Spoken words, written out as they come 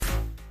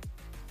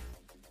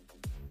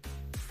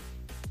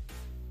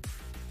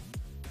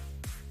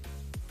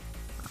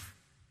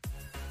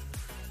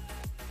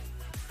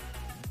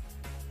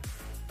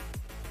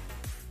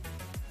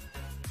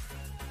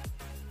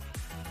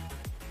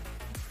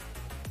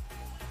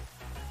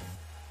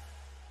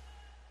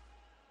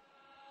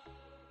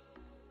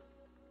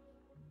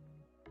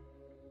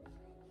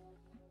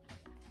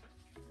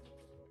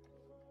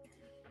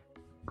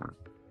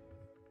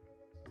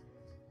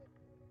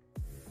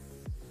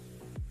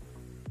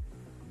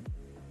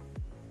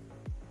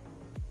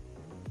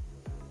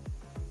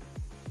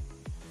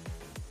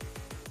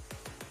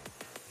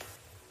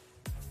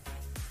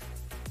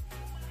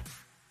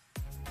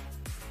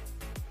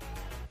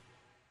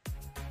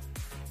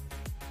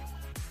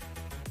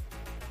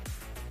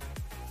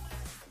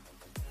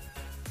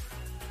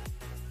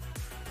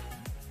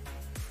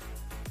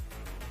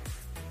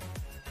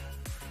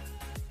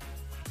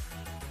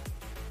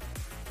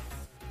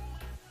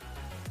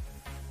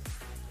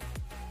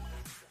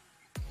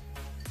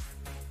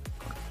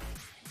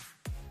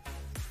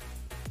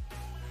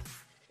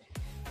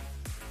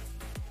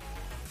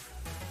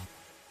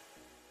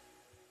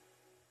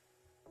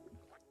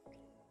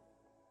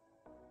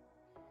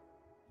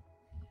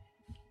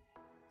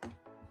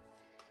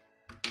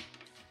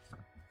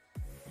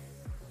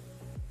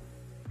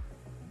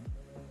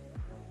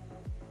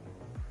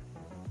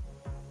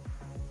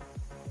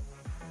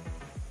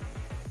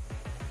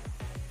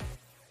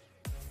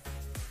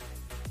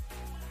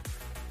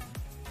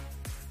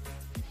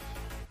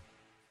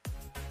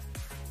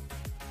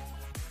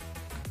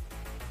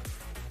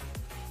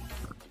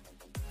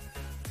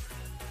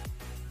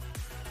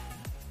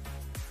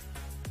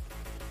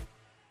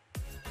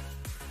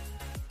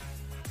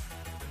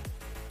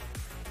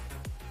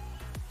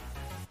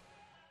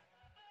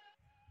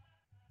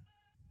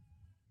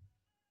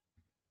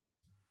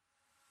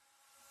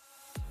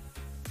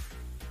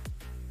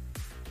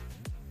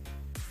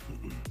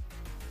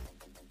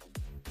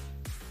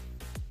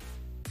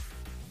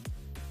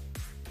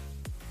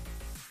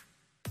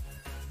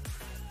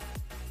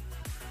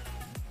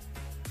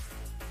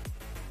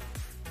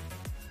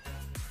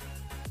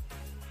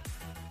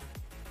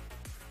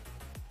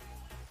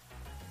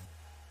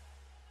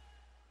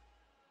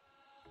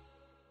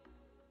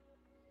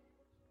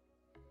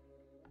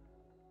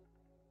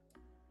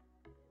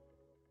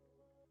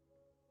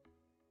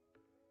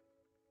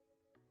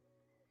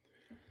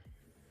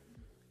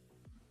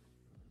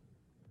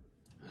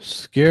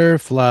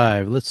Scarif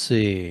Live. Let's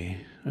see.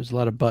 There's a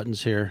lot of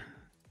buttons here.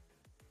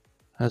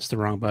 That's the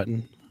wrong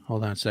button.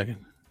 Hold on a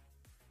second.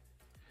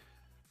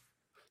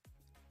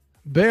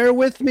 Bear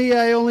with me.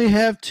 I only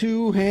have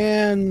two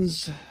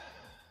hands.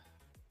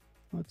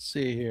 Let's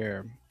see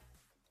here.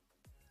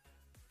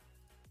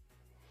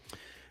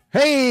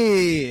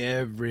 Hey,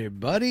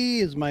 everybody.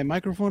 Is my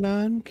microphone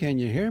on? Can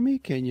you hear me?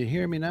 Can you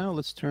hear me now?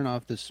 Let's turn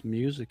off this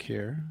music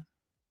here.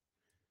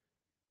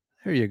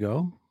 There you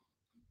go.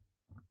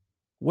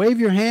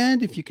 Wave your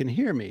hand if you can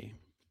hear me.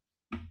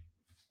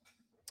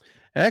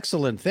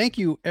 Excellent. Thank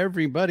you,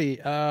 everybody.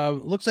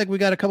 Looks like we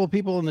got a couple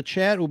people in the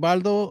chat.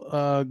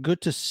 Ubaldo, good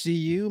to see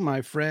you,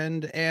 my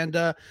friend. And,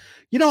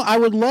 I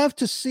would love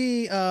to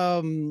see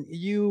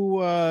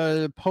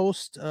you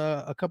post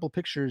a couple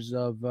pictures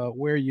of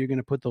where you're going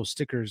to put those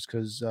stickers,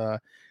 because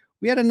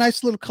we had a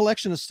nice little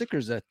collection of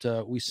stickers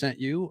that we sent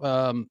you.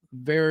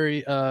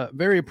 Very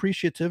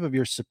appreciative of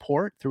your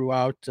support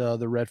throughout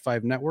the Red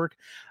 5 network.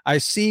 I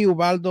see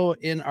Ubaldo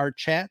in our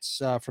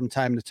chats from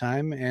time to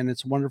time, and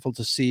it's wonderful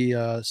to see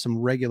some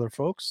regular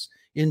folks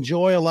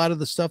enjoy a lot of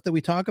the stuff that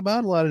we talk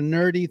about, a lot of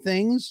nerdy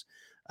things.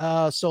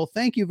 So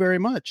thank you very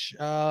much.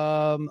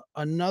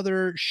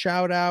 Another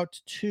shout out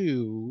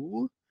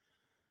to,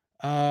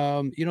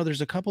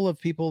 there's a couple of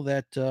people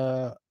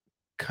that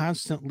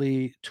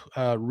constantly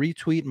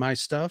retweet my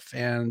stuff,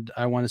 and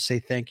I want to say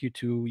thank you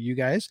to you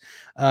guys.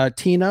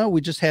 Tina,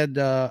 we just had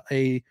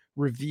a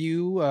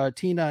review.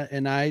 Tina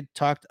and I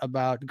talked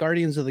about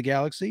Guardians of the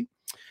Galaxy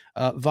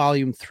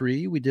Volume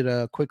 3. We did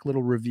a quick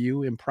little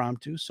review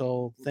impromptu,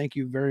 so thank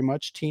you very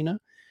much, Tina.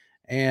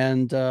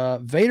 And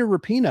Vader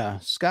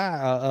Rapina,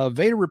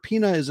 Vader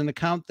Rapina is an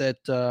account that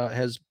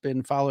has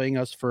been following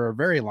us for a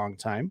very long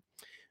time,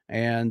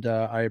 and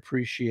I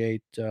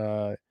appreciate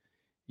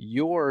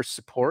your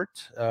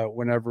support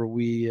whenever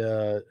we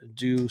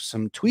do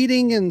some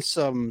tweeting and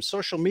some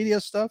social media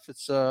stuff.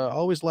 It's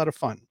always a lot of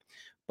fun.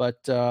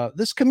 But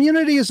this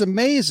community is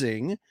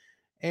amazing.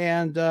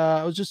 And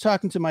I was just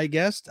talking to my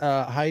guest,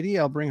 Heidi.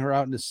 I'll bring her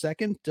out in a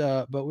second.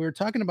 But we were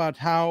talking about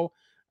how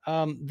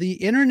the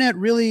internet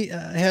really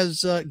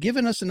has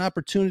given us an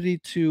opportunity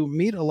to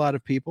meet a lot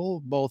of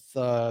people, both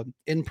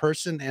in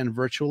person and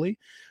virtually.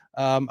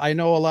 I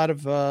know a lot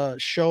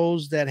of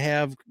shows that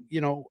have,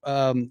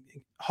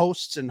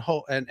 hosts and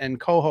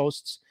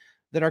co-hosts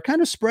that are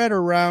kind of spread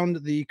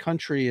around the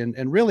country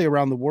and really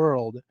around the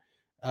world.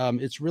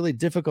 It's really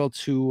difficult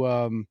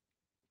to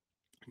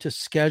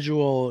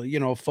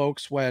schedule,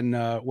 folks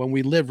when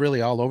we live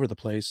really all over the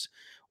place,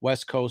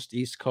 West Coast,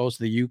 East Coast,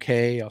 the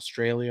UK,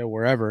 Australia,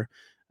 wherever.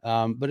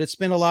 But it's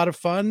been a lot of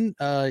fun,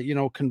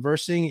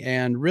 conversing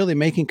and really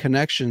making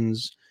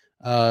connections.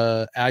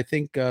 I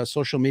think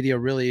social media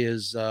really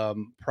is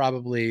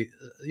probably,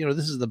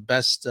 this is the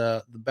best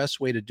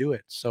way to do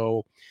it.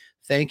 So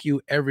thank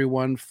you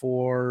everyone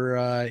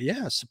for,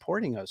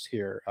 supporting us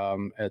here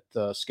at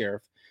Scarif.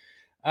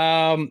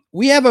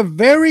 We have a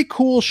very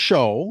cool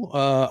show,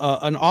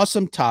 an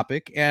awesome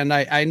topic. And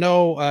I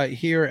know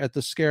here at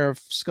the Scarif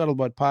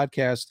Scuttlebutt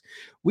podcast,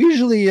 we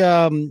usually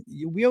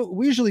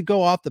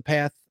go off the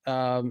path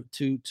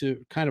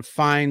to kind of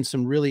find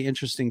some really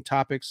interesting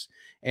topics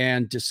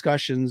and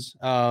discussions.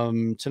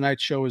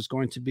 Tonight's show is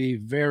going to be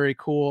very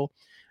cool.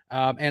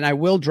 And I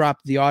will drop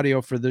the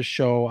audio for this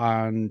show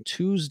on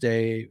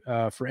Tuesday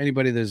for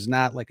anybody that is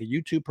not like a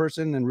YouTube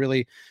person and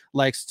really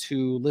likes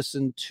to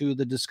listen to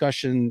the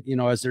discussion,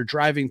 as they're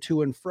driving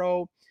to and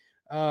fro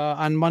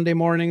on Monday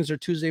mornings or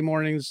Tuesday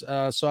mornings.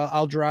 So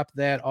I'll drop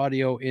that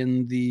audio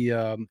in the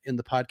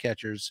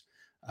podcatchers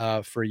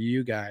for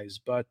you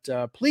guys. But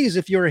please,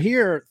 if you're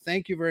here,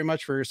 thank you very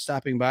much for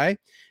stopping by.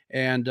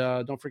 And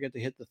don't forget to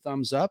hit the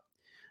thumbs up.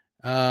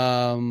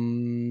 So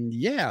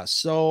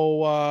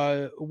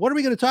what are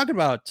we going to talk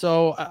about?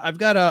 So I've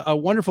got a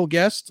wonderful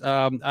guest.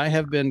 I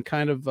have been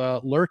kind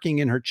of lurking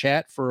in her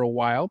chat for a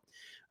while,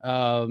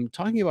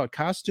 talking about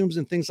costumes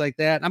and things like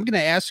that. I'm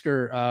going to ask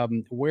her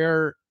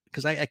where,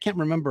 because I can't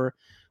remember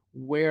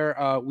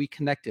where we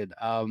connected.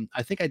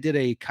 I think I did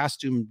a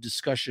costume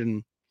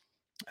discussion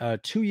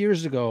 2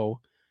 years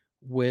ago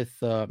with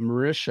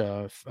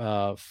Marisha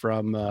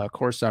from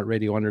Coruscant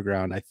Radio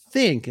Underground, I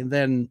think, and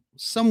then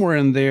somewhere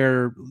in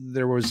there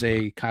was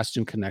a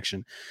costume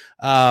connection.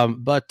 But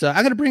I'm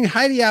going to bring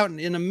Heidi out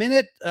in a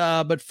minute.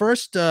 But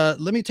first, let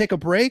me take a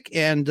break,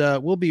 and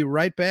we'll be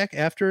right back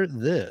after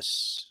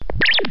this.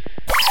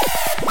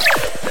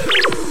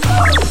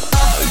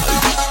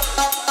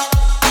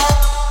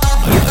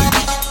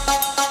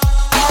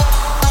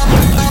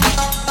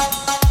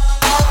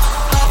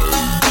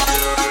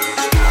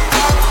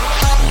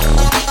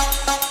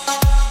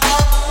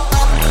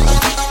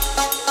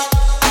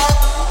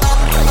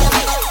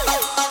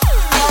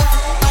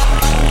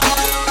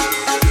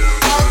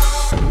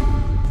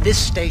 This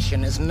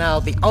station is now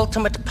the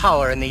ultimate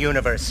power in the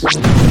universe.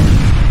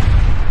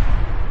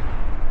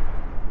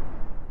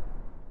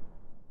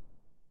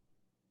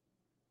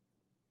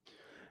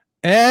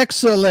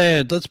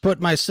 Excellent. Let's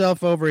put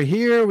myself over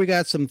here. We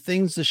got some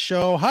things to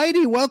show.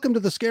 Heidi, welcome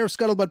to the Scarif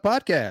Scuttlebutt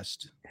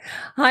podcast.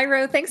 Hi,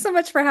 Ro. Thanks so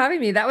much for having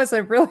me. That was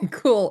a really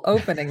cool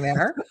opening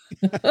there.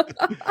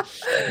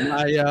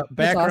 My That's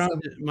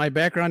background, awesome. my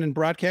background in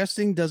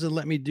broadcasting doesn't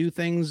let me do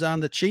things on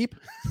the cheap.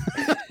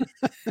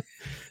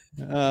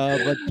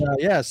 But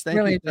yes,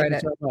 Really thank enjoyed you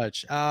it. so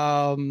much.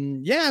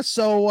 Yeah,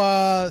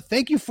 so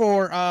thank you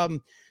for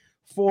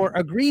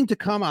agreeing to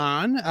come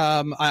on.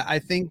 I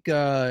think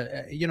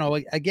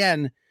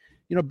again,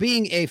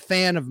 being a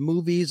fan of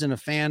movies and a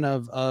fan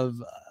of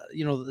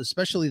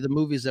especially the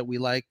movies that we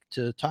like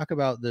to talk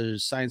about, the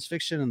science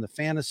fiction and the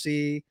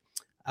fantasy.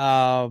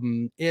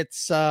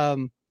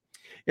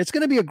 It's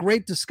going to be a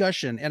great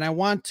discussion, and I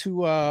want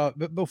to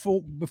but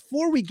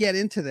before we get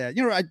into that,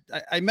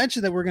 I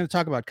mentioned that we're going to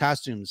talk about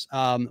costumes.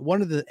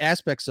 One of the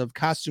aspects of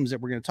costumes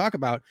that we're going to talk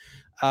about,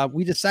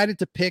 we decided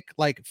to pick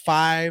like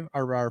five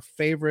of our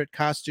favorite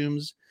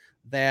costumes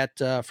that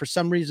for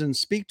some reason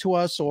speak to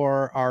us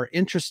or are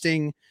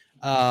interesting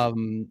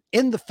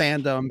in the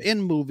fandom,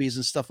 in movies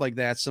and stuff like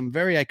that. Some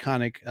very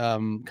iconic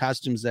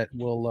costumes that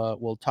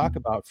we'll talk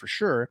about for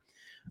sure.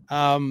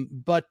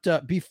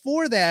 But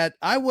before that,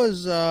 I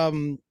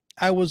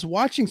was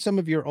watching some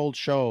of your old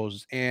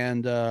shows,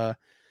 and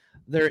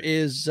there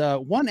is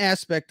one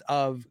aspect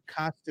of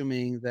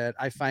costuming that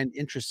I find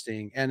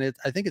interesting, and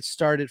I think it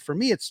started for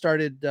me. It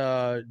started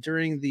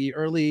during the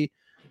early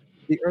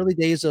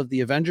days of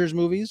the Avengers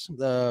movies,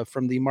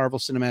 from the Marvel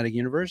Cinematic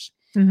Universe.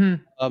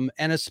 Mhm.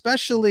 And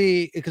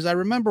especially because I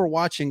remember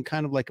watching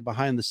kind of like a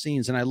behind the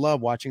scenes, and I love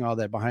watching all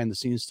that behind the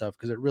scenes stuff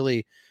because it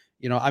really,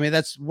 I mean,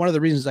 that's one of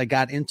the reasons I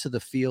got into the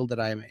field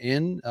that I'm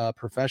in,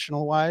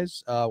 professional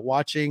wise,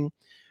 watching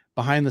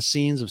behind the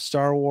scenes of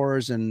Star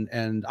Wars and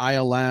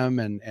ILM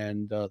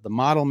and the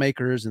model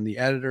makers and the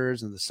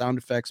editors and the sound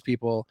effects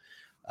people.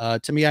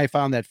 To me, I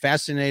found that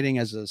fascinating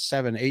as a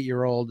 7, 8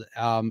 year old,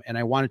 and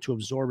I wanted to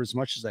absorb as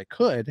much as I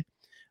could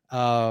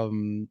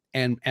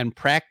and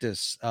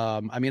practice.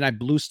 I mean, I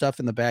blew stuff up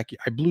in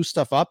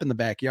the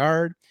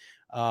backyard.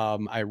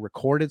 I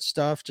recorded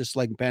stuff just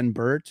like Ben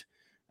Burt,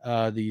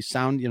 the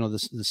sound,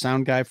 the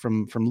sound guy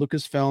from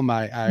Lucasfilm.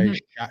 I Mhm.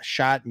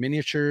 shot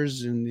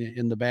miniatures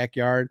in the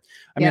backyard.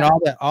 I mean,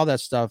 Yeah. all that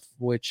stuff,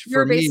 which for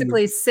You're me,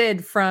 basically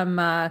Sid from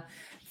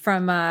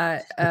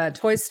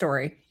Toy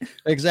Story.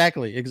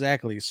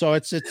 exactly. So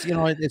it's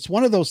it's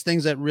one of those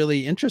things that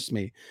really interests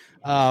me.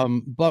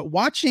 But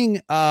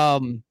watching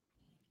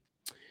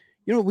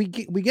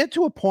we get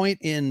to a point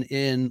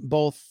in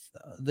both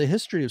the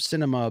history of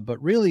cinema,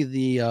 but really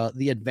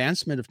the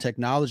advancement of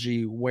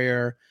technology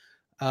where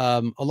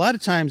a lot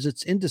of times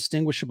it's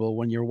indistinguishable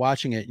when you're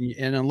watching it,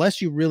 and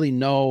unless you really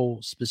know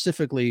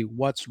specifically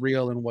what's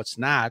real and what's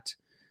not,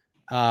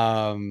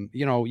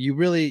 you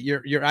really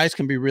your eyes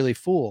can be really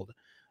fooled.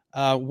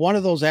 One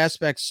of those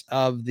aspects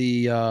of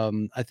the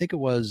I think it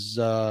was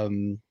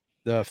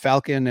the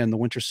Falcon and the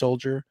Winter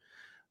Soldier,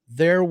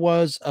 there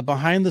was a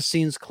behind the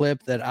scenes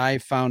clip that I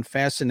found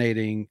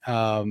fascinating,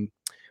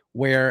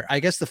 where I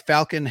guess the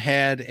Falcon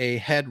had a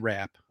head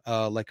wrap,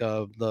 like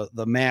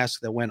the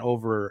mask that went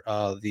over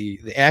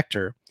the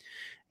actor,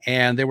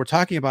 and they were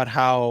talking about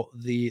how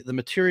the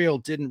material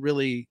didn't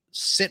really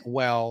sit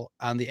well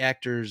on the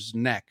actor's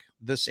neck,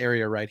 this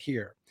area right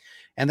here,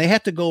 and they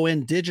had to go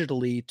in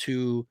digitally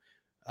to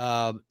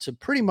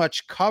pretty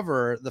much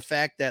cover the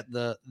fact that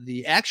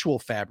the actual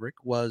fabric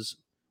was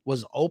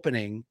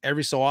opening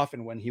every so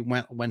often when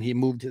he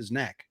moved his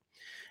neck.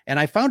 And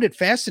I found it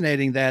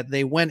fascinating that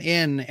they went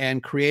in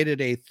and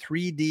created a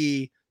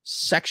 3D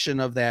section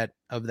of that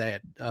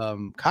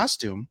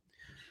costume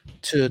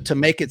to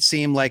make it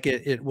seem like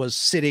it was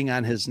sitting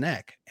on his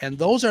neck. And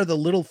those are the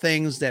little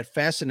things that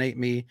fascinate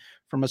me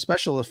from a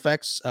special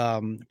effects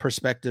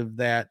perspective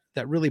that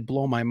really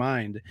blow my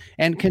mind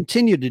and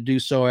continue to do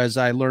so as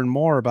I learn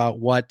more about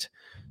what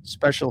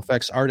special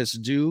effects artists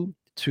do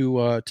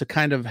to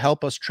kind of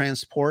help us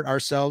transport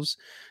ourselves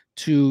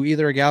to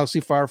either a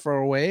galaxy far, far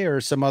away or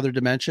some other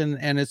dimension.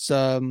 And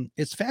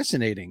it's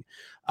fascinating.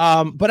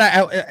 But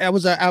I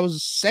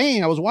was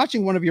saying I was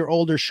watching one of your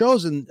older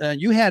shows, and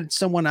you had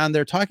someone on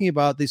there talking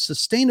about the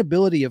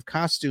sustainability of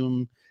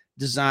costume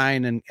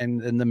design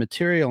and the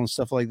material and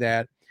stuff like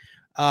that.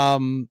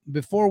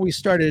 Before we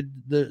started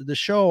the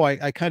show,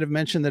 I kind of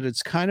mentioned that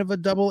it's kind of a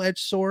double edged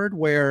sword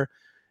where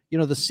the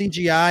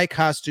CGI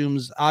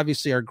costumes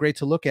obviously are great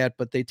to look at,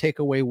 but they take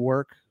away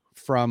work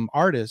from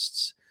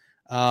artists.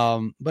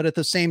 But at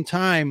the same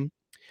time,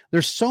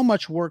 there's so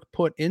much work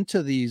put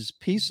into these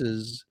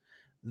pieces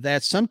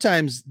that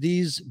sometimes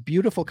these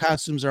beautiful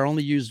costumes are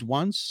only used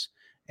once.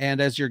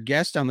 And as your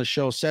guest on the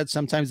show said,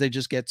 sometimes they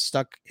just get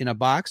stuck in a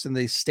box and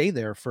they stay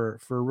there for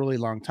a really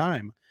long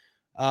time.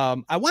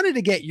 I wanted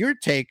to get your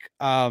take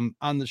on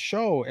the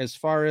show as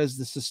far as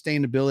the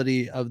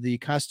sustainability of the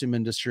costume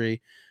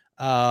industry.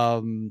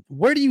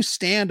 Where do you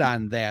stand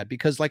on that?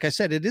 Because, like I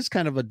said, it is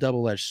kind of a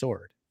double-edged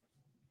sword.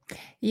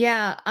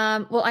 Yeah,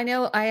 well,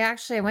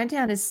 I went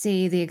down to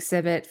see the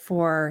exhibit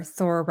for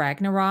Thor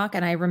Ragnarok,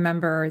 and I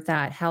remember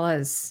that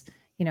Hela's,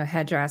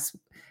 headdress.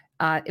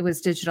 it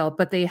was digital,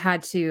 but they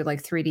had to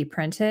like 3D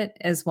print it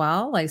as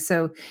well. Like,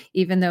 so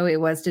even though it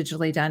was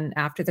digitally done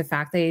after the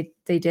fact, they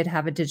did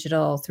have a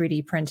digital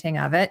 3D printing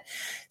of it.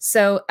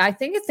 So I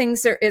think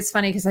things are, it's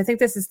funny because I think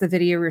this is the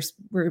video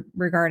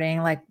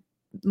regarding like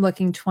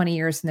looking 20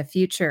 years in the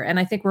future. And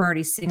I think we're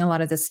already seeing a lot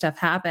of this stuff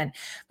happen.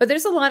 But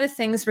there's a lot of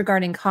things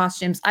regarding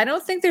costumes. I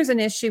don't think there's an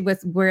issue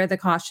with where the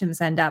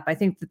costumes end up. I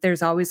think that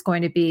there's always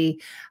going to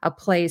be a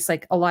place,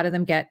 like a lot of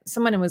them get,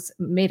 someone was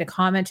made a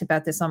comment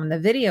about this on the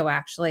video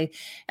actually.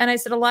 And I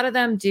said, a lot of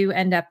them do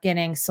end up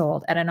getting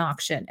sold at an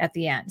auction at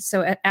the end.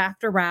 So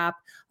after wrap,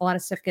 a lot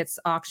of stuff gets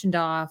auctioned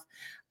off.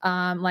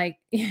 Like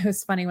it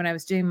was funny when I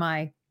was doing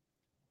my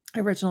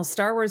original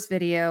Star Wars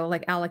video,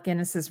 like Alec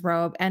Guinness's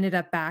robe ended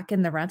up back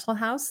in the rental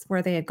house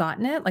where they had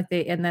gotten it. Like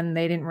and then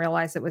they didn't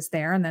realize it was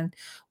there. And then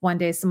one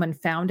day someone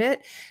found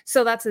it.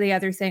 So that's the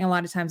other thing. A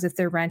lot of times if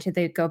they're rented,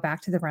 they go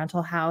back to the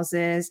rental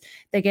houses,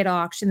 they get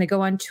auctioned, they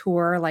go on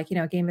tour, like,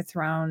 Game of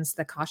Thrones,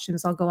 the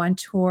costumes all go on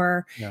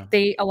tour. Yeah.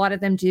 A lot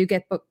of them do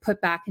get put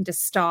back into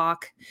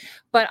stock.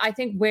 But I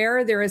think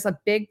where there is a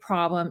big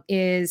problem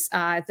is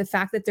the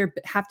fact that they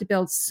have to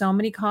build so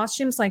many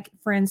costumes. Like,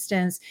 for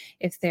instance,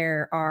 if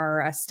there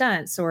are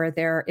stunts or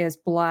there is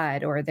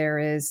blood or there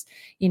is,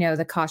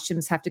 the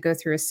costumes have to go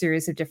through a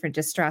series of different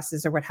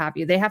distresses or what have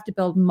you. They have to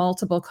build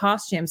multiple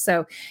costumes.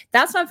 So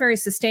that's not very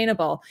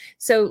sustainable.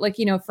 So like,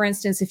 for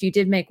instance, if you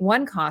did make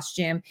one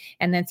costume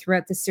and then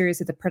throughout the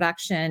series of the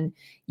production,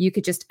 you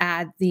could just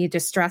add the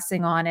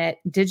distressing on it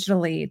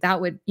digitally, that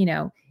would,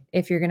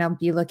 if you're going to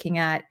be looking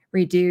at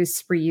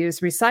reduce, reuse,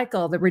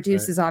 recycle, the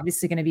reduce is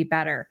obviously going to be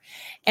better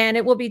and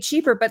it will be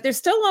cheaper, but there's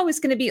still always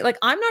going to be like,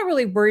 I'm not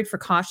really worried for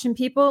costume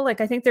people.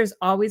 Like, I think there's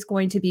always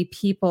going to be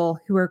people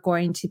who are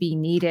going to be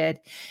needed.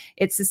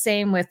 It's the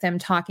same with them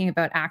talking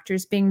about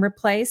actors being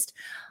replaced.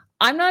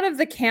 I'm not of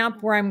the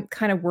camp where I'm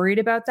kind of worried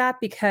about that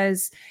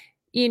because,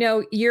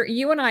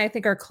 you and I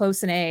think are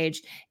close in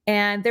age.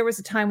 And there was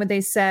a time when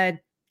they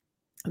said,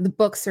 the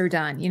books are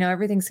done,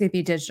 everything's going to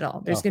be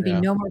digital. There's going to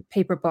be no more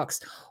paper books,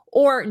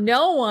 or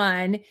no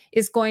one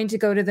is going to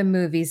go to the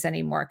movies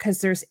anymore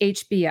because there's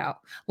HBO.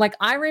 Like,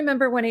 I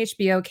remember when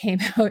HBO came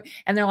out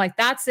and they're like,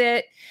 that's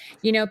it.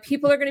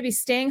 People are going to be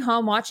staying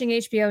home watching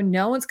HBO.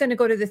 No one's going to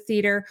go to the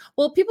theater.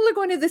 Well, people are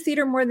going to the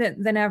theater more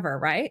than ever,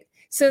 right?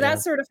 So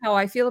that's sort of how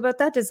I feel about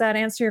that. Does that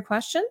answer your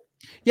question?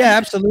 Yeah,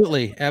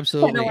 absolutely.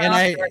 Absolutely. And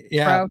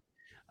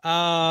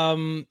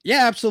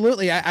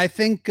absolutely. I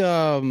think,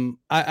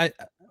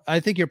 I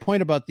think your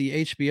point about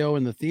the HBO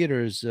and the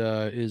theaters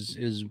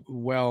is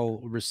well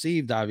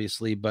received,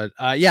 obviously. But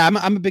I'm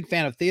a big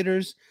fan of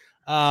theaters.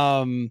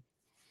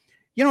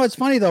 It's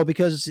funny though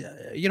because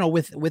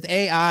with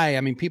AI,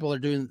 I mean, people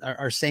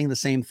are saying the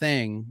same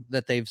thing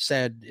that they've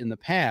said in the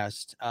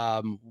past.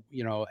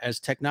 As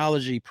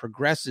technology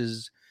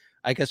progresses,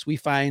 I guess we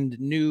find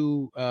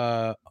new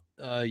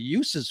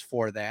uses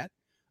for that.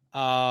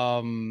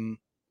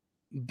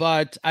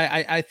 But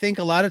I think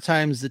a lot of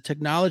times the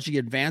technology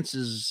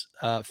advances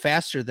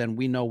faster than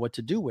we know what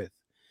to do with.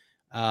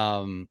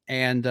 I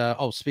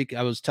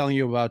was telling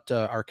you about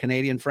our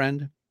Canadian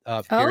friend.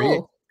 Hi,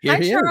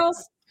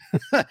 Charles.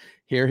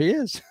 Here he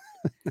is.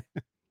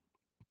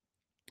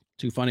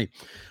 Too funny.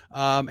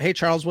 Hey,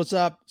 Charles, what's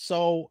up?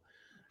 So,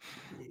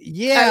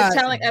 yeah,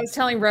 I was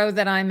telling Ro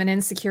that I'm an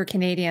insecure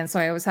Canadian, so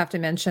I always have to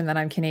mention that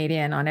I'm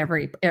Canadian on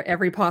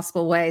every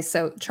possible way.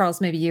 So, Charles,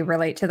 maybe you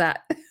relate to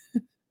that.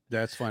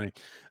 That's funny.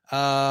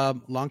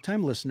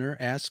 Longtime listener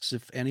asks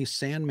if any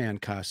Sandman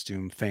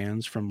costume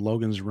fans from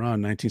Logan's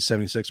Run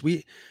 1976.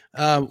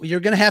 You're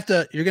gonna have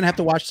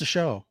to watch the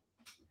show.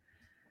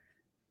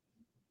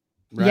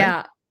 Right?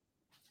 Yeah,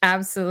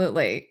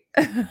 absolutely.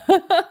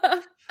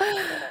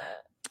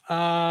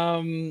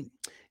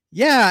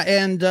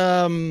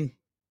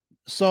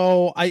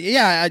 So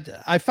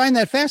I find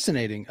that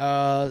fascinating.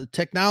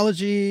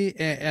 Technology,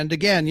 and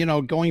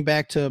again, going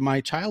back to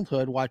my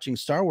childhood watching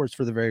Star Wars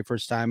for the very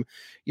first time,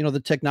 the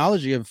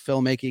technology of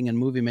filmmaking and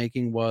movie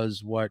making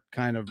was what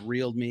kind of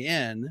reeled me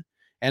in,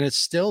 and it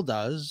still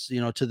does,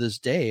 to this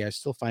day. I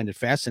still find it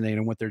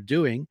fascinating what they're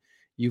doing.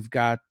 You've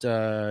got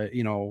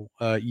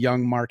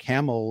young Mark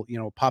Hamill,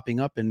 popping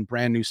up in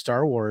brand new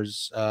Star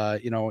Wars, in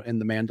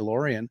The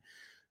Mandalorian.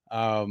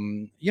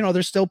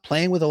 They're still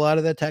playing with a lot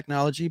of that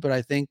technology, but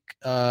I think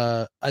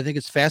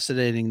it's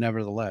fascinating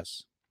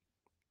nevertheless.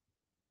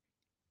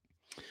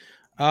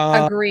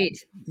 Agreed.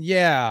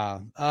 Yeah.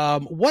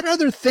 What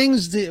other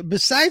things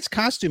besides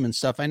costume and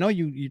stuff? I know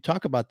you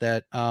talk about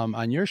that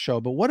on your show,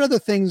 but what other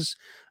things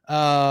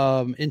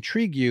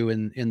intrigue you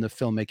in the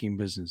filmmaking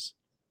business?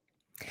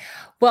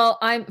 Well,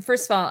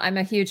 first of all, I'm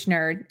a huge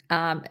nerd,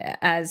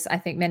 as I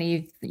think many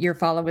of your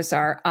followers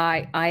are.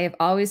 I have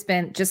always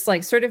been just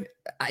like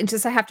I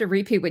have to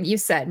repeat what you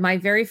said. My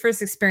very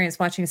first experience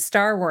watching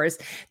Star Wars,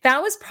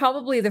 that was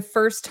probably the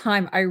first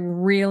time I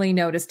really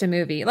noticed a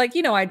movie. Like,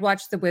 I'd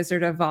watched The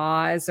Wizard of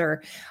Oz,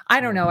 or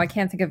I don't know, I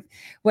can't think of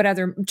what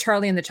other,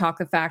 Charlie and the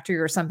Chocolate Factory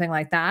or something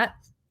like that.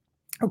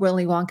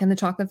 Willy Wonka and the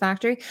Chocolate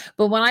Factory.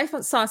 But when I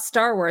saw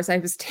Star Wars, I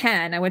was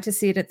 10. I went to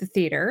see it at the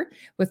theater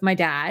with my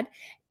dad.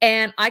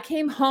 And I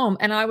came home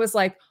and I was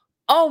like,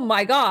 oh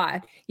my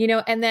God,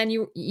 and then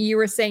you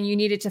were saying you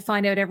needed to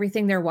find out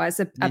everything there was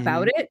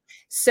about Mhm. it.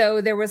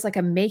 So there was like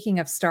a making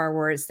of Star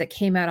Wars that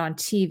came out on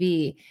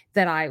TV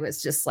that I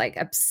was just like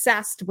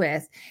obsessed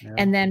with. Yeah.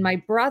 And then my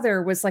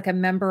brother was like a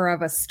member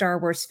of a Star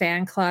Wars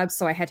fan club.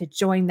 So I had to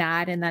join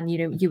that. And then,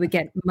 you would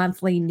get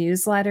monthly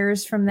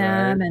newsletters from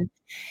Right. them.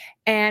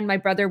 And my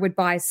brother would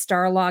buy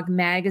Starlog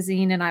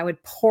magazine and I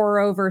would pour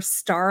over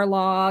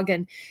Starlog.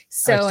 And I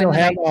so, still and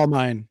then have all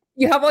mine.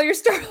 you have all your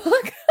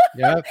Starlog.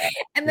 Yep.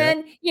 And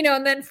Yep. then,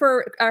 and then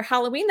for our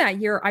Halloween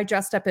that year, I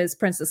dressed up as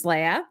Princess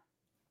Leia.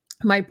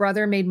 My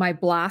brother made my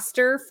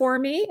blaster for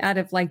me out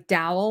of like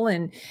dowel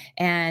and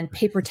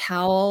paper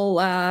towel,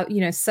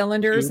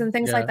 cylinders Cube. and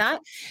things like Yeah.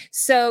 that.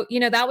 So,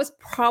 that was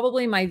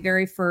probably my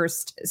very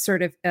first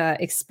sort of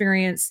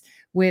experience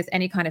with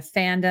any kind of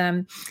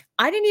fandom.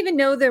 I didn't even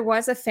know there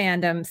was a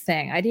fandom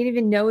thing. I didn't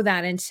even know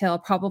that until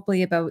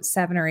probably about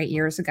 7 or 8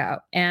 years ago.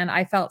 And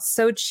I felt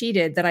so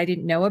cheated that I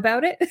didn't know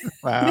about it.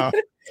 Wow.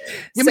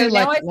 You So mean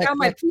now like I like found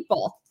my like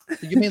people.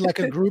 you mean like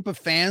a group of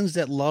fans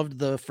that loved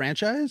the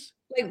franchise?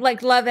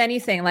 Like love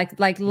anything, like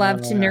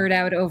love to Yeah. nerd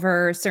out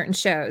over certain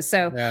shows.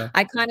 So Yeah.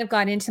 I kind of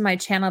got into my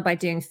channel by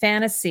doing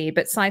fantasy,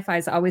 but sci-fi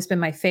has always been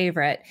my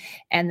favorite.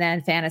 And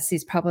then fantasy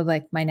is probably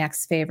like my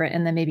next favorite,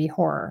 and then maybe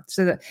horror.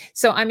 So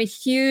I'm a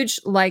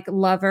huge like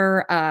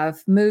lover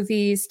of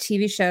movies,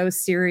 TV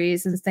shows,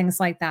 series, and things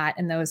like that.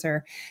 And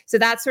so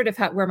that's sort of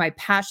where my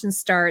passion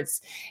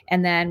starts.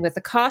 And then with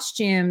the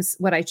costumes,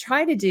 what I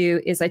try to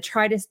do is I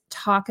try to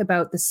talk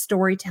about the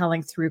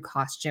storytelling through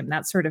costume.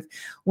 That's sort of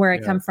where I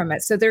Yeah. come from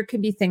it. So there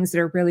could be things that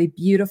are really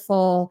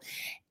beautiful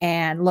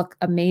and look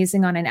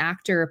amazing on an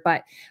actor,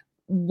 but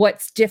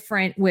what's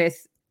different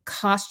with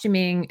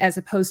costuming as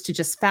opposed to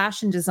just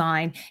fashion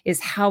design is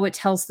how it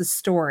tells the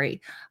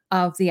story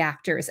of the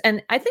actors.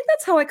 And I think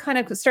that's how I kind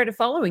of started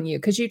following you,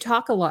 because you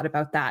talk a lot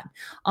about that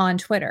on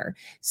Twitter.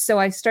 So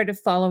I started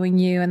following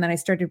you, and then I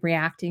started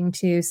reacting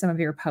to some of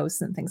your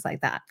posts and things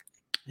like that.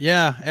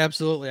 Yeah,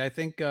 absolutely. I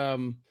think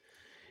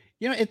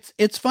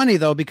it's funny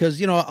though,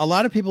 because a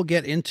lot of people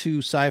get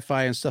into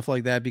sci-fi and stuff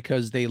like that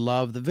because they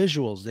love the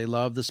visuals, they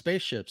love the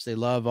spaceships, they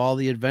love all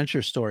the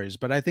adventure stories.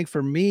 But I think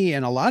for me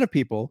and a lot of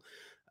people,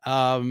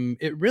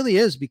 it really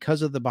is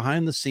because of the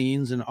behind the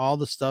scenes and all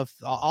the stuff,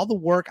 all the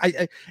work.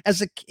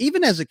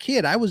 Even as a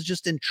kid, I was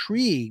just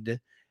intrigued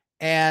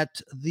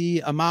at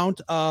the amount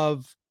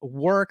of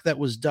work that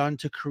was done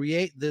to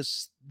create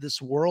this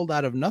world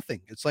out of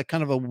nothing. It's like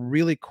kind of a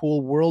really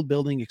cool world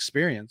building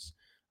experience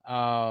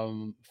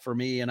for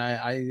me, and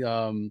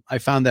I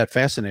found that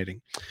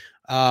fascinating.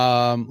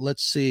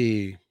 Let's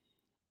see.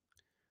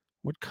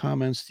 What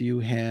comments do you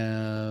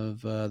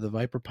have? The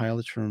Viper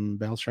pilots from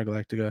Battlestar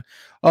Galactica.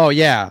 Oh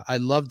yeah, I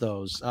love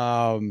those.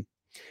 And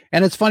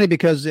it's funny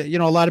because a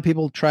lot of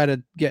people try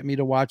to get me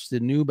to watch the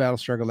new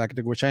Battlestar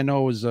Galactica, which I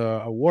know is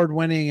award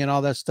winning and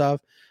all that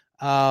stuff.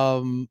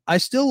 I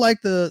still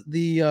like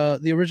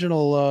the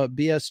original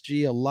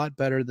BSG a lot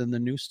better than the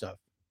new stuff.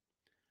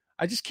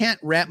 I just can't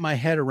wrap my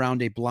head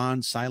around a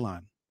blonde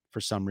Cylon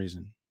for some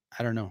reason.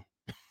 I don't know.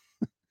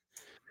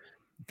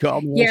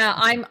 Call me Yeah,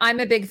 I'm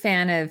a big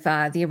fan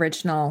of the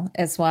original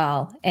as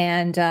well,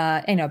 and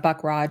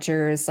Buck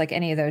Rogers, like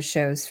any of those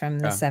shows from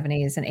the yeah.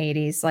 70s and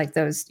 80s, like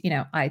those,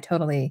 I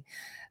totally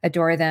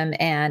adore them,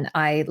 and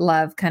I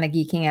love kind of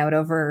geeking out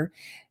over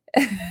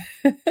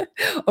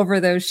over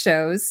those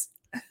shows.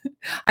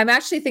 I'm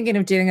actually thinking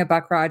of doing a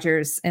Buck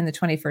Rogers in the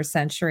 21st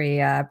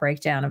century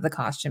breakdown of the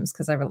costumes,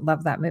 because I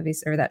love that movie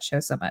or that show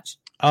so much.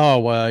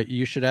 Oh,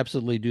 you should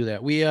absolutely do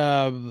that. We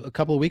a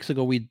couple of weeks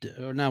ago,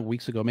 or not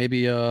weeks ago,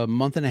 maybe a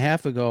month and a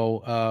half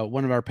ago,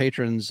 one of our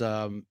patrons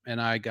and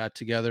I got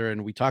together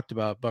and we talked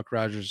about Buck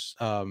Rogers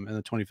in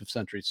the 25th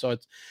century. So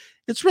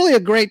it's really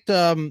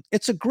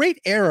it's a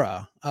great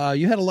era.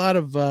 You had a lot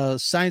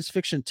of science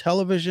fiction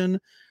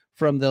television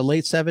from the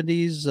late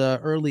 70s,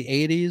 early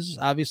 80s.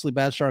 Obviously,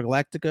 Battlestar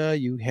Galactica.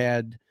 You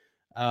had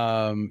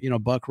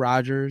Buck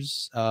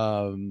Rogers.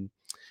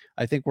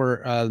 I think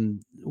we're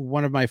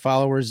one of my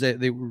followers that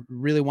they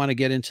really want to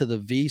get into the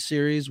V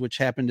series, which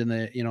happened in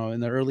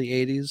the early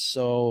 80s.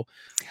 So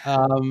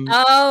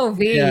Oh,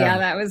 V. yeah, Yeah,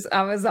 that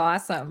was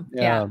awesome.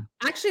 yeah. Yeah.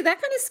 Actually,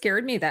 that kind of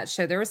scared me, that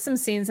show. There was some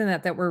scenes in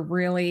that were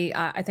really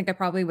I think I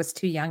probably was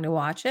too young to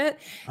watch it.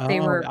 They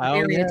Oh, were oh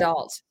very yeah.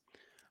 adult.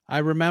 I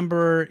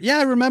remember. Yeah,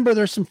 I remember.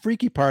 There's some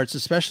freaky parts,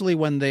 especially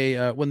when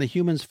when the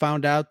humans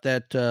found out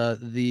that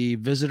the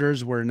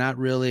visitors were not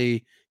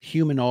really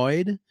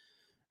humanoid.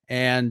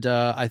 And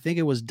I think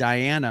it was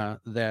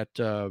Diana that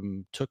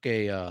took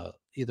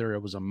either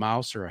it was a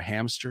mouse or a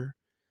hamster,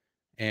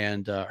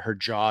 and her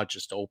jaw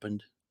just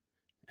opened,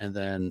 and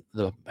then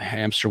the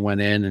hamster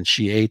went in, and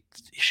she ate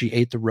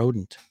the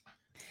rodent.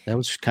 That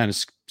was kind of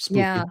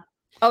Yeah. spooky.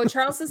 Oh,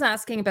 Charles is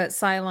asking about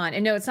Cylon.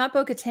 And no, it's not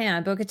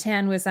Bo-Katan.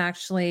 Bo-Katan was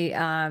actually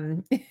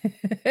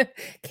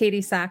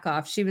Katie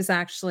Sackhoff. She was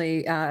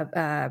actually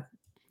what's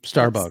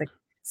Starbuck, the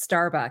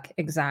Starbuck,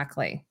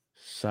 exactly.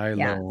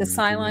 Yeah. The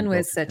Cylone, Cylon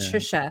was Bo-Katan.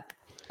 Trisha.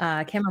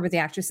 I can't remember the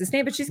actress's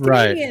name, but she's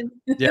Right. Canadian.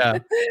 Yeah.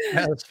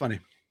 Yeah, that's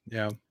funny.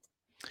 Yeah.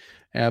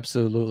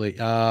 Absolutely.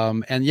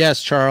 And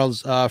yes,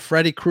 Charles,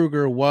 Freddy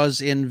Krueger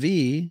was in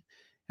V,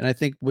 and I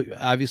think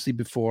obviously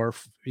before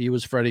he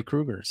was Freddy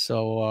Krueger.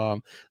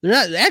 So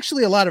there's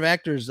actually a lot of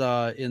actors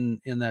in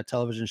that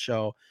television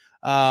show.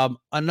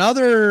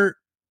 Another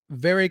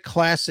very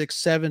classic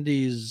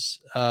 70s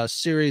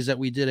series that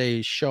we did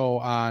a show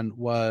on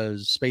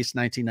was Space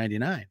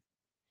 1999,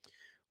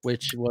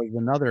 which was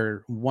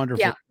another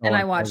wonderful Yeah, show and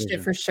I on watched it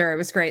television. for sure. It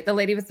was great. The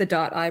lady with the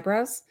dot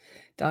eyebrows.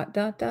 Dot,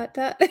 dot, dot,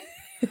 dot.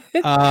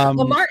 Well,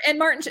 Um,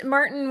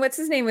 Martin, what's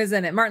his name was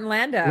in it? Martin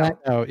Landau.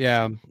 Oh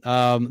yeah.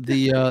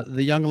 The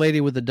young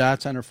lady with the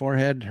dots on her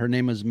forehead, her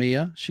name was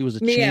Mia. She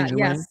was a Mia, changeling.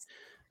 yes.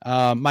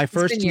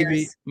 It's been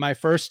years. My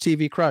first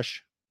TV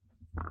crush.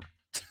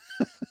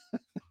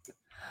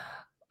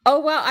 Oh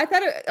well, I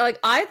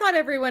thought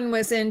everyone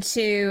was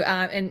into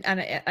and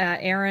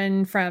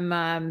Aaron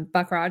from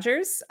Buck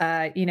Rogers,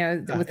 with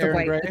the Aaron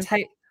white Gray. the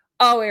tight.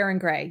 Oh, Aaron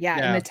Gray, yeah,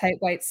 in Yeah. the tight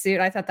white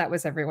suit. I thought that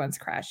was everyone's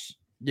crush.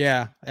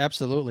 Yeah,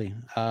 absolutely.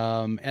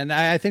 And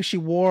I think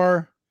no,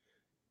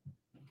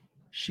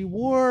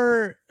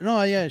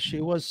 yeah,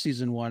 she was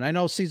season one. I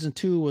know season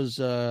two was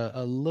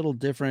a little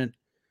different.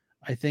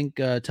 I think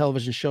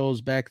television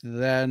shows back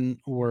then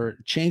were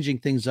changing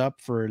things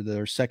up for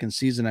their second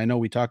season. I know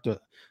we talked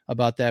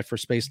about that for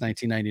Space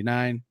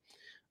 1999,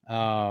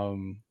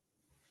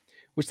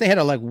 which they had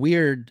a like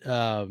weird,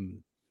 I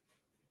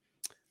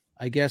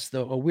guess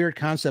a weird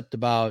concept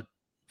about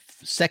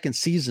second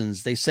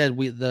seasons. They said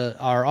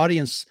our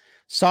audience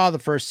saw the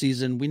first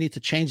season. We need to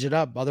change it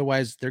up,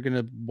 otherwise they're going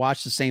to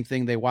watch the same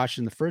thing they watched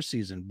in the first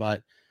season.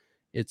 But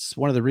it's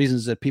one of the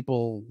reasons that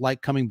people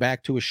like coming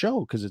back to a show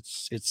because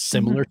it's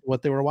similar Mhm. to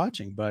what they were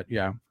watching. But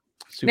yeah, Now,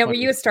 super. were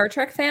you a Star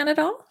Trek fan at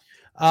all?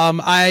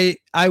 I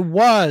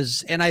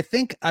was, and I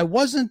think I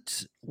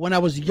wasn't when I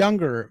was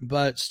younger,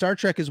 but Star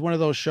Trek is one of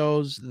those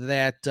shows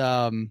that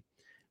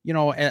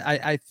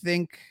I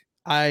think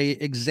I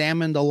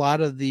examined a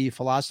lot of the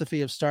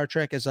philosophy of Star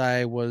Trek as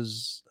I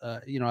was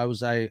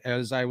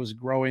as I was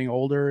growing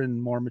older and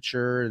more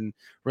mature and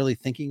really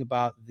thinking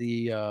about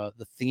the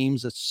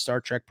themes that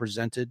Star Trek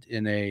presented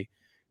in a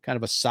kind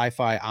of a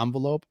sci-fi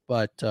envelope.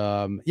 But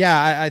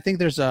I think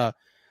there's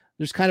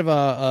kind of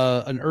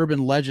an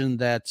urban legend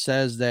that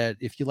says that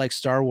if you like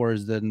Star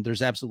Wars, then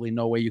there's absolutely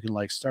no way you can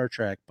like Star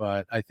Trek.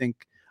 But I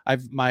think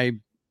I've my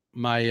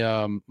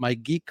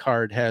geek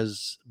card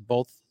has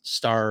both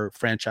Star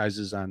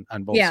franchises on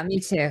both Yeah, sides. me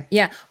too.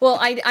 Yeah. Well,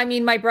 I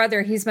mean, my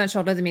brother, he's much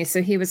older than me,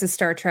 so he was a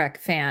Star Trek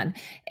fan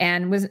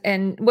and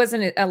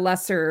wasn't a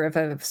lesser of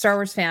a Star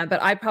Wars fan, but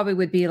I probably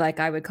would be like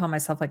I would call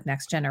myself like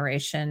next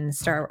generation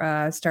Star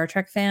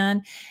Trek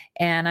fan.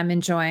 And I'm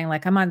enjoying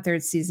I'm on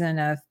third season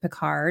of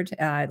Picard.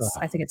 I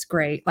think it's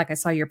great. Like I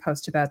saw your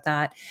post about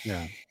that.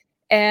 Yeah,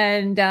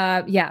 And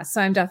yeah,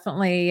 so I'm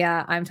totally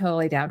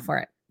down for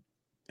it.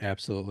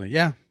 absolutely.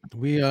 Yeah,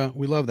 we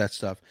love that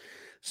stuff.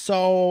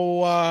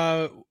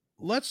 So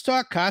let's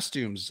talk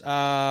costumes.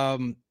 Sure.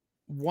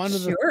 One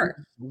of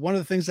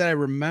the things that I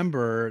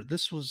remember,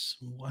 this was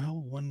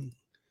when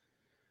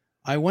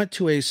I went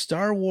to a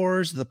Star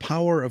Wars The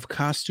Power of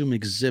Costume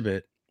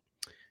exhibit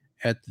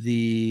at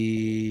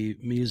the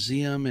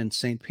museum in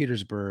St.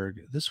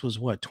 Petersburg. This was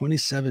what,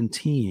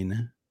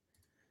 2017?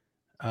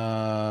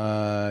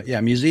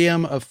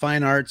 Museum of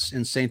Fine Arts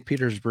in St.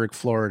 Petersburg,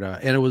 Florida.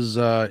 And it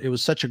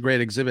was such a great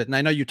exhibit. And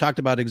I know you talked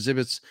about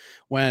exhibits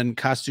when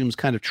costumes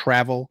kind of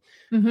travel.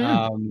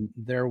 Hmm.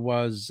 There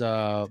was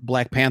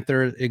Black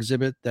Panther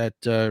exhibit that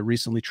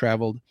recently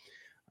traveled.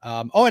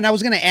 And I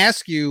was going to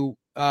ask you,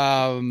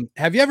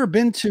 have you ever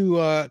been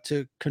to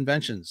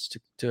conventions,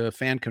 to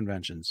fan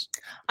conventions?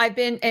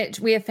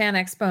 We have Fan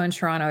Expo in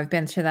Toronto. I've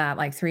been to that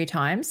like 3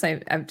 times.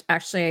 I've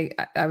actually,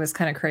 I was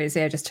kind of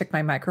crazy. I just took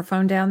my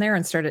microphone down there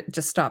and started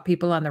just stop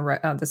people on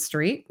the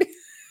street.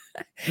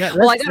 Yeah,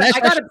 Well, that's I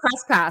got actually, a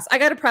press pass. I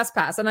got a press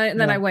pass, and then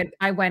yeah,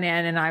 I went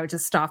in and I would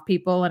just stop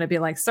people and I'd be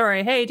like,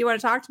 "Sorry, hey, do you want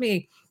to talk to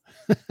me?"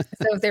 So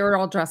if they were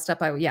all dressed up,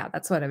 yeah,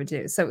 that's what I would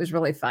do. So it was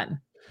really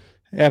fun.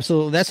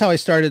 absolutely. That's how I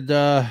started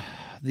the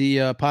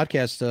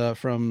podcast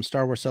from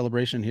Star Wars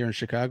Celebration here in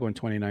Chicago in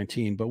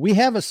 2019. But we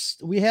have a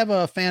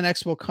fan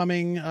expo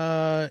coming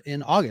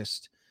in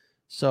August,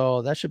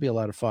 so that should be a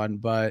lot of fun.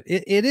 But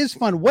it is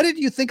fun. What did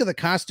you think of the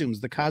costumes,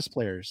 the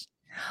cosplayers?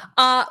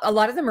 A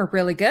lot of them are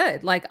really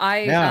good.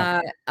 Yeah.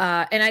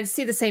 And I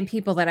see the same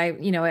people that I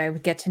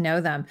would get to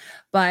know them.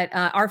 But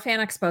our fan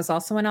expo is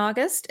also in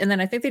August, and then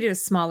I think they did a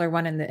smaller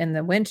one in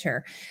the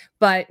winter.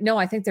 But no,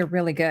 I think they're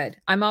really good.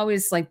 I'm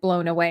always like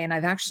blown away, and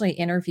I've actually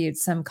interviewed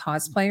some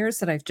cosplayers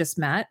that I've just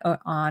met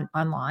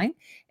online,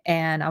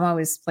 and I'm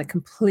always like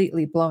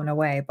completely blown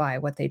away by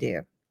what they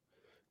do.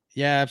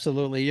 Yeah,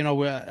 absolutely.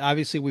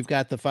 Obviously we've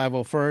got the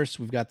 501st,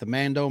 we've got the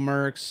Mando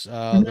Mercs,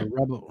 the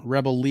Mhm.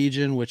 Rebel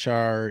Legion, which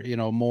are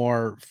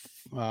more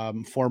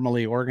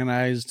formally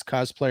organized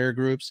cosplayer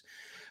groups.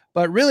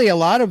 But really, a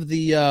lot of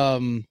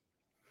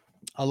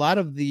a lot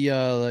of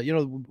the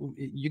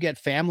you get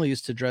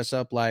families to dress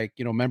up like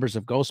members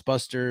of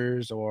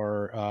Ghostbusters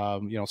or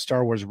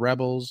Star Wars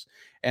Rebels,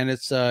 and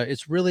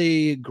it's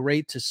really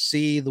great to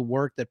see the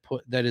work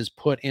that is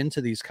put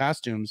into these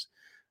costumes,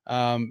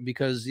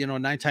 because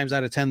 9 times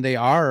out of 10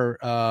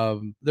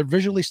 they're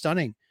visually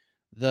stunning.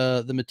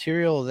 The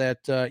material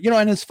that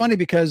and it's funny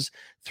because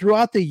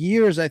throughout the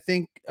years I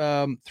think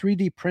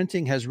 3D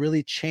printing has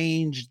really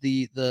changed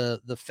the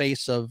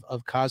face of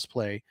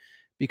cosplay,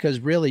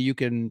 because really you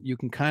can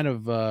kind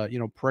of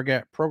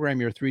program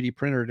your 3D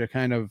printer to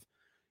kind of,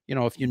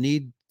 if you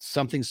need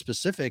something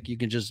specific, you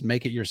can just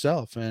make it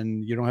yourself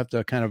and you don't have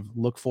to kind of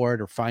look for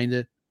it or find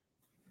it.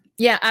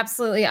 Yeah,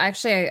 absolutely.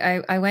 Actually,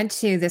 I went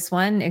to this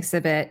one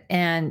exhibit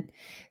and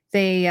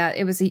they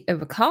it was a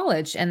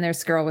college and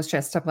this girl was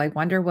dressed up like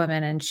Wonder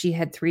Woman and she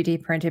had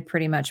 3D printed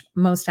pretty much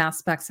most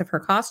aspects of her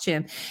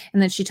costume.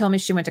 And then she told me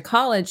she went to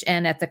college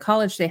and at the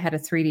college they had a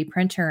 3D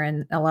printer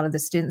and a lot of the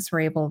students were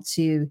able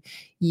to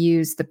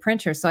use the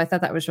printer. So I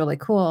thought that was really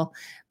cool.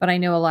 But I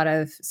know a lot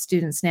of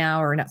students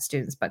now, or not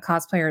students, but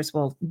cosplayers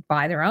will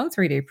buy their own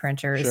 3D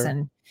printers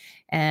Sure.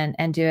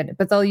 and do it.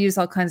 But they'll use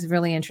all kinds of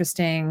really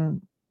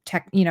interesting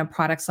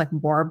products like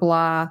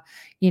Warbla,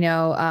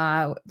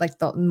 like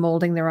the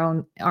molding their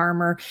own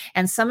armor.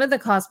 And some of the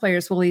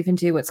cosplayers will even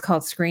do what's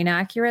called screen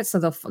accurate.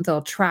 So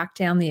they'll track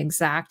down the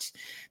exact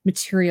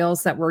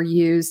materials that were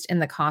used in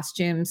the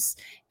costumes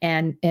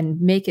and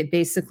make it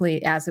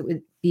basically as it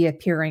would be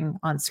appearing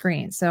on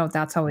screen. So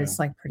that's Yeah. always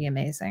like pretty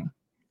amazing.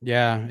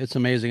 Yeah, it's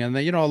amazing. And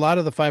then, a lot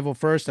of the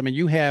 501st, I mean,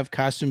 you have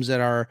costumes that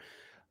are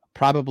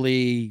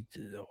probably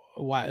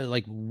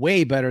like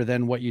way better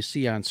than what you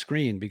see on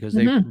screen, because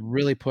they Mhm.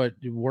 really put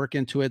work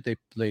into it.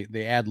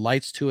 They add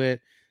lights to it.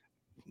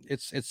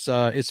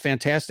 It's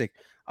fantastic.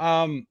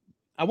 I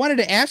wanted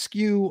to ask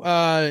you,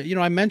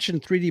 I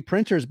mentioned 3D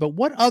printers, but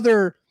what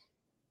other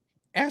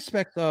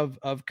aspects of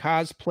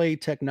cosplay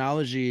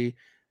technology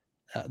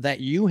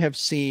that you have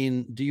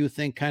seen do you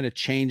think kind of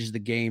changed the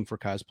game for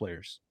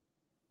cosplayers?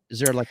 Is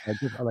there like a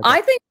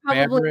I think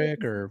probably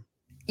fabric or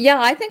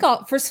Yeah, I think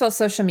first of all,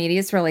 social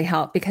media's really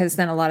helped because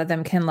then a lot of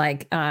them can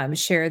like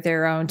share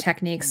their own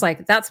techniques.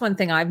 Like that's one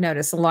thing I've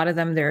noticed. A lot of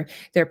them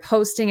they're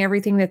posting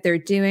everything that they're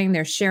doing.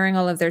 They're sharing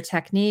all of their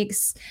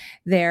techniques.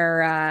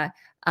 They're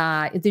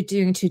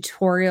doing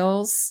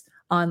tutorials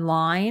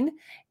online,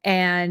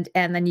 and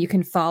then you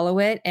can follow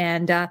it.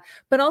 And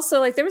but also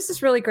like there was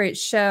this really great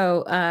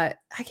show. I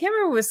can't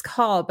remember what it was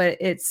called, but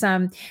it's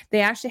they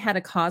actually had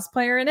a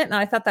cosplayer in it, and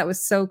I thought that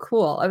was so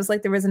cool. I was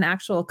like, there was an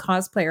actual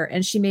cosplayer,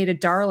 and she made a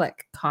Dalek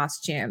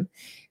costume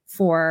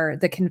for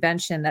the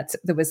convention that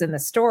was in the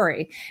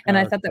story, and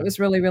I thought that okay. was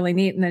really really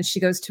neat. And then she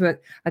goes to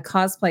a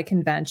cosplay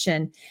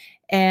convention,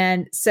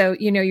 and so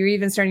you're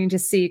even starting to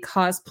see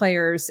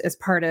cosplayers as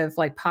part of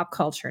like pop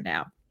culture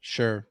now.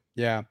 Sure.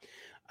 Yeah.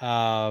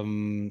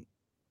 Um,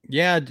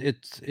 yeah,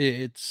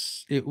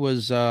 it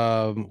was,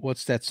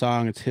 what's that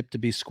song? It's hip to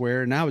be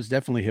square. Now it's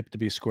definitely hip to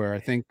be square. I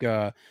think,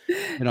 It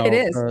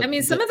is. I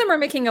mean, some the of them are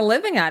making a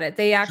living at it.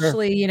 They sure.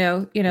 actually,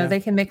 Yeah.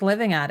 they can make a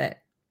living at it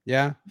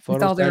Yeah. with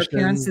Photo all their sessions,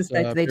 appearances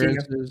that they do.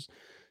 appearances.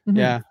 Mhm.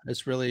 Yeah.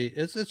 It's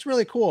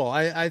really cool.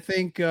 I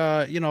think,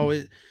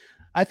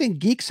 I think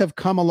geeks have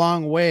come a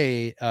long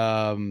way,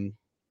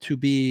 to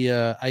be,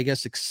 I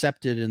guess,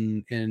 accepted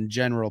in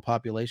general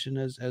population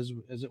as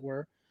it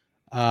were.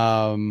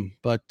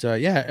 But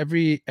yeah,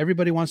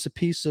 everybody wants a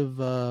piece of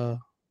the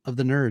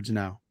nerds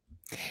now.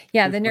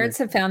 Yeah, Too the funny. nerds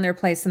have found their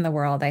place in the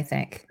world, I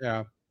think,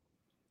 Yeah.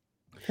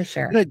 for You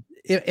sure. know,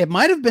 it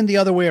might have been the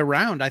other way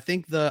around. I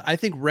think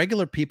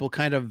regular people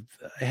kind of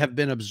have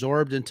been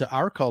absorbed into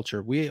our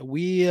culture.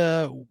 We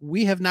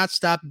have not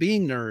stopped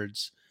being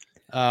nerds.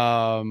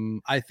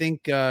 I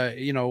think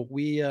we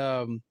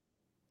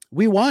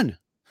won.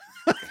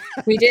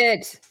 We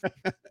did.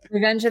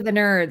 Revenge of the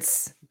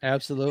Nerds.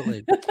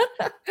 Absolutely.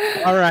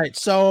 All right.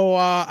 So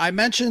I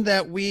mentioned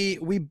that we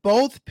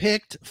both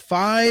picked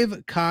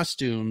 5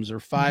 costumes or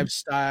Mhm. 5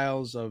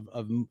 styles of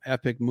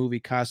epic movie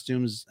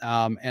costumes,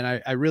 and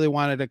I really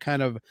wanted to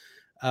kind of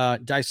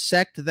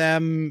dissect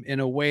them in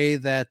a way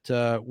that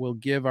will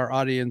give our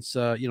audience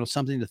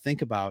something to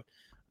think about.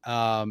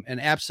 And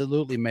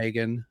absolutely,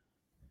 Megan,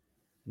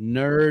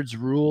 nerds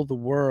rule the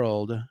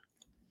world.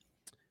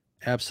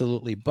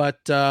 Absolutely. But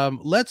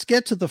let's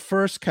get to the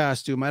first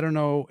costume. I don't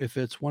know if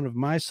it's one of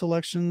my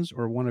selections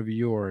or one of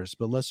yours,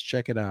 but let's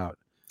check it out.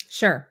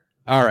 Sure.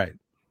 All right.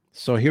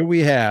 So here we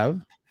have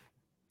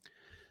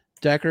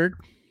Deckard,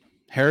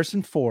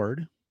 Harrison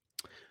Ford,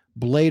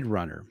 Blade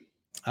Runner.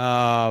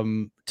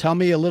 Tell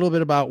me a little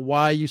bit about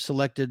why you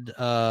selected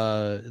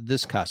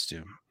this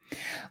costume.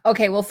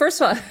 Okay, well,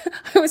 first of all,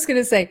 I was going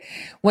to say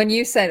when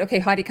you said, "Okay,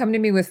 Heidi, come to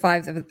me with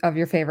 5 of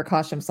your favorite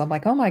costumes." I'm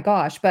like, "Oh my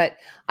gosh." But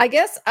I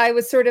guess I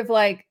was sort of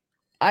like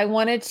I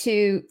wanted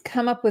to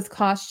come up with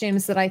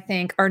costumes that I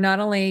think are not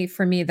only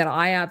for me that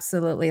I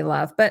absolutely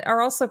love, but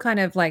are also kind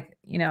of like,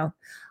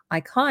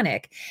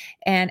 iconic.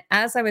 And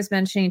as I was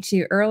mentioning to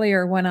you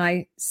earlier, when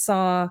I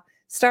saw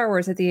Star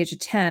Wars at the age of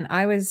 10,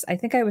 I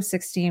think I was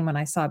 16 when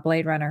I saw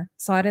Blade Runner,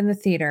 saw it in the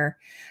theater.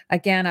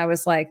 Again, I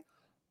was like,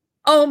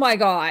 Oh my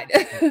God.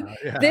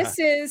 Yeah. This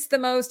is the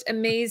most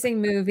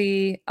amazing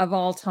movie of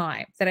all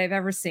time that I've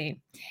ever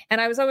seen. And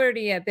I was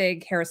already a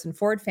big Harrison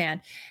Ford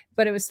fan,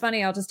 but it was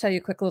funny. I'll just tell you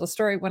a quick little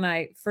story. When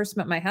I first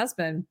met my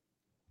husband,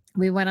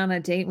 we went on a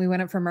date. We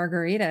went up for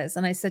margaritas,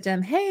 and I said to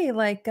him, "Hey,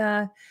 like,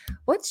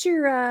 what's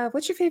your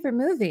favorite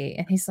movie?"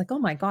 And he's like, "Oh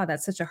my God,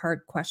 that's such a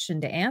hard question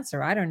to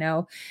answer. I don't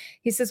know."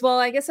 He says, "Well,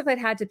 I guess if I'd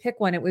had to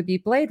pick one, it would be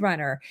Blade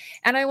Runner."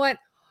 And I went,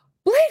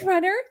 "Blade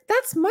Runner?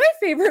 That's my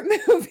favorite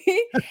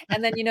movie."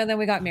 And then, then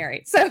we got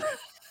married. So,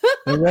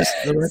 The rest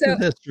so is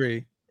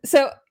history.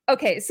 so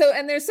okay, so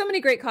and there's so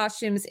many great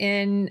costumes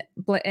in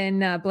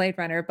Blade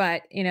Runner,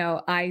 but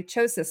I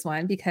chose this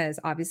one because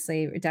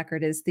obviously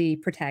Deckard is the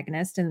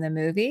protagonist in the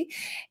movie,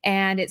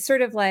 and it's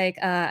sort of like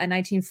a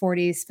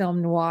 1940s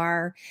film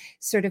noir,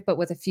 sort of, but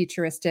with a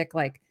futuristic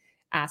like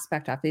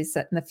aspect of these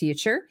set in the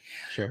future.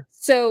 Sure.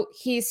 So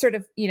he's sort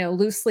of,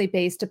 loosely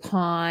based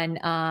upon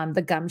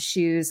the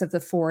gumshoes of the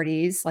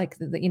 40s, like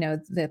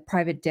the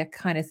private dick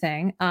kind of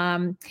thing.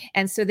 And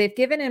so they've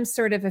given him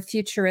sort of a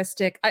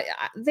futuristic.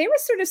 They were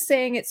sort of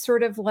saying it's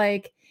sort of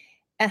like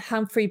a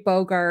Humphrey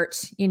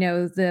Bogart,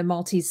 the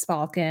Maltese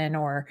Falcon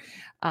or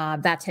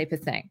that type of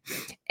thing.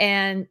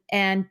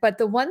 But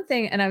the one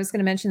thing, and I was going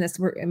to mention this,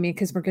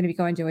 because we're going to be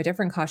going to a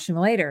different costume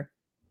later.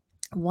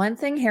 One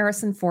thing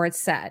Harrison Ford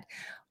said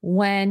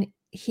when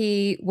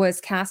he was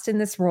cast in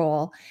this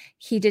role,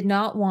 he did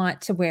not want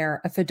to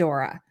wear a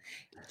fedora.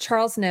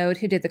 Charles Node,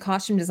 who did the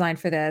costume design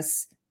for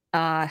this,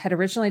 had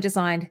originally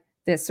designed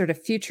this sort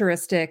of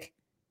futuristic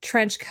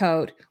trench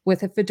coat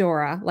with a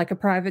fedora, like a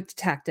private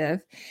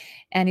detective.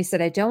 And he said,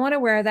 "I don't want to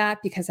wear that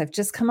because I've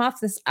just come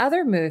off this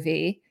other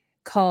movie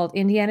called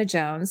Indiana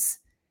Jones,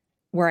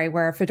 where I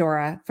wear a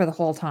fedora for the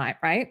whole time."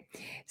 Right.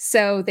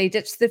 So they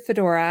ditched the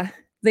fedora.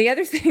 The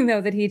other thing,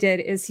 though, that he did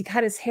is he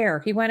cut his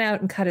hair. He went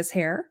out and cut his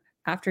hair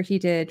after he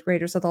did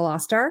Raiders of the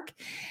Lost Ark.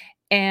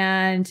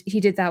 And he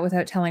did that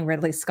without telling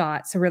Ridley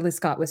Scott. So Ridley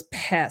Scott was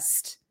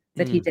pissed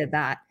that he did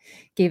that,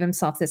 gave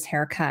himself this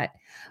haircut.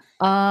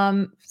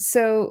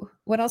 So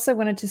what else I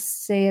wanted to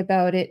say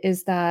about it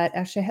is that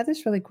actually I had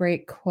this really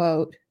great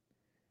quote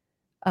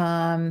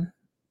about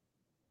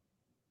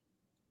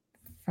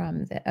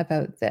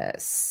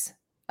this.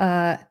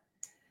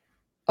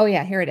 Oh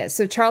yeah, here it is.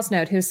 So Charles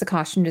Node, who's the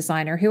costume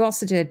designer, who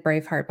also did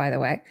Braveheart, by the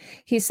way,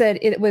 he said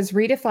it was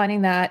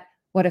redefining that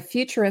what a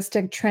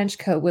futuristic trench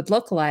coat would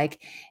look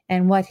like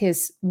and what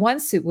his one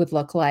suit would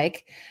look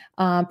like.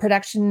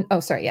 Production. Oh,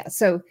 sorry. Yeah.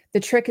 So the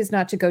trick is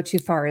not to go too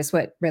far, is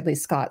what Ridley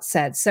Scott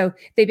said. So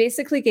they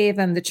basically gave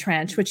him the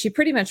trench, which he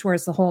pretty much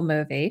wears the whole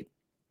movie.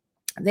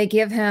 They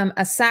give him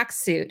a sack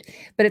suit,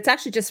 but it's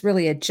actually just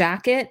really a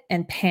jacket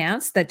and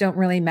pants that don't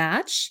really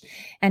match.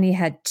 And he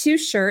had 2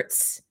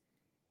 shirts,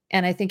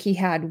 and I think he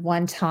had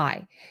 1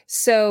 tie.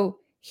 So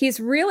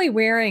he's really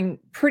wearing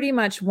pretty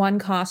much one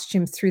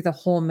costume through the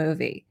whole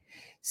movie.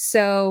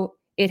 So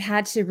it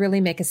had to really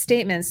make a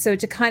statement. So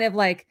to kind of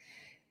like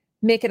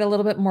make it a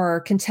little bit more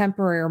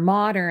contemporary or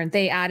modern,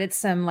 they added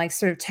some like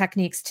sort of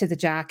techniques to the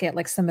jacket,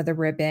 like some of the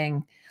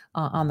ribbing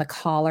on the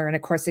collar. And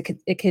of course it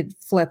could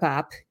flip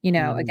up,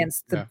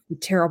 against the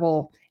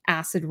terrible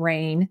acid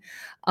rain.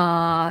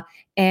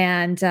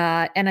 And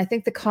I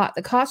think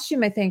the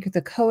costume,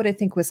 the coat, I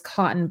think was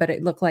cotton, but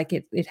it looked like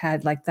it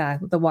had like the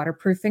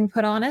waterproofing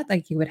put on it,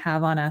 like you would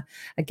have on a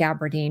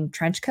gabardine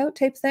trench coat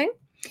type thing.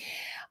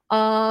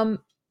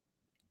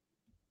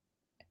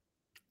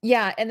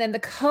 Yeah, and then the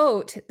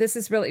coat, this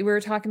is really, we were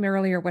talking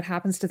earlier what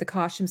happens to the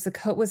costumes. The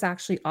coat was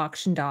actually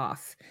auctioned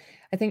off.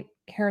 I think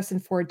Harrison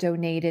Ford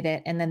donated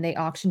it, and then they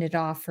auctioned it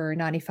off for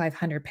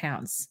 9,500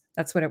 pounds.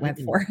 That's what it went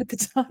for at the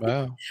time.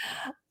 Wow.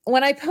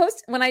 When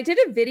I did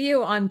a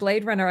video on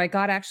Blade Runner, I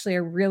got actually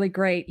a really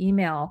great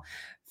email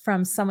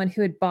from someone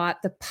who had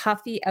bought the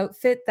puffy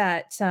outfit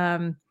that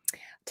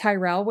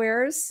Tyrell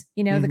wears,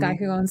 the guy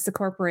who owns the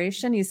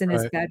corporation. He's in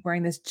his bed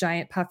wearing this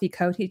giant puffy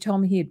coat. He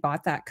told me he had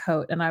bought that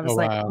coat, and I was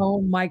like, wow.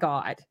 oh my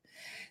God.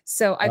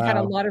 So I've had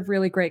a Wow. lot of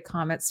really great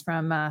comments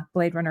from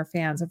Blade Runner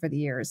fans over the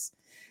years.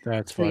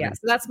 That's So funny. yeah,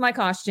 so that's my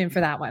costume for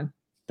that one.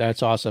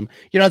 That's awesome.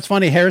 It's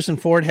funny. Harrison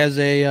Ford has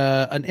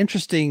an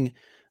interesting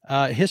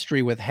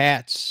history with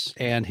hats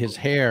and his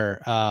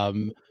hair.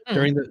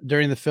 During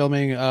the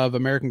filming of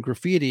American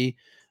Graffiti,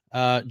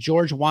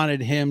 George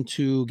wanted him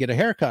to get a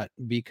haircut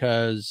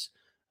because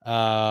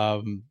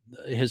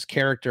his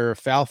character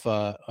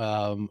Falfa,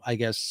 I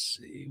guess,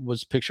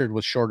 was pictured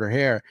with shorter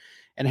hair,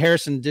 and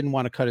Harrison didn't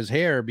want to cut his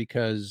hair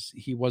because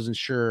he wasn't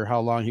sure how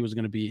long he was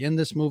going to be in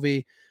this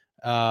movie.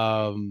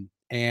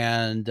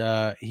 And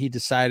he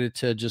decided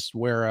to just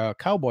wear a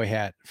cowboy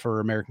hat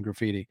for American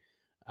Graffiti.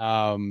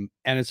 And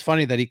it's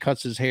funny that he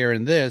cuts his hair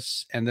in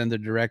this, and then the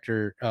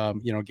director,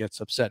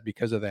 gets upset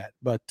because of that.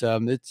 But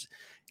it's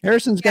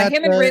Harrison's got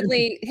him and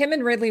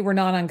Ridley were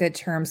not on good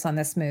terms on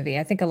this movie.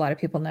 I think a lot of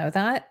people know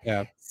that.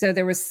 Yeah. So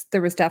there was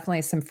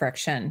definitely some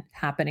friction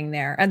happening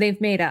there, and they've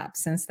made up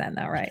since then,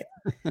 though, right?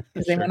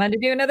 because they Sure. went on to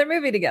do another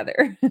movie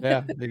together.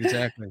 Yeah,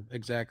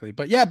 exactly.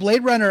 But yeah,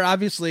 Blade Runner,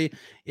 obviously,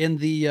 in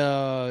the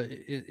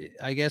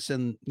I guess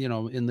in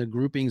the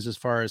groupings as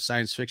far as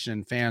science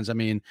fiction fans, I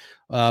mean,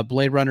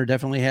 Blade Runner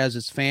definitely has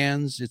its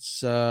fans.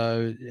 It's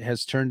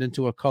has turned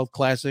into a cult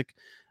classic.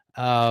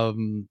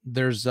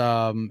 There's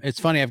it's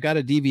funny, I've got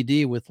a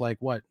DVD with like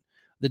what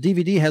the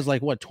DVD has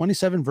like what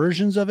 27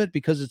 versions of it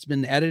because it's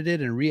been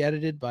edited and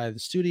re-edited by the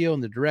studio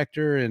and the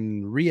director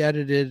and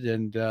re-edited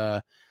and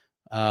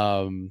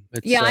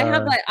it's Yeah,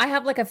 I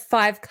have like a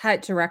 5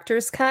 cut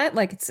director's cut.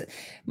 Like it's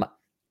my,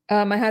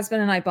 my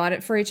husband and I bought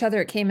it for each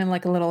other. It came in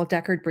like a little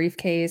decorated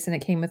briefcase and it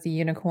came with a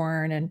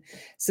unicorn. And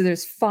so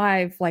there's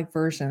 5 like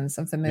versions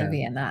of the yeah,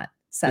 movie in that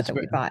set that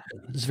we bought.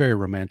 it's very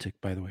romantic,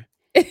 by the way.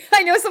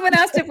 I know someone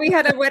asked if we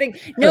had a wedding.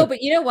 No,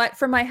 but you know what?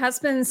 For my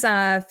husband's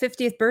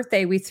 50th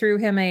birthday, we threw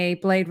him a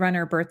Blade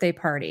Runner birthday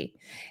party,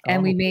 and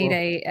Oh,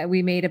 cool.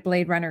 we made a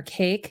Blade Runner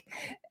cake,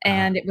 Ah,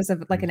 and it was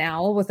like an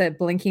owl with a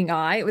blinking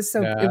eye. It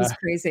yeah, was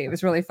crazy. It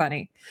was really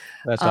funny.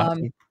 that's Um,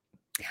 awesome.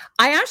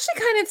 I actually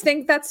kind of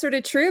think that's sort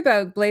of true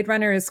about Blade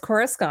Runner is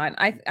Coruscant.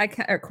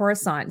 Or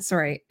Coruscant.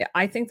 Sorry,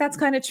 I think that's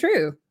kind of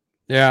true.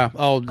 Yeah.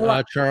 Oh, A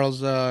lot.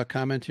 Charles,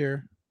 comment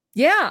here.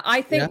 Yeah, Yeah.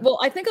 I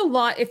think a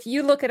lot, if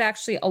you look at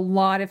actually a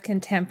lot of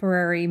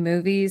contemporary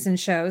movies and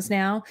shows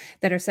now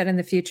that are set in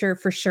the future,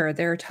 for sure,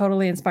 they're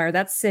totally inspired.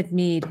 That's Sid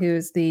Mead,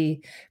 who's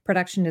the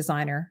production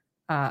designer,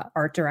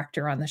 art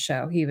director on the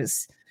show. He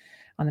was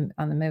on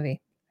the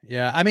movie.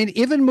 Yeah. I mean,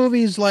 even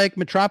movies like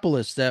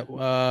Metropolis that,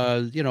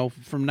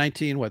 from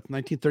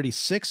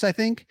 1936, I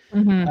think.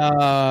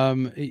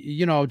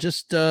 Mhm.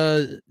 Just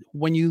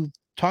when you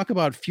talk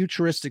about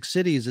futuristic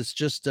cities, it's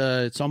just,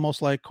 it's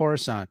almost like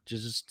Coruscant,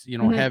 just,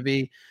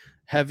 Mhm.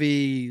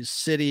 heavy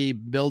city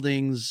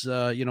buildings,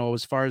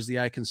 as far as the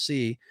eye can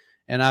see.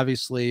 And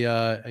obviously,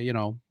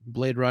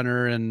 Blade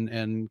Runner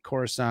and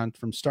Coruscant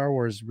from Star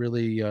Wars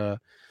really,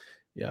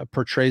 yeah,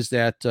 portrays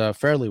that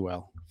fairly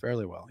well.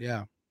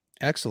 Yeah.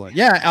 Excellent.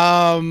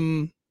 Yeah.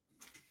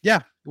 Yeah.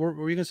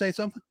 Were you gonna say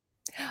something?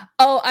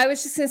 Oh, I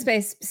was just going to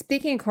say,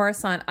 speaking of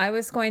Coruscant, I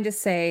was going to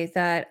say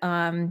that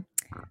so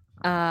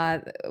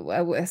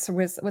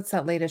what's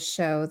that latest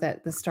show,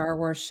 that the Star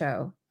Wars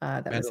show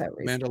that was out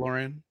recently?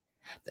 Mandalorian.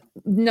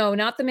 No,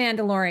 not The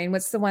Mandalorian.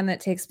 What's the one that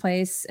takes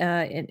place,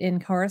 in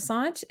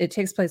Coruscant? It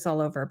takes place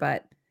all over,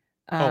 but,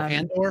 Oh, um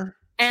Andor.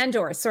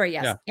 Andor, sorry,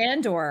 yes, Yeah.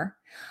 Andor,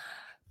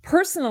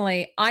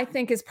 personally, I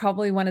think is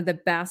probably one of the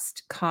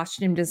best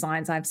costume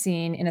designs I've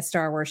seen in a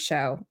Star Wars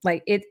show.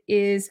 Like, it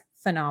is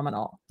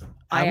phenomenal.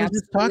 I I was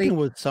just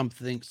absolutely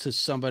talking with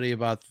somebody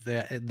about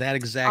that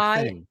exact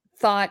I thing.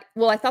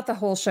 I thought the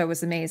whole show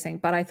was amazing,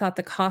 but I thought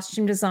the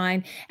costume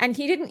design, and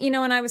he didn't,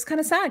 and I was kind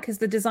of sad because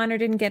the designer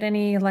didn't get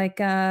any like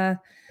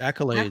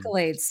Accolade.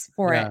 accolades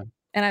for it. Yeah.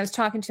 And I was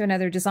talking to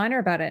another designer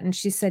about it, and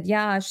she said,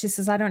 "Yeah," she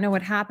says, "I don't know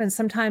what happens.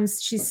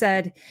 Sometimes," she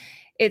said,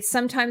 "it's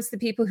sometimes the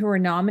people who are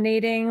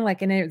nominating,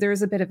 like, and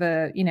there's a bit of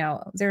a,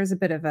 there's a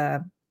bit of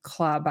a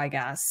club, I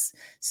guess.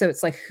 So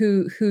it's like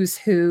who's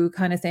who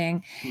kind of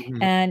thing.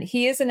 Mhm. And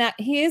he is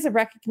a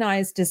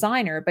recognized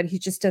designer, but he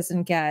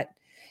didn't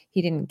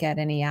get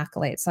any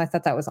accolades. So I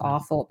thought that was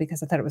awful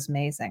because I thought it was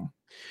amazing.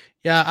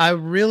 Yeah, I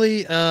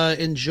really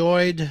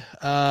enjoyed.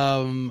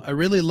 I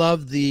really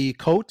loved the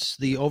coats,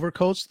 the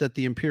overcoats that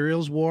the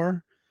Imperials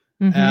wore,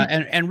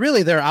 Mhm. and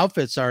really their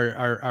outfits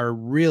are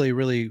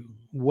really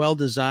well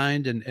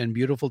designed and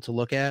beautiful to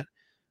look at.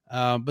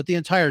 But the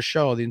entire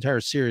show, the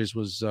entire series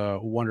was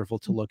wonderful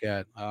to look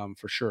at,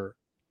 for sure.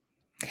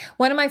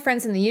 One of my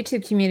friends in the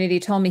YouTube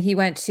community told me he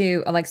went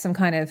to like some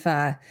kind of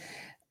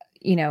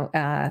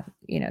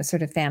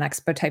sort of fan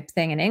expo type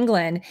thing in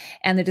England,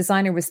 and the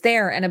designer was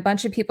there, and a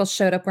bunch of people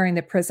showed up wearing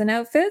the prison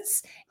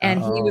outfits,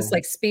 and he was Oh,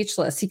 like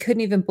speechless. He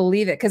couldn't even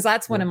believe it because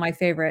that's one yeah. of my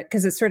favorite,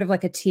 because it's sort of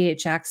like a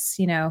THX,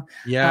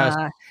 Yes.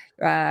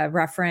 uh,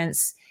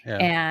 reference. Yeah.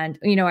 And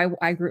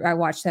I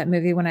watched that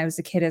movie when I was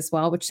a kid as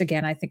well, which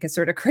again I think is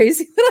sort of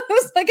crazy that I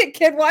was like a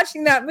kid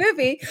watching that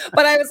movie.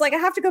 But I was like, I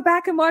have to go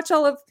back and watch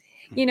all of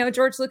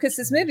George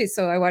Lucas's movies.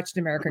 So I watched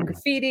American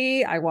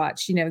Graffiti. I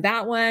watched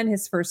that one,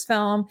 his first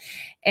film,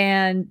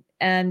 and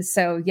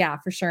so yeah,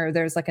 for sure,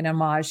 there's like an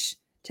homage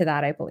to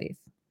that, I believe.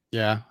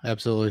 Yeah,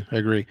 absolutely. I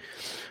agree.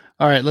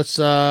 All right, let's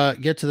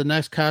get to the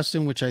next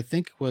costume, which I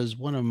think was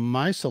one of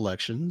my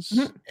selections,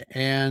 Mhm.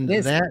 and It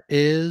is. that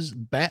is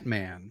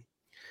Batman.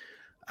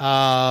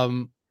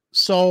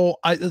 So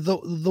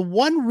the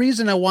one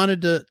reason I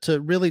wanted to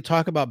really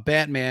talk about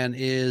Batman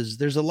is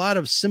there's a lot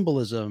of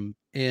symbolism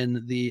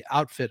in the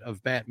outfit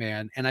of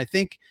Batman, and I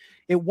think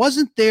it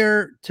wasn't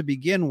there to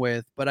begin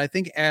with, but I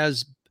think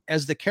as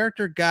the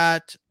character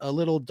got a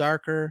little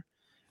darker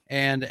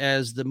and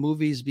as the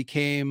movies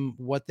became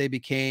what they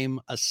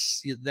became,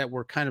 that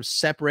were kind of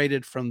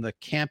separated from the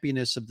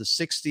campiness of the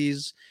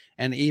 60s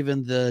and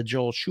even the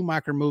Joel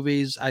Schumacher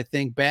movies, I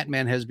think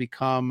Batman has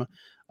become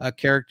a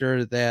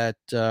character that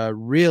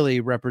really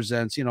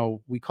represents,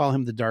 we call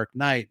him the Dark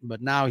Knight,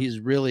 but now he's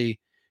really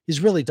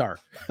dark.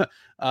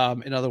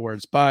 In other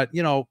words, but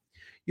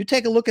you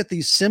take a look at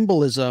the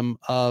symbolism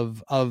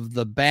of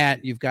the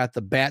bat. You've got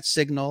the bat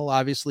signal,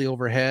 obviously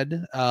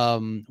overhead,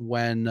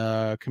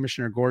 when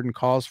Commissioner Gordon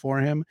calls for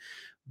him,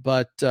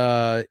 but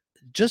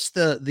just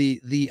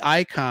the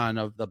icon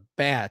of the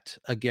bat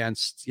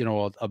against, you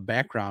know, a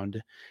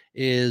background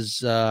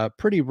is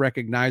pretty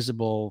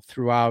recognizable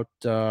throughout,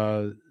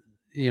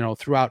 you know,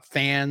 throughout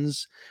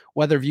fans,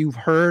 whether you've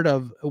heard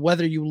of,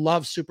 whether you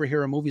love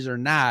superhero movies or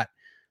not.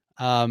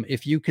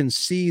 If you can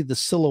see the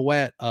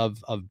silhouette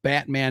of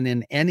Batman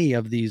in any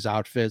of these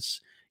outfits,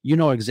 you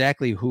know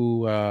exactly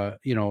who,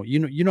 you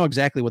know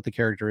exactly what the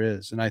character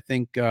is. And I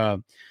think,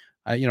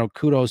 you know,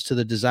 kudos to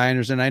the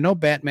designers. And I know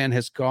Batman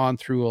has gone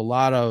through a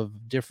lot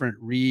of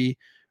different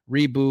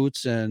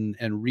reboots and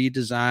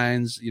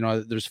redesigns. You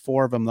know, there's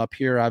 4 of them up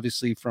here,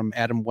 obviously from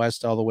Adam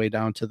West all the way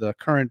down to the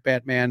current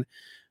Batman.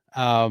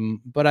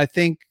 But I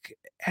think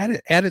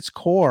at its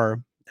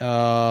core,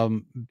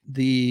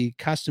 the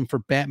costume for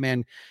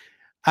Batman,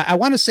 I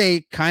want to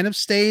say, kind of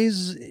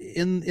stays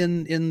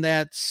in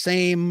that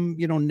same,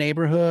 you know,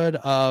 neighborhood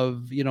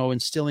of, you know,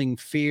 instilling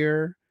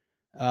fear.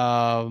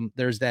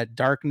 There's that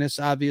darkness,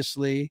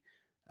 obviously,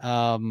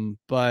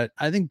 but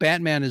I think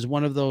Batman is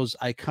one of those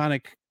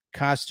iconic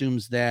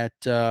costumes that,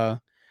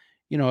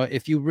 you know,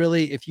 if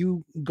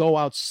you go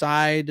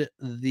outside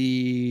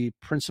the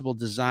principal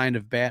design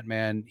of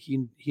Batman,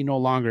 he no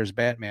longer is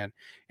Batman.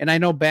 And I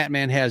know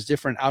Batman has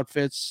different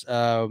outfits.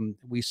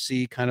 We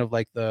see kind of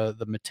like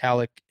the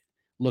metallic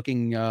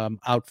looking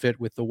outfit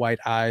with the white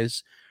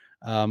eyes.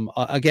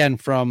 Again,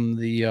 from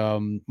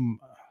the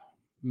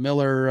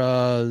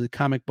Miller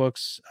comic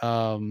books.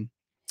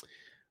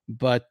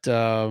 But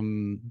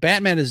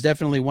Batman is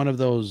definitely one of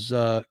those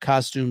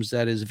costumes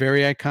that is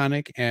very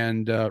iconic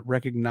and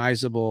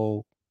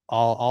recognizable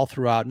all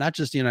throughout, not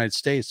just the United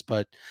States,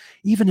 but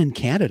even in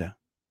Canada.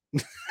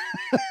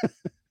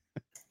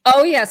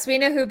 Oh, yes, we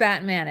know who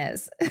Batman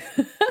is.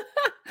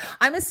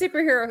 I'm a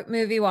superhero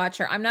movie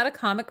watcher. I'm not a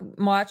comic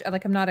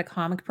like I'm not a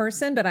comic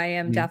person, but I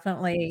am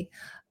definitely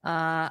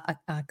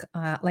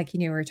like, you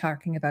know, we were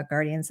talking about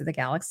Guardians of the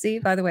Galaxy.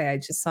 By the way, I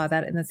just saw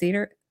that in the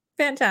theater.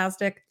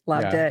 Fantastic.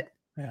 Loved Yeah. it.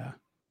 Yeah,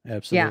 Yeah.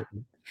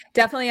 absolutely.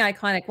 Definitely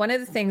iconic. One of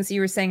the things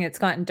you were saying, it's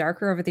gotten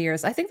darker over the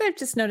years. I think I've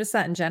just noticed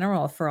that in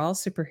general for all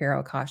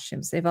superhero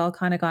costumes. They've all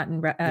kind of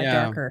gotten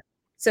Yeah, darker.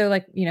 So,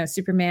 like, you know,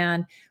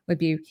 Superman would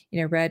be,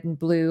 you know, red and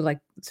blue, like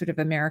sort of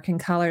American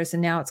colors.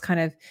 And now it's kind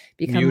of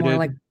become more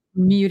like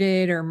muted.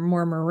 muted or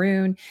more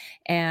maroon.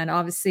 And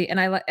obviously, and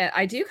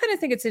I do kind of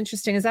think it's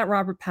interesting. Is that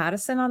Robert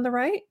Pattinson on the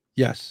right?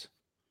 Yes.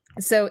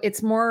 So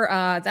it's more,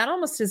 that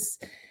almost is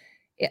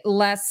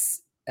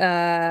less,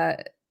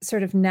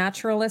 sort of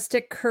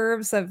naturalistic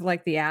curves of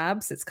like the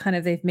abs. It's kind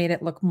of, they've made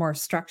it look more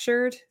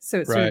structured. So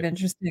it's sort of Right.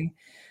 interesting.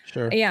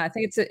 Sure. Yeah, I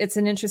think it's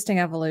an interesting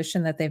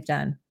evolution that they've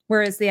done.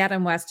 Whereas the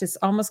Adam West is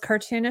almost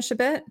cartoonish a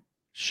bit.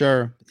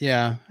 Sure.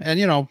 Yeah. And,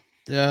 you know,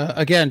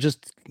 again,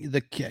 just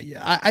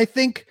I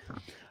think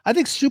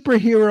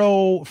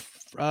superhero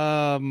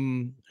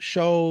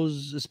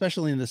shows,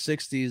 especially in the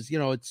 60s, you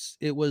know,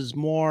 it was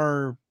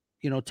more,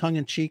 you know, tongue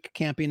in cheek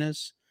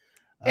campiness.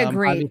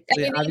 Agreed. I mean,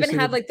 they even Obviously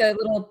had with, like the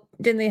little,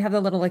 didn't they have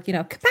the little, like, you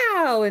know,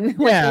 kapow and like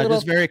the yeah, just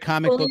little very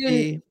comic balloon.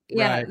 booky.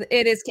 Yeah, Right.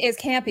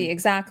 it's campy,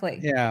 exactly.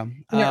 Yeah.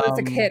 You know,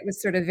 Eartha Kitt was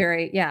sort of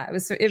very, yeah, it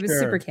was super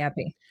Sure.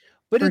 campy.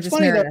 But it's Burgess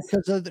funny though, Meredith.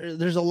 because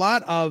there's a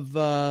lot of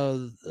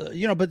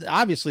you know, but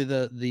obviously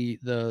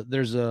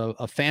there's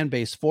a fan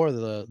base for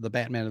the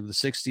Batman of the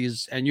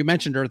 60s. And you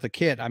mentioned Eartha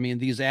Kitt. I mean,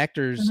 these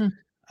actors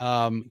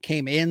Mhm.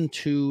 came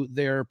into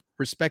their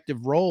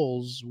respective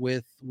roles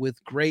with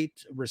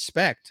great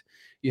respect.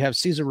 You have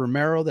Cesar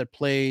Romero that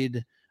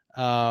played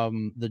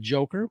the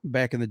Joker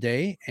back in the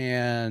day,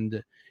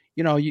 and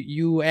you know,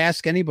 you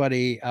ask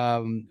anybody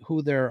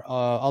who their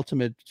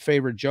ultimate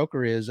favorite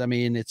Joker is. I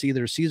mean, it's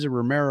either Cesar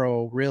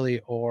Romero,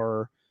 really,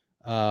 or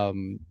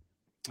um,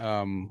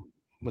 um,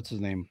 what's his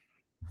name?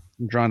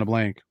 I'm drawing a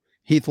blank.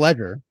 Heath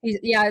Ledger.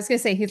 Yeah, I was gonna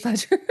say Heath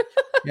Ledger.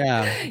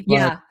 Yeah, but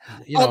Yeah.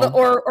 you Although,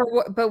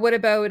 know, but what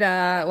about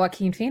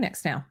Joaquin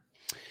Phoenix now?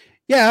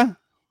 yeah,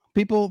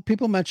 people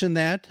mention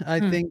that. I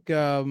Hmm. think you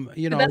But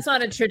know, that's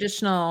not a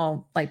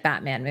traditional like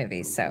Batman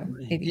movie, so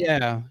maybe.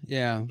 yeah,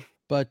 yeah.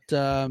 But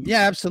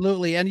yeah,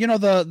 absolutely. And you know,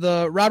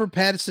 the Robert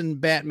Pattinson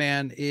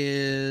Batman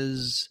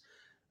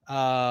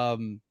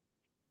um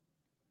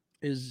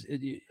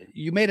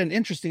you made an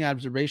interesting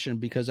observation,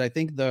 because I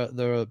think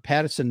the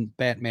Pattinson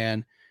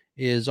Batman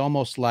is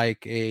almost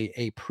like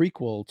a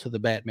prequel to the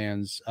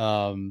Batmans.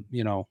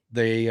 You know,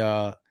 they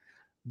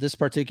this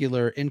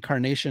particular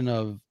incarnation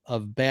of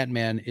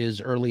Batman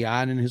is early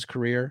on in his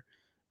career.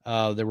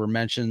 There were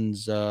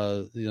mentions,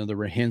 you know, there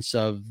were hints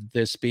of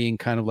this being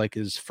kind of like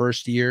his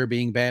first year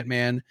being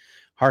Batman,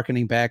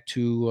 harkening back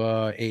to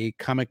a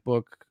comic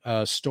book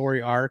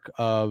story arc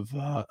of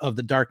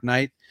the Dark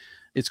Knight.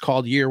 It's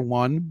called Year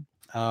One.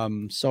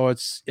 So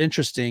it's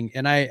interesting,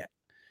 and I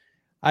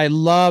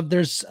love.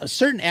 There's a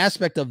certain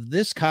aspect of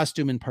this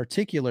costume in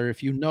particular.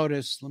 If you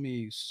notice, let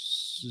me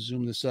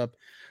zoom this up.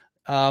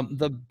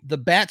 The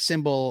bat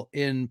symbol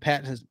in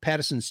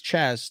Patterson's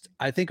chest,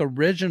 I think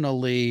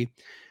originally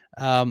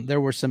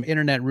there were some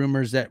internet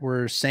rumors that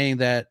were saying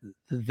that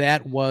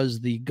that was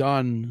the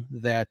gun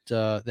that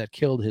that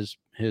killed his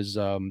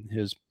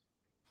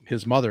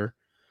mother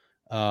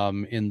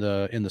in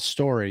the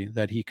story,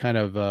 that he kind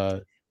of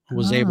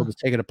was able Oh, to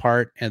take it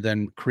apart and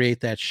then create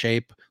that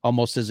shape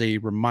almost as a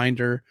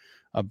reminder,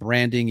 a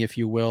branding, if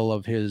you will,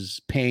 of his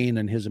pain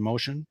and his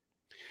emotion,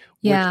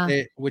 yeah.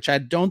 which I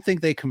don't think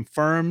they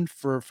confirmed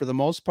for the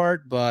most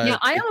part, Yeah, but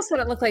I it, almost thought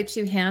it looked like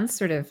two hands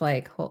sort of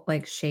like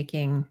like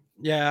shaking,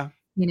 yeah.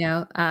 you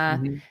know.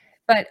 Mhm.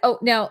 But oh,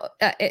 now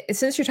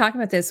since you're talking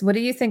about this, what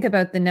do you think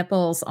about the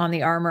nipples on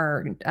the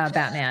armor,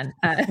 Batman,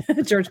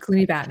 George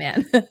Clooney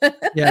Batman?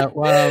 Yeah,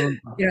 well, You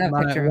don't have a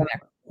my picture of him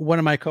there. one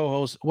of my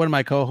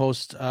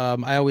co-hosts,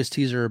 I always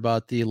tease her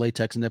about the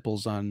latex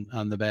nipples on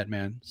the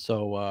Batman.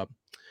 So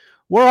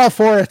we're all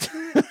for it.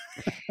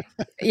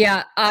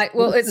 Yeah,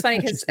 well, What's it's the funny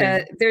because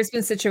interesting? there's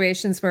been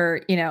situations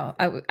where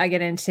I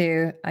get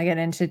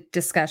into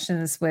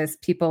discussions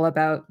with people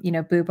about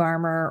boob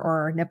armor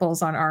or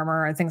nipples on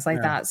armor and things like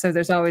Yeah, that. So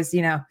there's always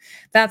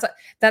that's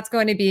that's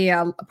going to be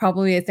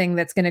probably a thing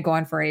that's going to go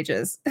on for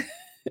ages.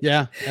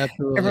 yeah,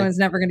 absolutely. Everyone's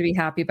never going to be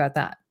happy about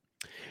that.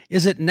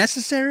 Is it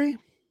necessary?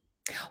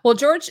 Well,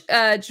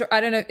 I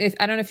don't know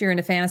if you're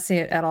into fantasy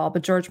at all,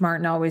 but George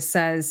Martin always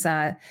says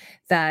that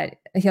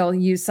he'll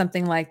use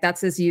something like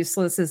that's as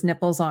useless as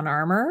nipples on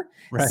armor.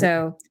 Right,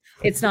 So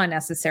it's not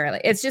necessarily.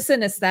 It's just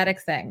an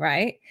aesthetic thing,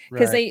 right?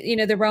 Because right.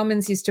 the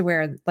Romans used to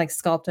wear like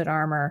sculpted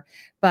armor,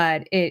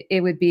 but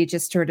it would be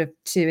just sort of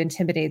to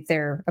intimidate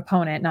their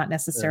opponent, not Sure.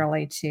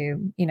 necessarily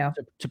to To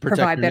protect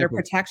provide your better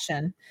nipples.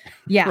 protection.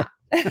 Yeah.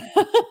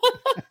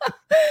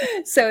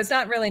 So it's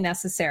not really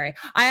necessary.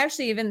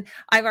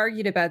 I've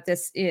argued about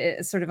this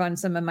sort of on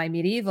some of my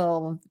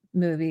medieval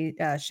movie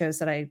shows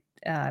that I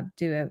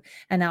do a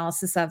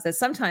analysis of, that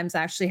sometimes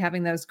actually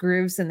having those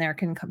grooves in there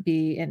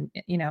be and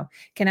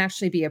can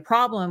actually be a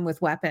problem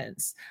with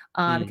weapons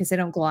Mm, because they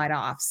don't glide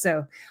off.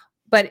 So,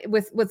 but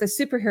with a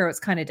superhero, it's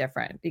kind of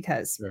different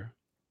because sure.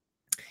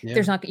 Yeah,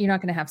 there's not you're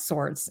not going to have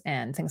swords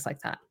and things like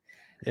that.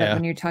 But yeah.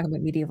 when you're talking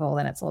about medieval,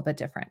 then it's a little bit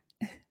different.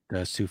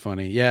 That's too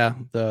funny. Yeah,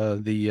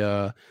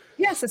 the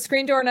Yes, a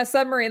screen door in a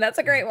submarine. That's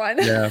a great one.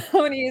 yeah. I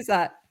want to use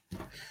that.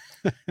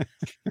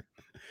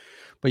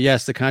 But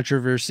yes, the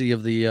controversy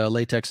of the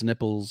latex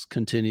nipples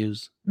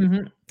continues.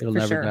 It'll For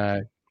never sure.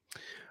 die.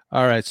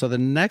 All right, so the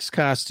next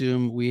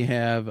costume we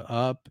have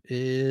up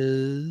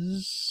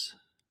is,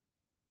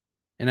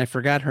 and I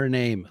forgot her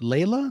name,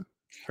 Layla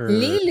or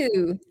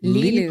Lilu,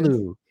 Lilu.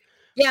 Lilu.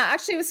 Yeah,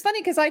 actually, it was funny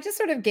because I just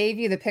sort of gave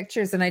you the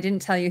pictures and I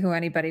didn't tell you who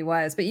anybody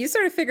was, but you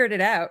sort of figured it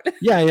out.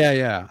 Yeah, yeah,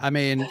 yeah. I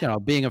mean,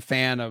 being a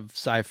fan of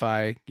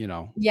sci-fi,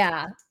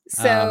 Yeah.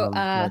 So,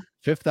 like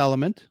Fifth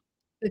Element.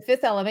 The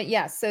Fifth Element,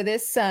 yes. So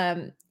this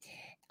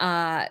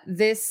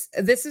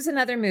is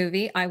another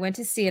movie. I went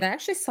to see it. I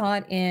actually saw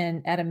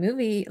it at a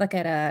movie, like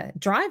at a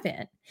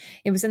drive-in.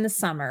 It was in the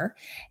summer,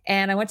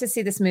 and I went to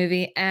see this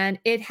movie, and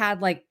it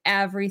had like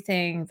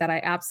everything that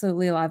I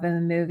absolutely love in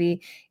the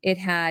movie. It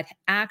had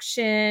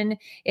action,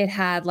 it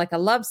had like a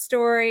love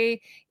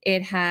story,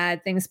 it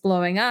had things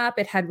blowing up,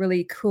 it had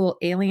really cool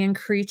alien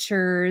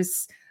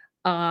creatures.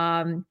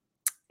 Um,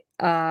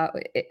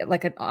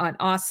 like an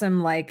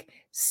awesome like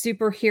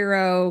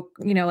superhero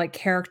like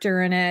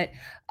character in it.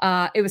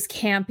 It was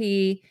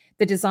campy,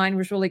 the design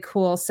was really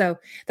cool. So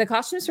the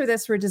costumes for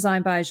this were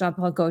designed by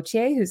Jean-Paul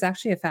Gaultier, who's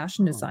actually a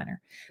fashion Oh,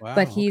 designer, but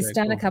wow. he's Okay,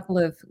 done a cool. couple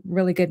of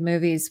really good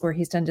movies where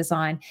he's done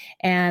design.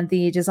 And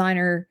the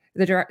director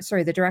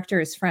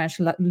is French.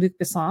 Luc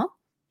Besson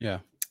Yeah.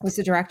 was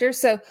the director.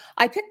 So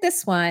I picked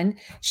this one.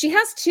 She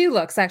has two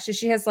looks, actually.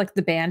 She has like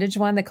the bandage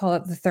one, they call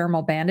it the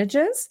thermal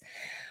bandages,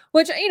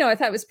 which I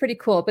thought was pretty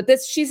cool. But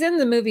she's in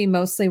the movie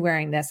mostly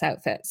wearing this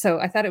outfit, so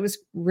I thought it was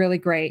really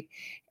great.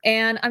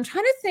 And I'm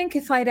trying to think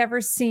if I'd ever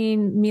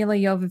seen Mila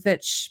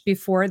Jovovich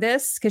before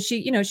this, because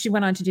she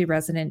went on to do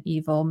Resident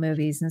Evil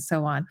movies and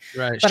so on.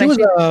 Right. But I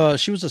think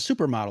She was a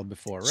supermodel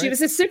before, she right?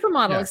 was a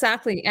supermodel, Yeah.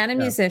 exactly, and a Yeah.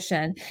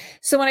 musician.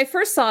 So when I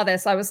first saw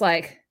this, I was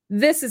like,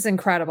 this is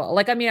incredible.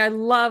 Like, I mean, I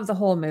love the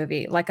whole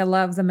movie. Like, I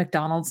love the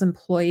McDonald's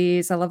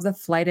employees. I love the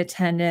flight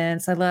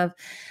attendants. I love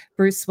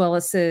Bruce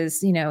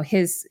Willis's,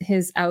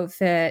 his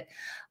outfit.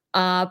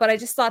 But I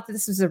just thought that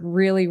this was a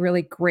really,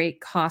 really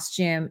great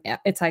costume.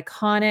 It's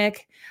iconic.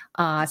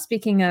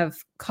 Speaking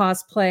of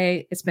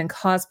cosplay, it's been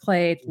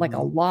cosplayed like a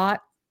Mhm.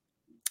 lot.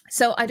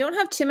 So I don't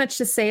have too much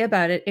to say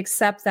about it,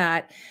 except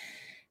that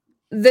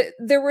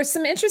there were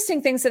some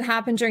interesting things that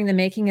happened during the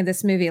making of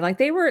this movie. Like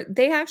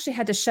they actually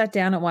had to shut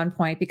down at one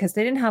point because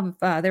they didn't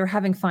have they were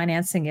having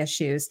financing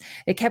issues.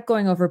 It kept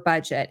going over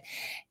budget.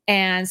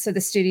 And so the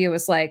studio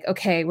was like,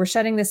 okay, we're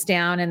shutting this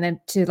down, and then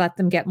to let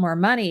them get more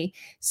money.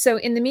 So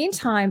in the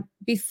meantime,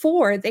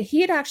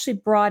 he had actually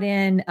brought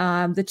in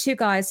the two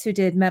guys who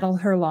did Metal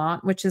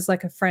Hurlant, which is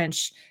like a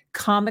French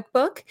comic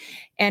book,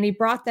 and he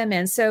brought them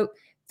in. So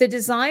the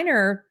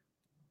designer,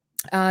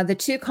 the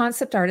two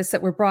concept artists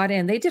that were brought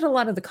in, they did a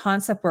lot of the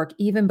concept work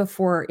even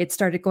before it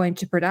started going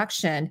to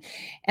production.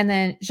 And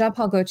then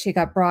Jean-Paul Gaultier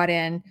got brought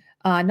in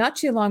not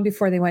too long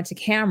before they went to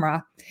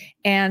camera.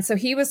 And so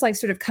he was like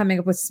sort of coming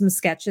up with some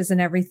sketches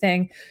and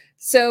everything.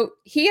 So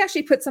he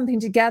actually put something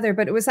together,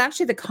 but it was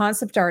actually the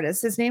concept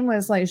artist. His name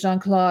was like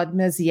Jean-Claude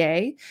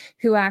Mézières,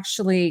 who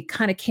actually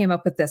kind of came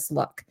up with this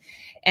look.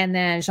 And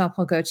then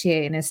Jean-Paul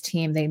Gaultier and his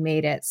team, they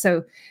made it.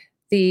 So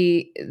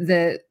the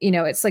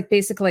it's like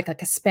basically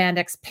like a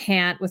spandex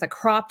pant with a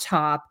crop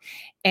top,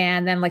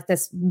 and then like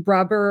this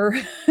rubber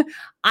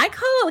I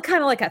call it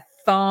kind of like a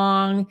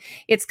thong.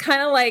 It's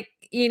kind of like,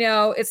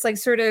 it's like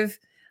sort of,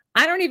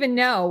 I don't even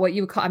know what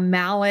you would call a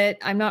mallet.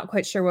 I'm not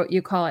quite sure what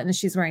you call it. And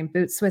she's wearing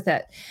boots with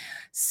it.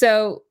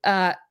 So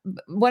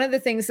one of the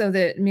things, though,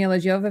 that Mila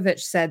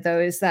Jovovich said,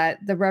 though, is that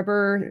the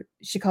rubber,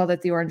 she called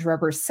it the orange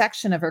rubber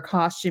section of her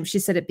costume. She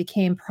said it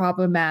became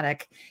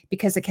problematic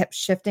because it kept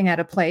shifting out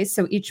of place.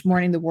 So each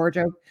morning the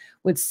wardrobe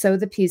would sew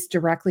the piece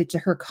directly to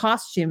her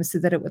costume so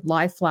that it would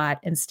lie flat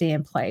and stay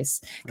in place.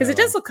 Because it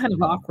does look kind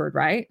of awkward,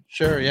 right?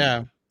 Sure,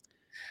 yeah.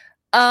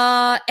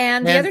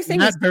 And the other thing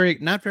not is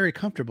very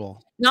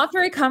comfortable. Not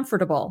very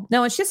comfortable.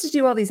 No, it's just to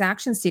do all these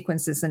action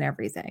sequences and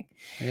everything.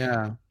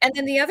 Yeah. And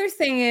then the other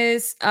thing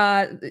is,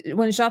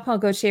 when Jean-Paul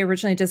Gaultier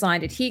originally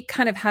designed it, he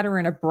kind of had her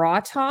in a bra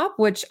top,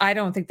 which I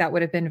don't think that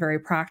would have been very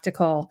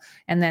practical.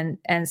 And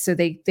so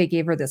they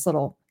gave her this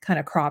little kind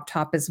of crop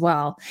top as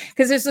well.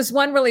 Because there's this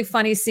one really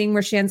funny scene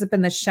where she ends up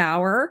in the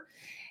shower,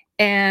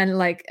 and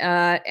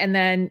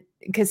then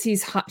because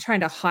he's trying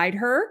to hide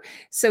her.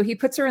 So he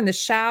puts her in the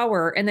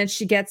shower, and then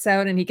she gets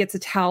out and he gets a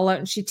towel out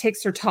and she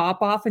takes her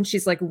top off and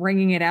she's like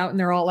wringing it out. And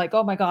they're all like,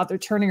 oh my God, they're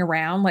turning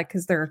around. Like,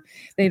 cause they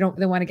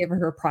want to give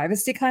her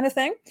privacy kind of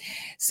thing.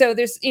 So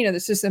there's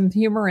just some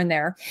humor in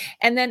there.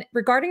 And then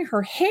regarding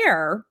her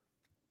hair,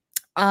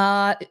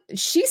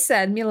 she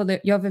said, Mila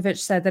Jovovich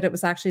said that it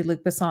was actually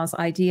Luc Besson's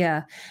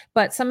idea,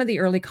 but some of the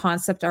early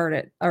concept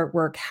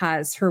artwork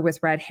has her with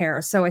red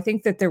hair. So I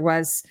think that there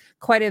was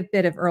quite a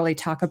bit of early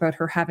talk about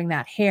her having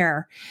that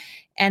hair.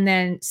 And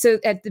then, so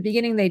at the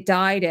beginning they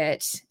dyed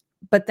it,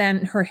 but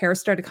then her hair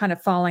started kind of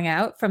falling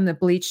out from the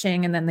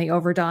bleaching and then the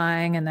over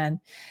dyeing. And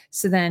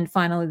then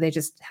finally they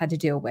just had to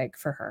do a wig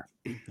for her.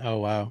 Oh,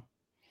 wow.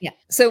 Yeah.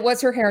 So it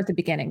was her hair at the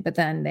beginning, but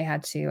then they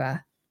had to,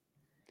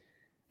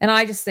 and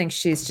I just think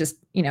she's just,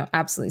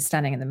 absolutely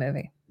stunning in the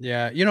movie.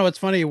 Yeah. It's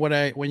funny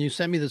when you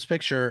sent me this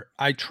picture,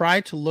 I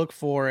tried to look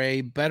for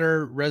a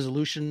better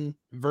resolution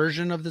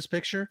version of this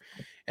picture.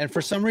 And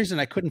for some reason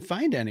I couldn't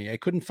find any. I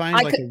couldn't find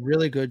a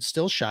really good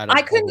still shot.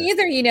 I couldn't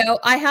either.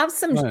 I have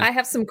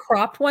some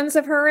cropped ones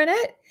of her in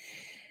it.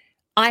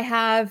 I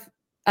have,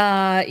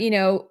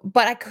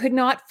 but I could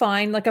not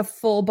find like a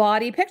full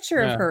body picture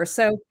of her.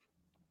 So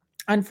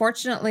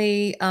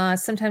unfortunately,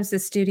 sometimes the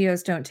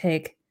studios don't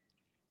take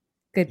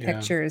good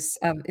pictures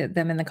of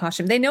them in the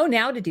costume. They know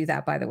now to do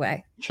that, by the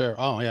way. Sure.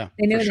 Oh, yeah.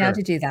 They know now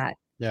to do that.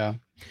 Yeah.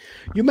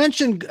 You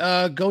mentioned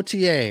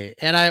Gaultier,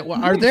 and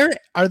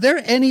are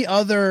there any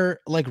other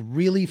like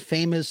really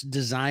famous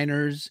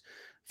designers,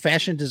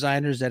 fashion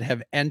designers that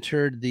have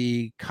entered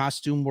the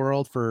costume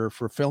world for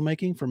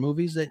filmmaking, for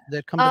movies that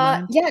come to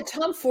mind? Yeah,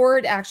 Tom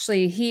Ford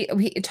actually.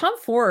 Tom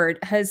Ford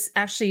has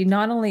actually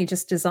not only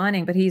just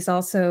designing, but he's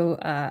also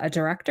a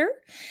director.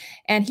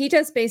 And he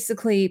does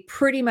basically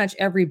pretty much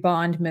every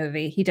Bond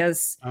movie. He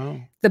does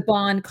the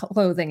Bond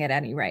clothing at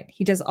any rate.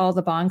 He does all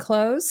the Bond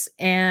clothes,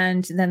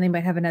 and then they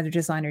might have another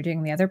designer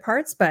doing the other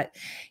parts. But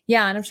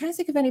yeah, and I'm trying to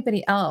think of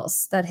anybody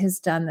else that has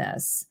done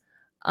this.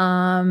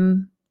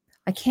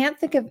 I can't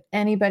think of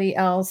anybody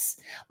else.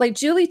 Like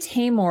Julie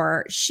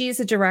Taymor,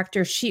 she's a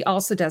director. She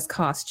also does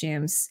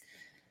costumes.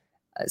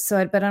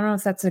 But I don't know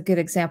if that's a good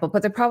example.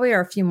 But there probably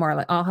are a few more.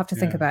 Like, I'll have to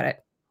think about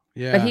it.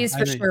 Yeah, but he's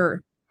for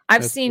sure.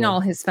 I've seen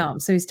all his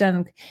films. So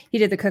he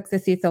did The Cook, the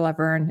Thief, the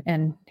Lover,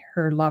 and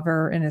her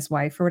lover and his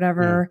wife or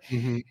whatever. Yeah.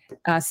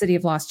 Mm-hmm. City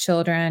of Lost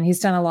Children. He's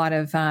done a lot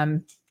of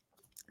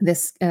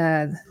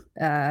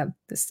The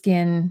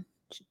Skin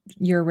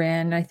You're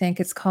In, I think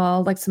it's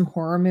called, like some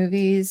horror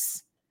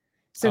movies.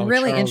 It's a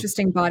really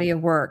interesting body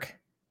of work.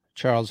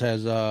 Charles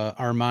has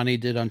Armani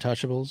did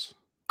Untouchables.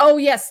 Oh,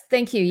 yes.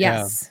 Thank you.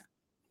 Yes.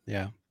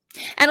 Yeah.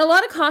 And a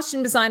lot of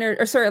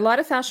a lot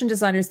of fashion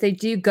designers, they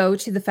do go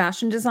to the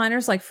fashion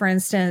designers. Like, for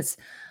instance,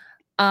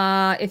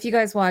 if you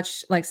guys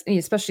watch, like,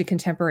 especially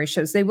contemporary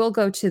shows, they will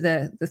go to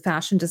the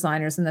fashion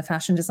designers, and the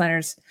fashion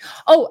designers.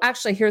 Oh,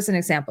 actually, here's an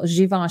example.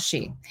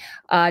 Givenchy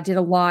did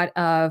a lot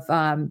of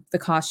the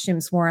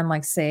costumes worn,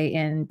 like, say,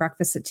 in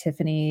Breakfast at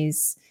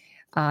Tiffany's.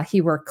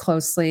 He worked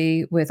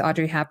closely with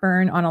Audrey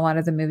Hepburn on a lot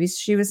of the movies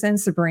she was in,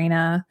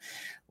 Sabrina.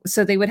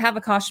 So they would have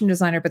a costume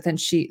designer, but then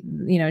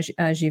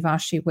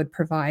Givenchy would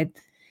provide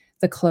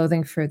the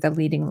clothing for the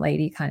leading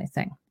lady kind of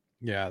thing.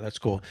 Yeah, that's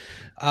cool.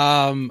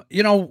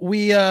 We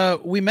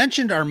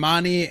mentioned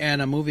Armani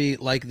and a movie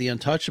like The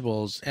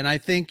Untouchables, and I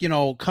think,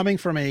 coming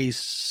from a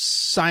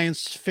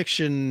science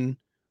fiction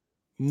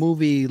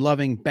movie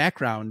loving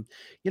background,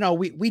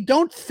 we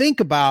don't think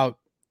about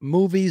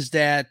movies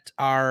that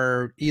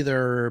are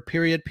either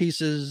period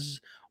pieces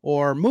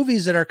or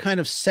movies that are kind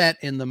of set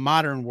in the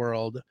modern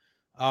world.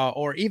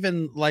 Or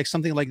even like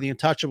something like The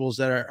Untouchables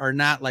that are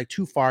not like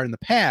too far in the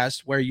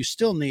past, where you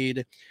still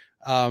need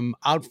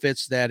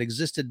outfits that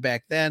existed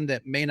back then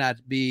that may not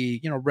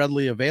be,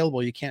 readily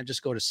available. You can't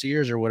just go to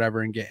Sears or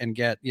whatever and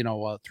get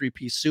a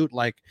three-piece suit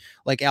like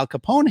Al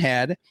Capone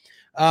had.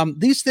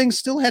 These things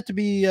still had to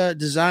be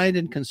designed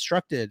and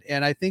constructed,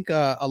 and I think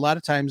a lot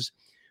of times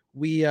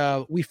we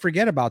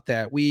forget about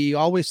that. We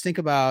always think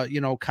about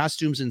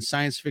costumes in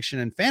science fiction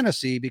and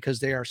fantasy because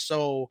they are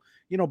so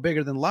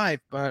bigger than life,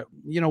 but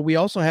we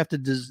also have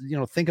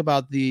to think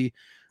about the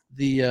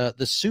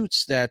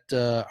suits that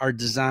are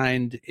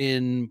designed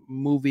in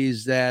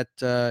movies that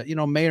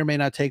may or may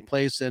not take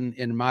place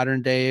in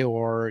modern day,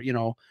 or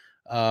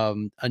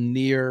a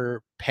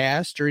near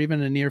past, or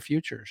even a near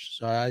future.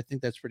 So I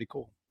think that's pretty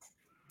cool.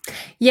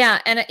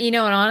 Yeah, and and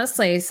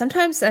honestly,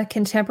 sometimes a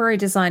contemporary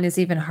design is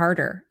even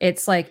harder.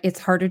 It's like it's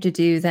harder to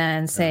do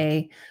than Yeah.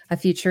 say a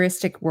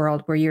futuristic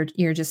world where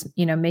you're just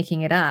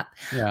making it up.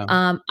 Yeah.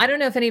 I don't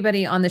know if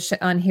anybody on the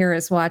on here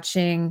is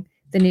watching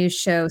the new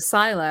show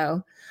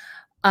Silo.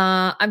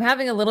 I'm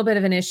having a little bit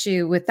of an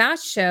issue with that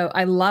show.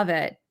 I love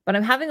it, but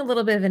I'm having a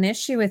little bit of an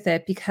issue with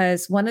it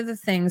because one of the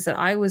things that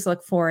I always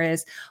look for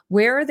is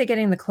where are they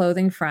getting the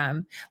clothing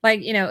from?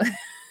 Like,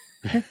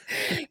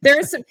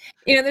 there's some,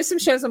 there's some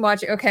shows I'm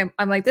watching. Okay,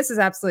 I'm like, this is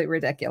absolutely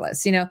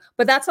ridiculous,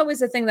 but that's always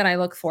the thing that I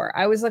look for.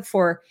 I always look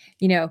for,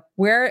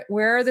 where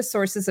are the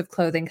sources of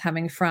clothing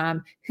coming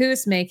from?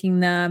 Who's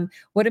making them?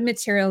 What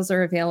materials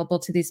are available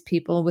to these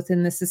people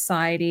within the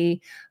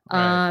society?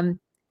 Right.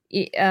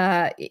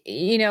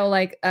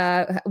 Like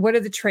what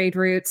are the trade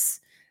routes?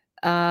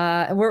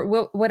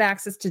 What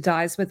access to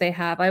dyes would they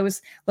have? I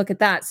always look at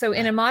that. So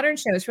in a modern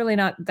show, it's really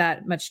not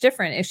that much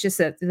different. It's just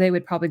that they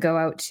would probably go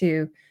out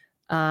to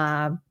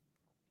a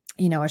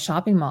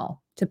shopping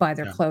mall to buy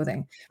their Yeah.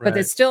 clothing, but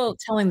they're Right. still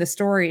telling the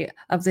story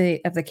of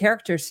the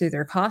characters through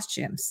their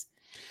costumes.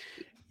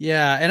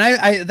 Yeah, and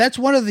I that's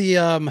one of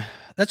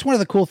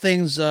the cool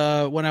things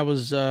when I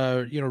was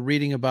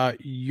reading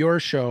about your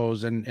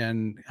shows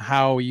and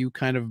how you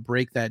kind of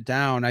break that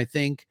down. I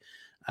think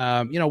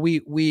I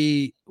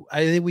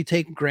think we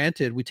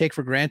take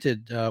for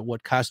granted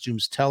what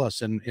costumes tell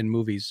us in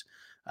movies.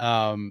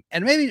 And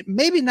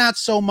maybe not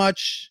so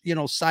much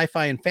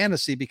sci-fi and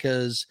fantasy,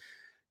 because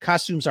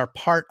costumes are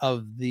part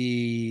of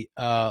the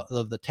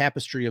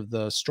tapestry of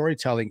the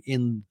storytelling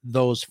in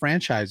those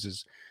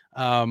franchises.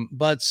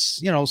 But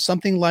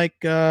something like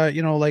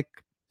something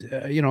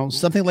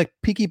like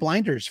Peaky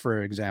Blinders,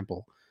 for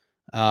example.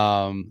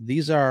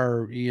 These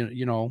are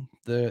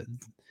the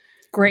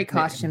Great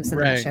costumes in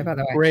that right, show, by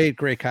the way.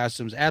 great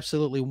costumes,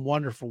 absolutely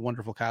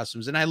wonderful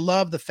costumes. And I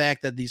love the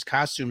fact that these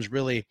costumes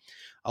really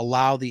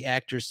allow the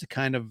actors to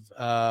kind of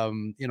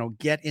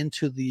get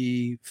into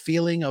the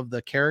feeling of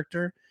the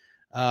character,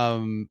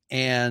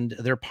 and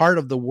they're part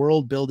of the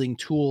world building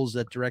tools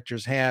that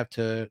directors have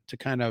to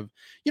kind of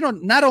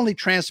not only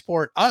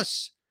transport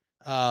us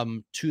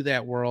to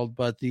that world,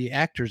 but the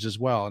actors as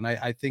well. And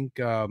I think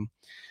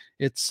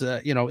it's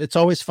it's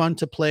always fun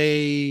to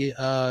play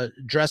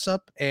dress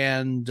up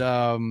and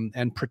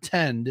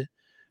pretend,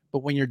 but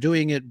when you're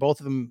doing it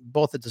both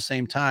at the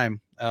same time,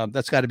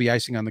 that's got to be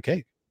icing on the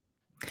cake.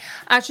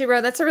 Actually,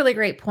 Ro, that's a really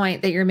great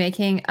point that you're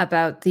making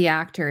about the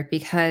actor,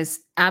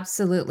 because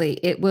absolutely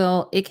it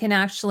can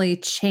actually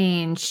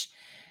change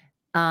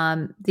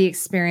the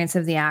experience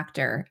of the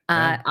actor.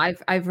 Yeah.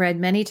 I've read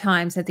many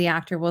times that the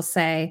actor will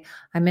say,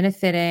 I'm in a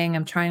fitting,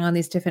 I'm trying on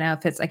these different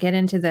outfits. I get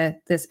into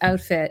this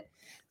outfit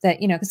that,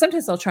 because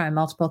sometimes they'll try on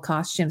multiple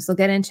costumes. They'll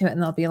get into it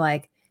and they'll be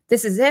like,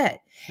 this is it.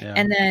 Yeah.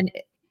 And then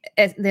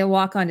they'll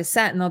walk onto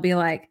set and they'll be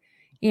like,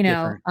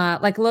 Different.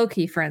 like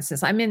Loki, for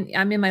instance. I'm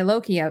in my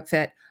Loki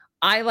outfit.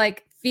 I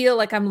like feel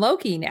like I'm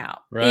Loki now.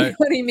 You know Right.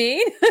 what I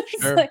mean?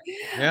 It's Sure. like,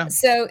 Yeah.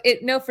 so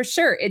no, for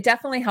sure. It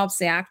definitely helps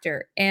the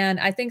actor. And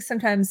I think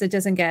sometimes it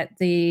doesn't get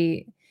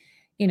the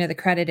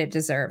credit it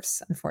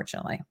deserves,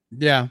 unfortunately.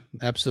 Yeah,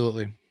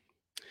 absolutely.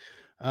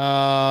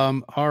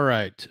 All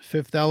right.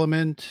 Fifth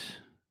Element.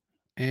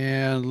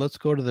 And let's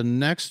go to the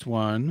next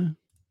one.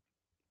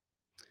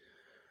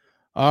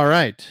 All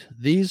right.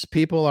 These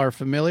people are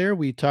familiar.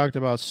 We talked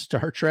about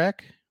Star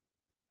Trek.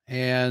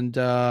 And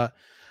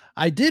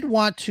I did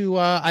want to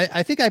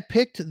I think I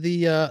picked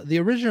the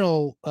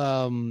original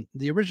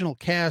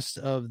cast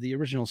of the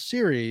original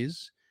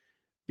series,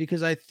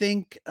 because I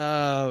think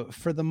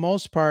for the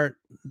most part,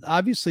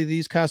 obviously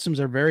these costumes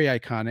are very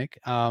iconic.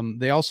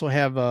 They also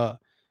have a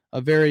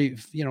very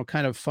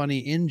kind of funny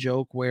in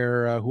joke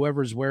where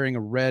whoever's wearing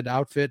a red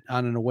outfit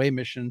on an away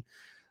mission,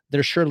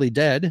 they're surely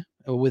dead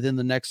within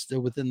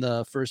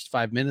the first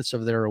 5 minutes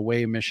of their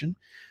away mission.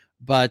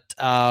 But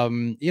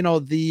the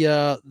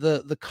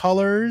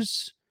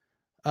colors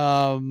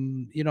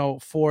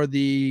for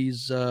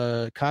these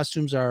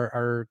costumes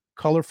are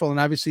colorful, and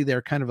obviously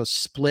they're kind of a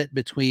split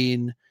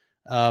between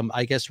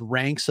I guess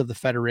ranks of the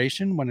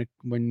Federation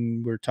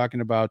when we're talking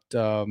about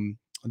the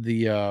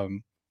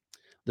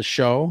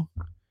show.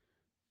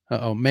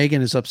 Oh,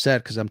 Megan is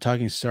upset because I'm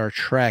talking Star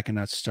Trek and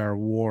not Star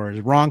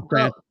Wars. Wrong, Oh,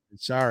 Francis.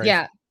 Sorry.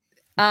 yeah.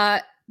 Now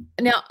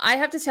I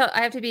have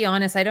to be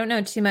honest, I don't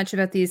know too much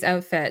about these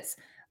outfits.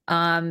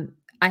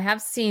 I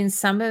have seen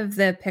some of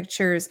the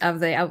pictures of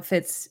the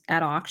outfits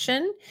at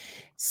auction.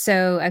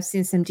 So I've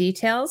seen some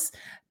details,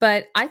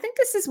 but I think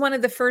this is one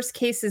of the first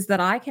cases that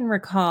I can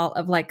recall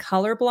of like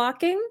color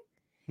blocking,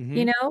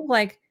 Hmm.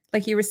 like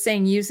you were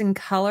saying, using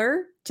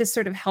color to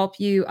sort of help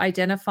you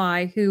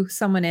identify who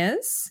someone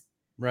is.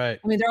 Right.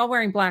 I mean, they're all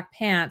wearing black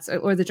pants,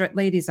 or the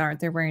ladies aren't.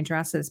 They're wearing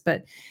dresses,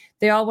 but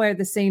they all wear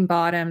the same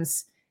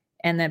bottoms,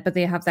 but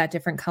they have that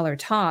different color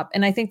top.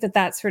 And I think that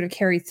that sort of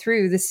carried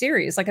through the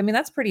series. Like, I mean,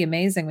 that's pretty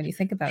amazing when you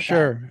think about that.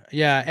 Sure.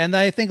 Yeah. And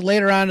I think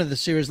later on in the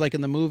series, like in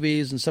the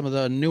movies and some of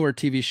the newer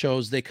TV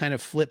shows, they kind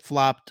of flip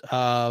flopped,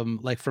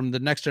 like from the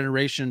Next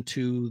Generation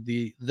to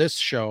this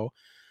show.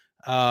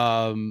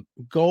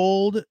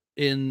 Gold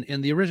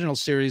in the original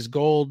series,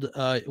 gold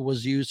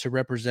was used to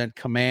represent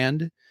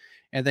command,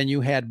 and then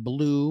you had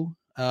blue,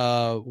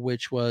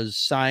 which was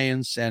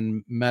science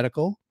and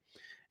medical,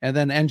 and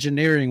then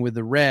engineering with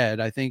the red.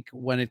 I think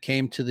when it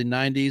came to the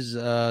 90s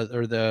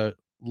or the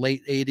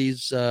late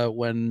 80s,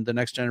 when the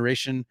Next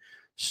Generation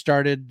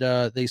started,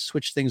 they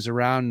switched things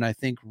around, and I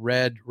think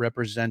red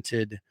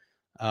represented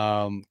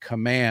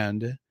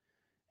command,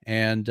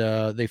 and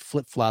they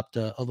flip-flopped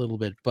a little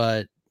bit.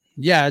 But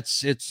yeah,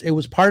 it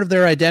was part of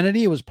their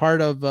identity. It was part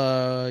of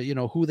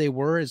who they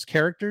were as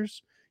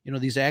characters,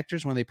 these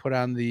actors when they put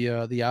on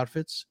the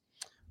outfits.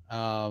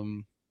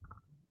 um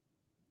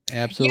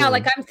Yeah, like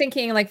Absolutely. I'm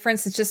thinking, like, for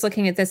instance, just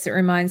looking at this, it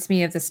reminds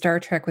me of the Star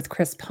Trek with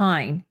Chris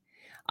Pine.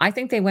 I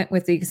think they went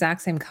with the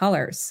exact same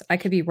colors. I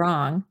could be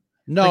wrong,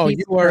 but No,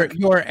 he's Kirk.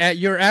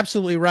 you're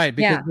absolutely right,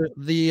 because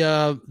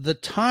Yeah. the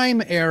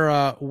time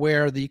era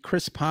where the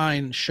Chris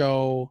Pine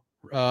show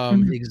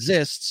Mhm.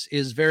 exists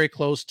is very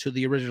close to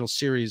the original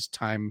series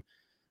time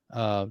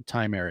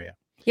area.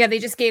 Yeah, they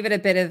just gave it a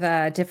bit of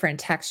a different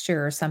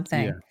texture or Yeah,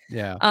 something.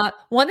 yeah.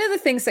 One of the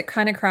things that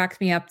kind of cracked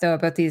me up though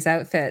about these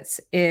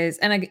outfits is,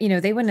 and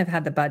they wouldn't have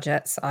had the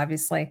budgets,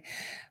 obviously,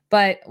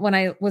 but when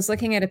I was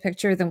looking at a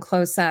picture of them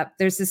close up,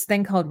 there's this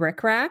thing called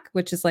rickrack,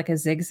 which is like a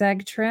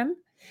zigzag trim,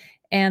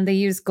 and they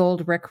use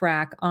gold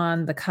rickrack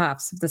on the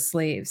cuffs of the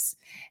sleeves,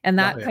 and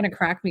Oh that yeah. kind of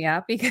cracked me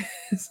up because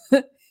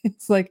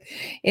it's like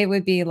it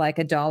would be like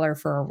 $1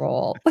 for a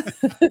roll. Like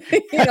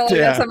that's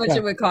Yeah, how much yeah,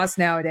 it would cost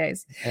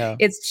nowadays. yeah.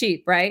 It's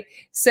cheap, right?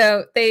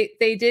 So they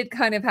did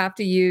kind of have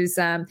to use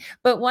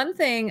but one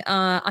thing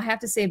I have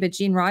to say about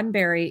Gene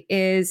Roddenberry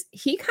is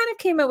he kind of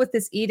came out with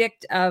this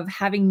edict of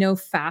having no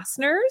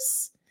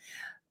fasteners.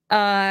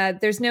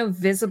 There's no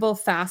visible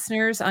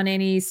fasteners on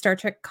any Star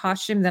Trek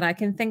costume that I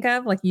can think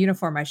of, like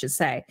uniform, I should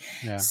say.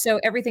 Yeah. So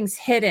everything's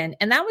hidden.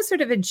 And that was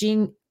sort of a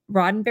Gene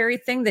Roddenberry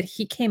thing that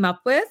he came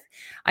up with.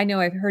 I know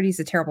I've heard he's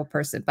a terrible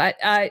person, but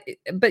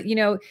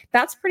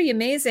that's pretty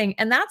amazing.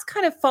 And that's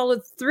kind of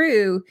followed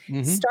through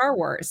Hmm. Star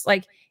Wars.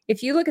 Like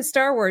if you look at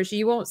Star Wars,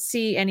 you won't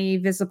see any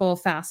visible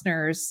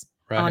fasteners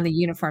on Right. the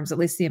uniforms, at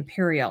least the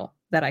Imperial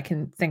that I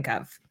can think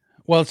of.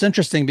 Well, it's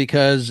interesting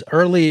because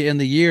early in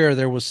the year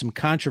there was some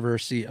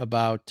controversy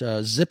about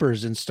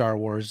zippers in Star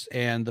Wars,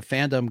 and the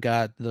fandom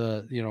got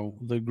the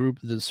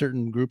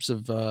certain groups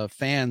of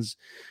fans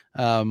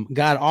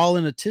got all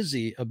in a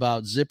tizzy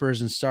about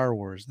zippers in Star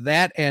Wars.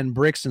 That and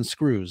bricks and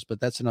screws, but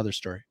that's another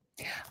story.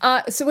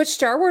 So which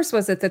Star Wars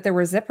was it that there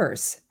were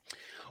zippers?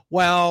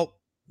 Well,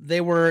 they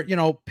were,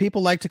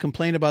 people like to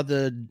complain about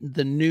the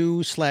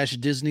new slash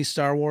Disney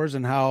Star Wars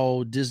and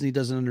how Disney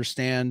doesn't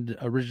understand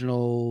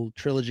original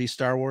trilogy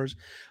Star Wars.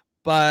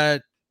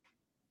 But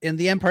in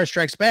The Empire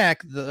Strikes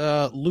Back,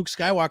 the Luke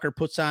Skywalker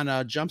puts on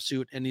a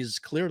jumpsuit and he's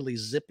clearly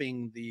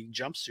zipping the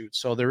jumpsuit.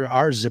 So there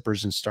are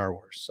zippers in Star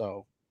Wars.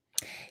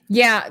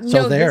 Yeah,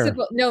 So no there.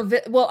 visible,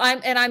 well,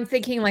 I'm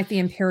thinking like the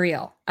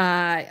Imperial.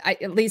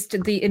 At least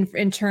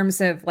in terms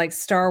of like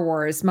Star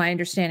Wars, my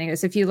understanding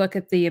is if you look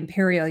at the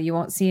Imperial, you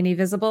won't see any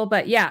visible.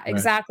 But yeah, Right.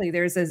 exactly.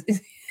 There's a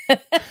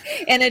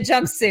and a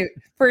jumpsuit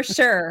for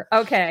sure.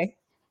 Okay,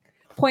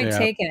 point Yeah.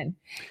 taken.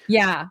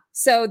 Yeah,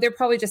 so they're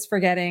probably just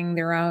forgetting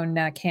their own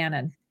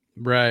canon.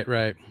 Right.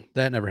 Right.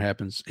 That never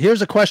happens.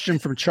 Here's a question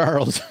from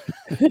Charles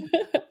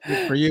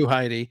for you,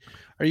 Heidi.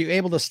 Are you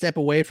able to step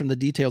away from the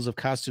details of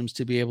costumes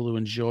to be able to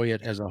enjoy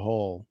it as a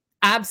whole?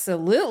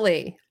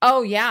 Absolutely.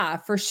 Oh, yeah,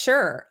 for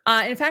sure.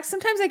 In fact,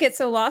 sometimes I get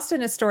so lost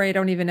in a story, I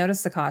don't even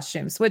notice the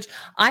costumes, which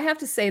I have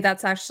to say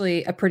that's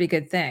actually a pretty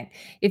good thing.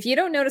 If you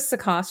don't notice the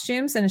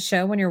costumes in a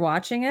show when you're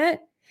watching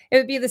it, it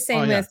would be the Oh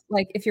same yeah. with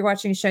like if you're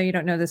watching a show, you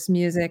don't notice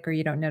music or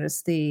you don't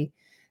notice the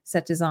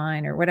set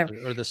design or whatever.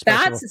 Or the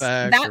special That's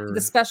effects that the or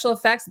special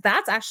effects,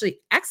 that's actually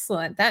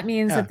excellent. That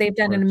means yeah, that they've of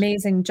done an course.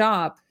 amazing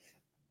job.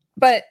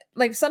 But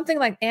like something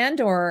like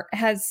Andor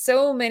has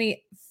so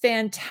many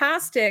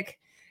fantastic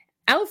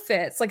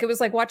outfits. Like it was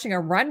like watching a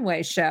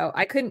runway show.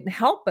 I couldn't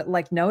help but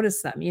like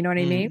notice them. You know what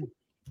I mean? Mhm.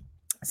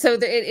 So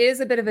it is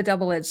a bit of a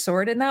double-edged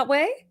sword in that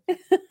way.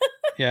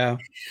 Yeah.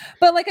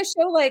 But like a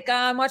show like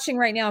I'm watching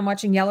right now, I'm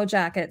watching Yellow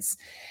Jackets,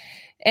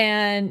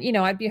 and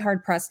I'd be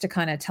hard pressed to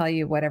kind of tell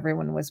you what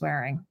everyone was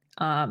wearing.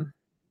 At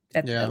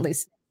Yeah.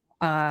 least,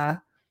 uh,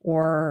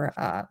 or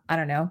I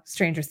don't know,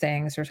 Stranger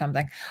Things or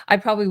something. I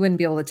probably wouldn't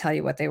be able to tell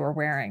you what they were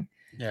wearing.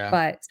 Yeah.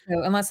 But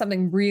so unless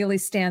something really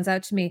stands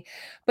out to me,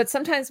 but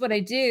sometimes what I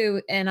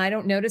do, and I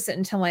don't notice it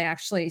until I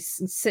actually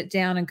sit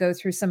down and go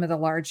through some of the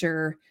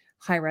larger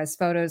high res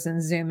photos and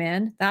zoom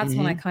in. That's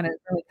when I Mhm. kind of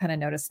really kind of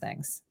notice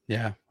things.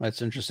 Yeah,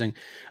 that's interesting.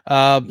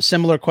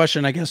 Similar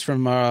question, I guess,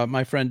 from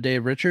my friend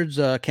Dave Richards.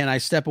 Can I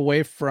step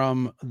away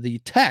from the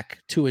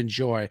tech to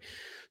enjoy?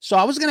 So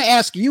I was going to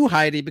ask you,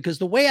 Heidi, because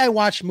the way I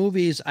watch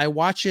movies, I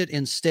watch it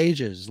in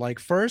stages. Like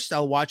first,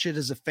 I'll watch it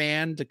as a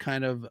fan to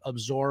kind of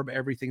absorb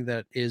everything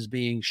that is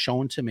being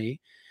shown to me.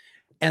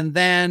 And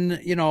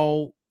then,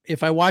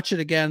 if I watch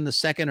it again the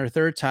second or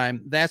third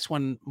time, that's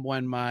when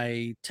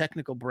my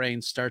technical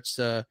brain starts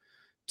to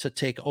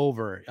take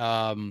over.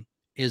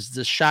 Is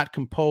the shot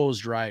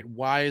composed right?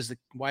 Why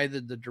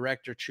did the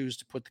director choose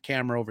to put the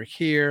camera over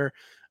here?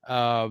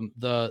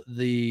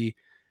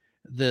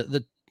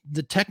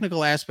 The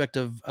technical aspect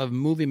of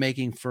movie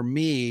making for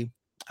me,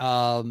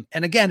 and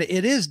again,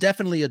 it is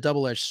definitely a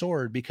double-edged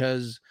sword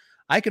because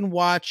I can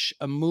watch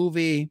a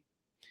movie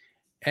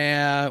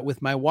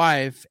with my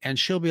wife and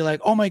she'll be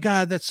like, "Oh my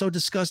god, that's so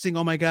disgusting.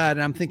 Oh my god."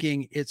 And I'm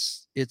thinking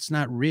it's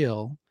not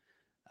real.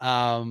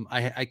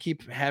 I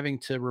keep having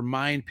to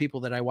remind people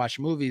that I watch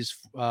movies.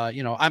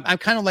 I'm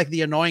kind of like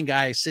the annoying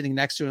guy sitting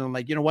next to him. I'm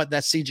like, you know what,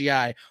 that's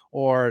CGI,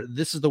 or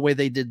this is the way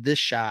they did this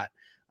shot.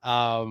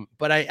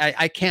 But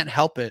I can't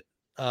help it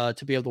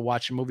to be able to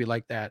watch a movie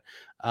like that.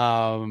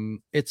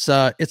 It's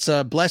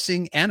a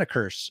blessing and a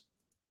curse,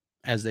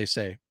 as they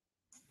say.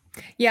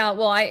 Yeah,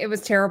 well, it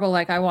was terrible.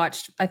 Like I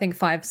watched, I think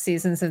 5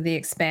 seasons of The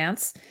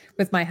Expanse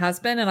with my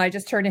husband, and I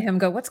just turned to him and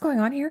go, "What's going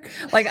on here?"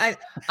 Like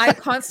I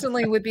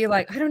constantly would be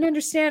like, "I don't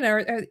understand,"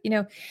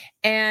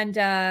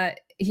 and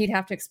he'd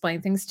have to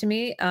explain things to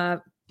me.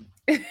 But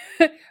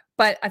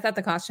I thought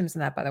the costumes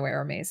in that, by the way,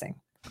 are amazing.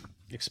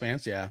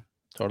 Expanse, yeah,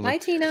 totally. Hi,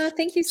 Tina.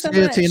 Thank you so See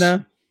you, much.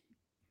 Tina.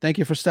 Thank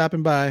you for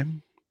stopping by.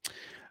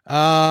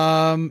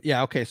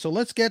 Yeah, okay. So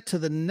let's get to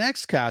the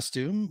next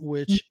costume,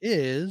 which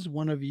is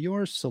one of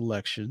your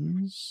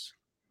selections.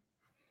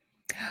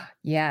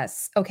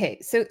 Yes. Okay.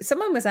 So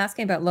someone was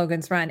asking about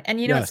Logan's Run.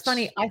 And it's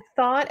funny. Yes. I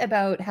thought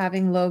about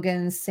having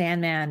Logan's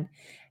Sandman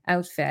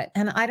outfit.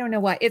 And I don't know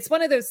why. It's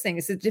one of those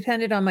things. It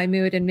depended on my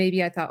mood. And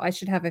maybe I thought I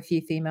should have a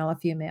few female, a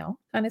few male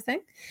kind of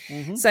thing.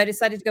 Mhm. So I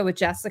decided to go with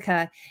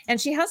Jessica. And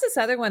she has this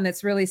other one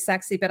that's really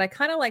sexy, but I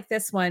kind of like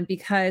this one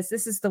because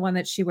this is the one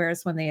that she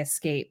wears when they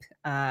escape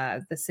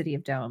the City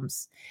of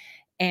Domes.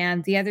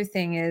 And the other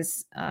thing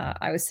is,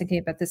 I was thinking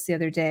about this the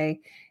other day,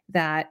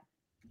 that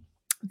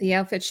the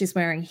outfit she's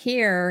wearing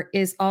here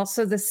is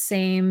also the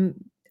same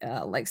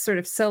like sort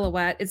of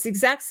silhouette. It's the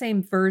exact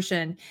same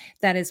version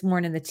that is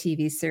worn in the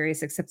TV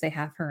series, except they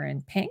have her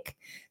in pink.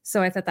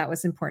 So I thought that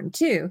was important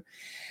too.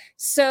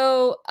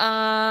 So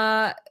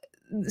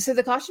so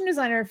the costume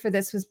designer for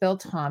this was Bill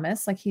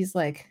Thomas. He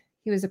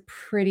was a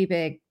pretty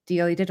big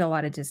deal. He did a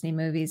lot of Disney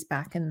movies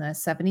back in the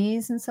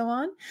 70s and so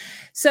on.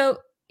 So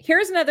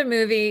here's another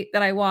movie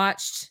that I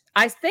watched.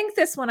 I think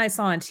this one I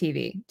saw on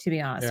TV, to be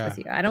honest Yeah. with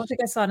you. I don't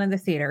think I saw it in the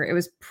theater. It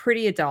was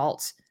pretty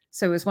adult.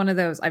 So it was one of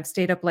those I've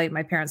stayed up late.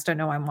 My parents don't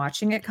know I'm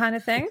watching it kind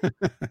of thing.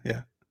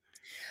 Yeah.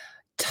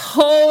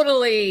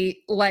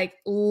 Totally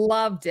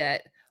loved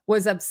it.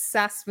 Was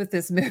obsessed with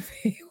this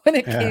movie when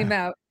it came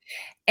Yeah. out.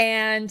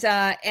 And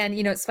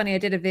it's funny, I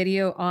did a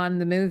video on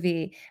the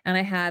movie and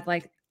I had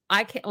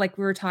I can't, like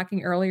we were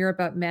talking earlier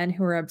about men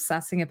who are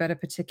obsessing about a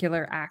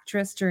particular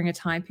actress during a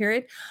time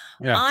period.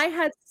 Yeah. I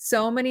had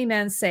so many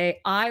men say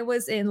I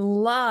was in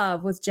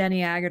love with Jenny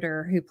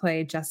Agutter, who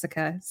played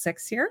Jessica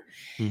Six here.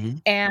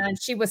 Mhm.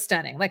 And she was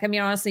stunning.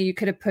 Honestly, you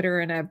could have put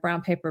her in a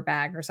brown paper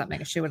bag or something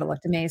and she would have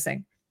looked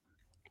amazing.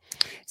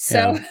 Yeah.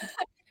 So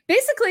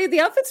basically,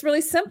 the outfit's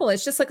really simple.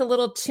 It's just like a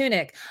little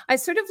tunic. I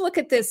sort of look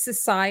at this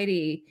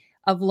society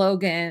of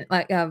Logan,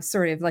 of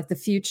sort of like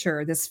this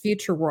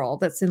future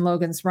world that's in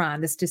Logan's Run,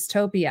 this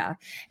dystopia,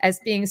 as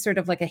being sort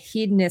of like a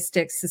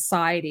hedonistic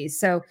society.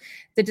 So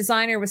the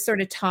designer was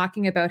sort of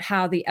talking about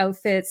how the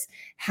outfits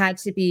had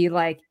to be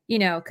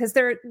because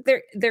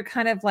they're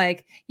kind of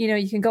like,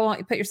 you can go on,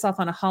 you put yourself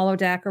on a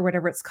holodeck or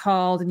whatever it's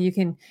called, and you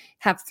can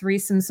have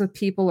threesomes with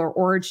people or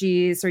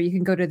orgies, or you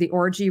can go to the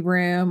orgy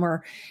room,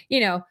 or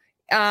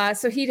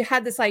so he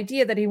had this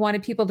idea that he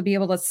wanted people to be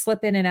able to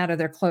slip in and out of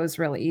their clothes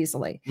really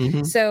easily.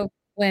 Mhm. So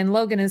when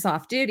Logan is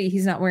off duty,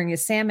 he's not wearing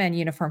his Sandman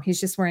uniform. He's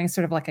just wearing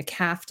sort of like a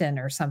caftan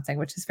or something,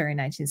 which is very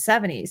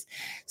 1970s.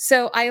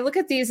 So I look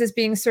at these as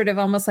being sort of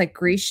almost like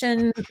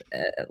Grecian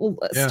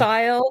Yeah.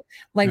 style,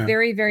 like Yeah.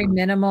 very, very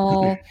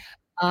minimal.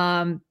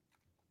 And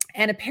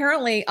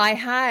apparently I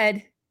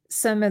had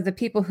some of the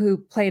people who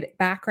played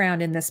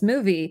background in this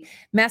movie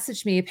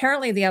message me.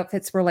 Apparently the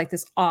outfits were like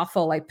this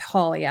awful, like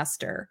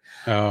polyester.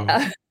 Oh.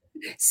 Uh,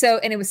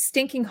 and it was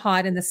stinking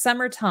hot in the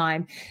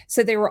summertime.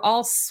 So they were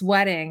all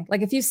sweating.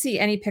 Like if you see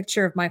any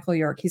picture of Michael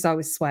York, he's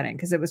always sweating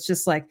because it was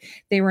just like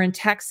they were in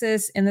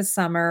Texas in the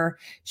summer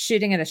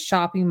shooting at a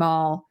shopping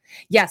mall.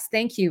 Yes.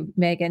 Thank you,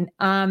 Megan.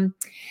 And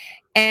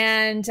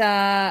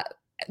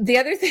the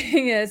other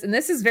thing is, and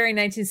this is very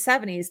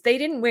 1970s, they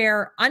didn't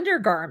wear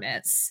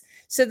undergarments.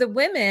 So the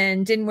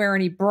women didn't wear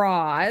any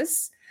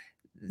bras.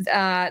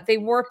 they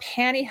wore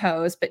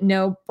pantyhose, but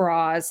no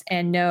bras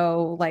and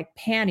no like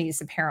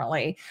panties,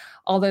 apparently.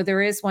 Although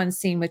there is one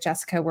scene with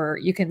Jessica where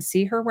you can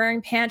see her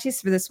wearing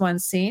panties for this one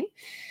scene.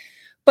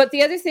 But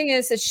the other thing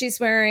is that she's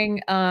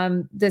wearing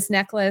this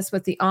necklace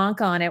with the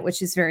ankh on it,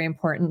 which is very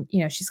important.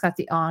 You know, she's got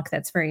the ankh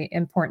that's very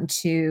important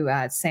to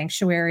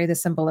sanctuary, the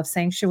symbol of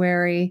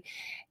sanctuary.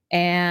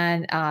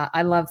 And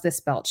I love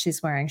this belt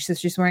she's wearing.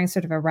 She's wearing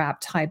sort of a wrap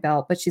tie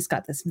belt, but she's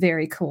got this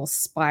very cool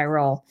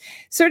spiral,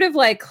 sort of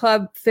like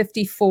Club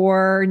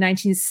 54,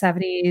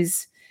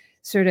 1970s,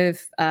 sort of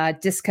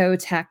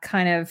discotheque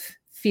kind of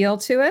feel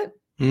to it.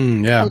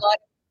 Yeah.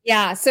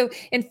 Yeah. So,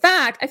 in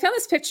fact, I found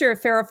this picture of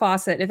Farrah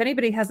Fawcett. If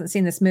anybody hasn't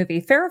seen this movie,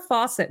 Farrah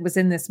Fawcett was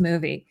in this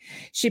movie.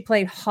 She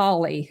played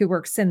Holly, who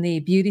works in the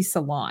beauty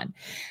salon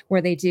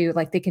where they do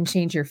like they can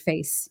change your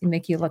face and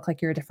make you look like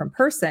you're a different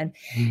person.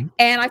 Mm-hmm.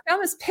 And I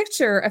found this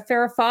picture of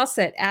Farrah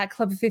Fawcett at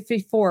Club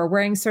 54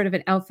 wearing sort of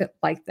an outfit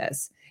like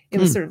this. It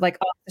was sort of like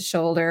off the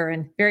shoulder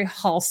and very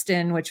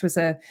Halston, which was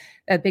a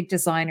big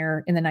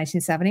designer in the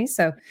 1970s.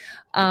 So,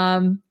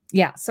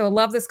 yeah. So I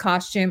love this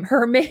costume.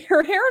 Her hair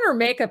and her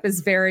makeup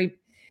is very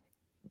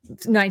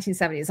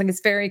 1970s. Like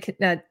it's very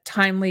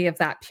timely of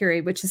that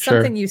period, which is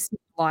something you see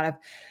a lot of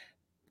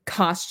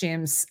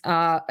costumes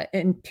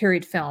in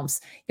period films.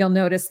 You'll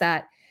notice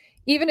that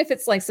even if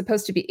it's like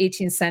supposed to be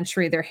 18th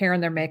century, their hair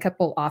and their makeup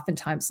will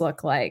oftentimes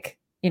look like,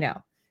 you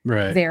know,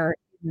 they're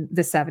in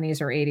the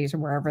 70s or 80s or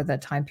wherever the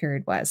time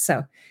period was.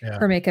 So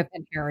her makeup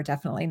and hair are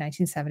definitely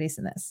 1970s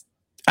in this.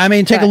 I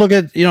mean, take a look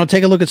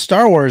at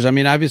Star Wars. I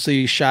mean,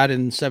 obviously shot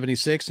in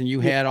 76 and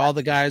you had all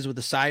the guys with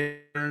the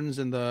sideburns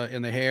and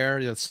the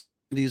hair,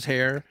 these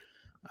hair.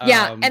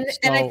 And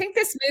I think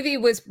this movie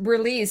was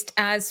released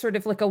as sort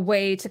of like a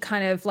way to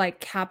kind of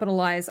like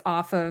capitalize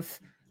off of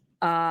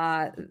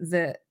or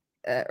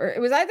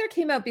it was either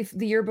came out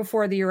the year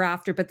before or the year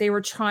after, but they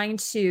were trying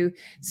to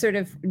sort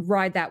of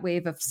ride that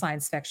wave of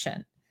science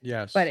fiction.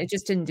 Yes. But it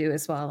just didn't do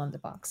as well in the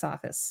box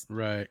office.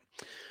 Right.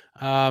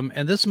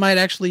 And this might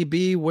actually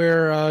be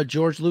where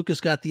George Lucas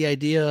got the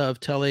idea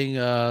of telling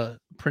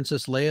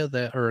Princess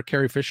Leia or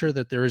Carrie Fisher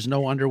that there is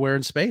no underwear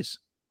in space.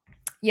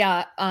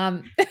 Yeah.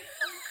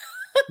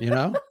 You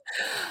know,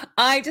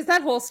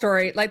 that whole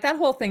story, like that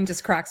whole thing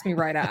just cracks me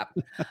right up.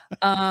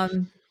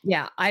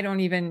 Yeah, I don't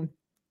even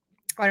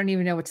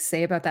know what to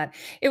say about that.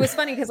 It was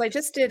funny because I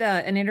just did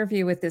an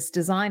interview with this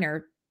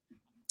designer.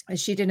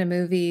 She did a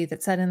movie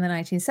that's set in the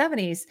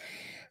 1970s.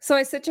 So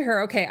I said to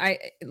her, okay,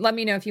 let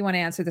me know if you want to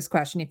answer this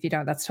question. If you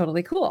don't, that's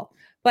totally cool.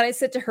 But I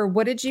said to her,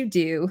 what did you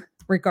do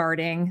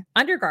regarding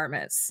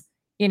undergarments?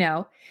 You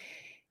know?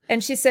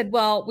 And she said,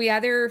 well, we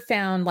either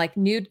found like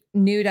nude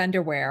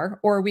underwear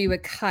or we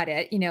would cut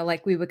it, you know,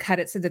 like we would cut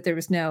it so that there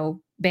was no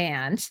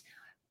band.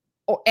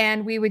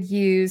 And we would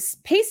use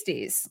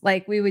pasties,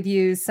 like we would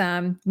use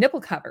nipple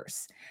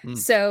covers.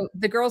 So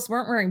the girls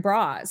weren't wearing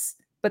bras,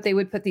 but they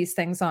would put these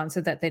things on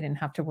so that they didn't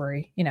have to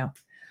worry, you know.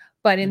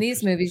 But in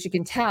these movies, you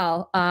can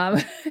tell.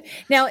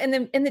 Now, in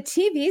the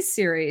TV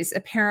series,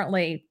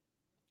 apparently,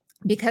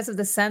 because of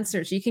the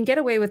censors, you can get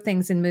away with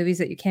things in movies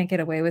that you can't get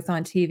away with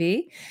on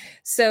TV.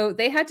 So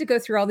they had to go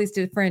through all these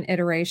different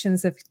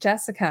iterations of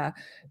Jessica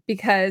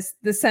because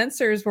the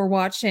censors were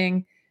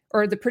watching,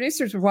 or the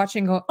producers were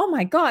watching, go, oh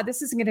my God,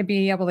 this isn't going to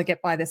be able to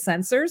get by the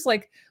censors.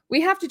 Like,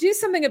 we have to do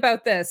something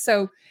about this.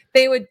 So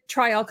they would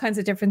try all kinds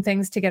of different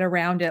things to get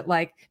around it,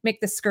 like make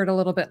the skirt a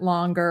little bit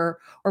longer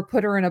or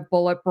put her in a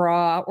bullet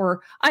bra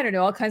or I don't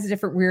know, all kinds of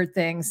different weird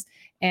things.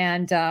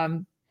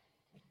 And,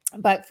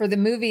 but for the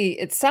movie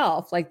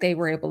itself, like they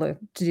were able to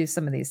do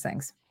some of these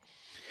things.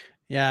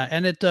 Yeah.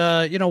 And it,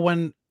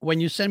 when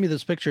you send me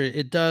this picture,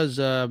 it does,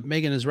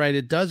 Megan is right.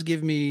 It does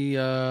give me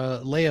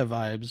Leia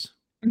vibes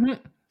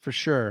for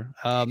sure.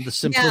 The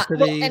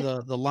simplicity,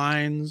 the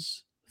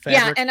lines,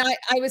 fabric. Yeah. And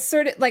I was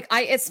sort of like,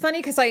 it's funny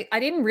because I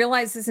didn't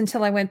realize this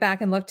until I went back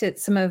and looked at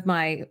some of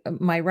my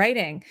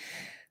writing,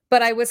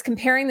 but I was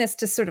comparing this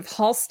to sort of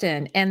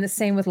Halston and the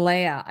same with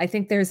Leia. I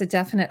think there's a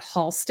definite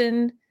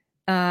Halston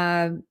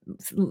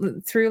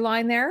through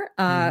line there.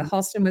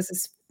 Halston was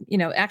this,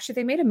 actually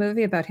they made a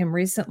movie about him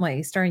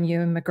recently starring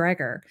Ewan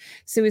McGregor.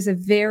 So he was a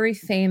very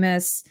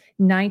famous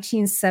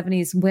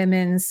 1970s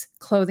women's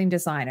clothing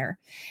designer.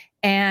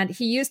 And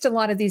he used a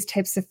lot of these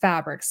types of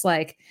fabrics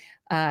like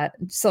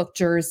silk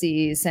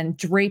jerseys and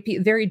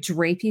very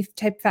drapey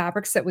type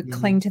fabrics that would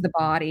cling to the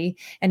body.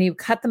 And he would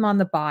cut them on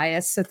the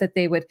bias so that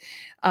they would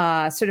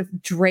sort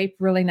of drape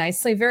really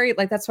nicely. Very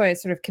like, that's why I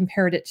sort of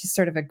compared it to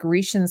sort of a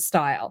Grecian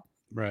style.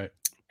 Right.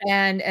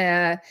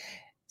 And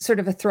sort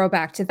of a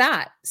throwback to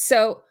that.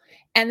 So,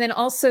 and then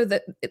also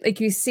like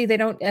you see, they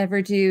don't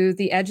ever do,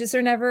 the edges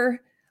are never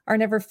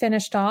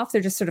finished off.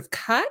 They're just sort of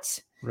cut.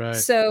 Right.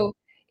 So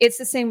it's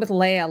the same with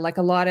Leia, like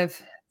a lot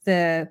of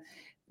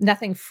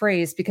nothing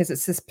phrased because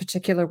it's this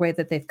particular way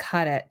that they've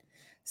cut it.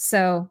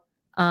 So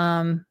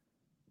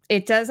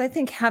it does, I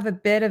think, have a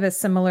bit of a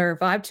similar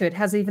vibe to it. It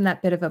has even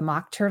that bit of a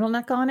mock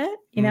turtleneck on it,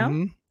 you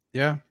know?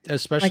 Yeah,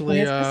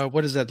 especially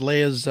what is that?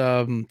 Leia's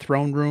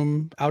throne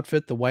room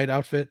outfit, the white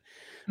outfit.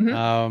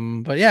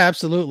 But yeah,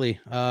 absolutely.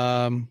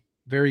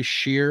 Very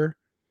sheer.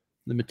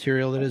 the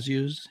material that is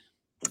used.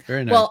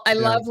 Very nice. Well, I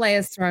love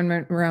Leia's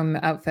throne room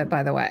outfit,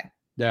 by the way.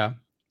 Yeah.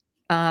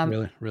 Um,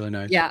 Really, really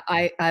nice. Yeah,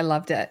 I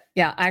loved it.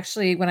 Yeah,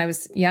 actually, when I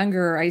was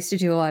younger, I used to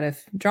do a lot of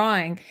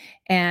drawing,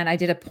 and I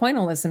did a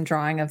pointillism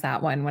drawing of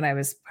that one when I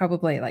was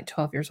probably like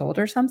 12 years old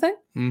or something.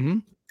 Mm-hmm.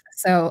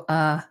 So,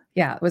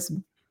 yeah, it was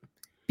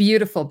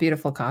beautiful,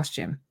 beautiful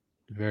costume.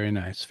 Very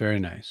nice. Very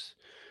nice.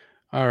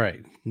 All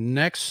right.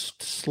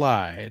 Next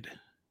slide.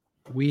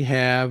 We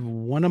have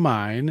one of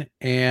mine,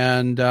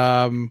 and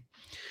the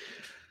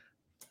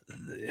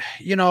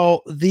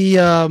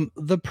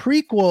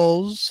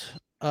prequels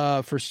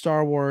for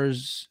Star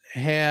Wars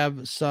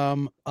have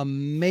some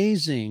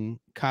amazing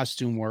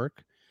costume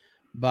work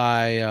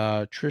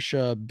by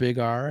Trisha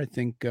Bigar, I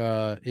think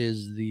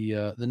is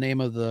the name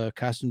of the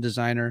costume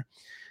designer,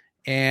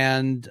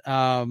 and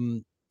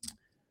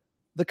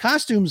the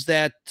costumes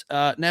that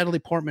Natalie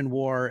Portman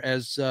wore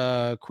as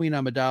Queen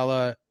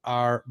Amidala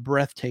are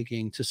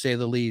breathtaking, to say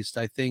the least.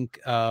 I think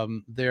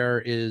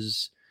there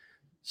is,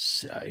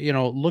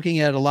 looking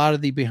at a lot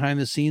of the behind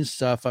the scenes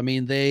stuff. I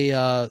mean,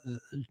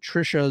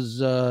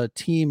 Trisha's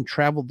team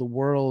traveled the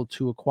world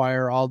to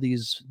acquire all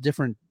these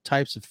different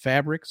types of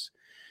fabrics,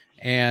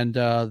 and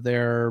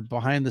their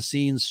behind the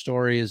scenes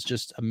story is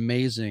just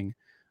amazing.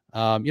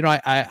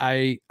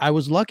 I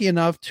was lucky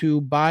enough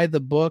to buy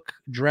the book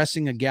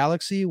Dressing a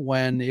Galaxy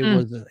when it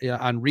was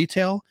on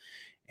retail,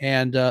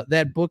 and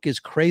that book is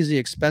crazy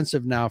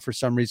expensive now for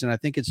some reason. I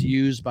think it's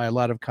used by a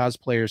lot of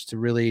cosplayers to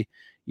really,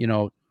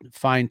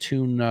 fine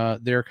tune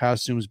their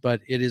costumes, but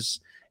it is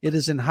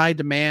in high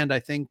demand. I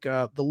think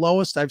the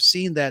lowest I've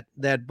seen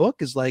that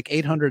book is like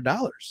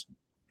 $800.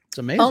 It's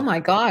amazing. Oh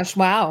my gosh!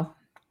 Wow.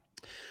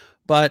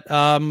 But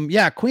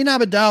Queen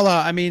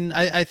Amidala. I mean,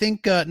 I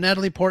think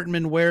Natalie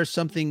Portman wears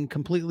something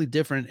completely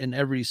different in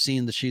every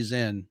scene that she's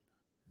in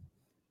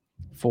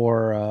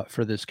for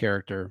this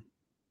character.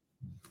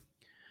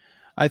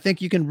 I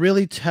think you can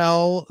really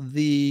tell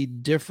the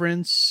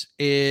difference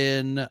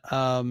in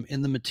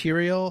the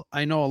material.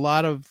 I know a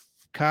lot of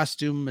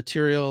costume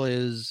material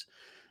is,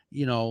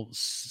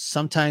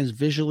 sometimes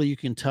visually you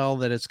can tell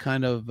that it's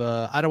kind of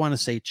I don't want to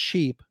say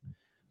cheap,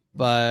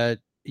 but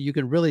you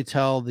can really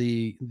tell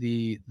the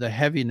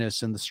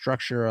heaviness and the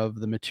structure of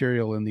the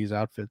material in these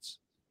outfits.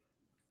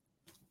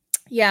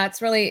 Yeah,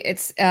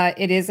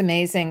 it is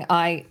amazing.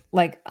 I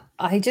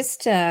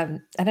just I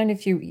don't know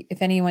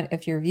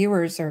if your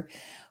viewers or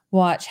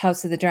watch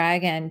House of the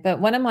Dragon, but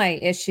one of my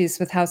issues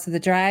with House of the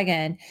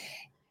Dragon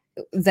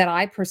that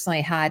I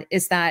personally had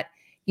is that,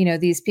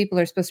 these people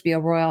are supposed to be a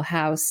royal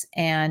house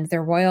and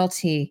they're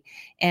royalty,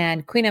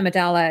 and Queen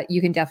Amidala, you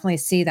can definitely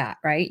see that,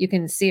 right? You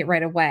can see it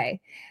right away.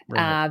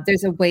 Right.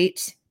 There's a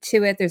weight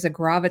to it. There's a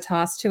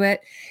gravitas to it.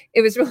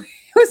 It was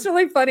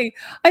really funny.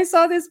 I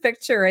saw this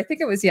picture. I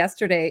think it was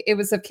yesterday. It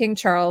was of King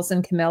Charles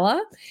and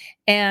Camilla,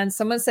 and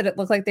someone said it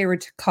looked like they were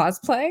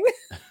cosplaying.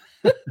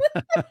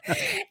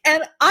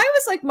 And I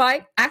was like,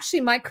 my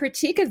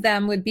critique of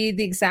them would be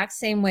the exact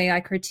same way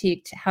I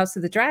critiqued House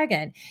of the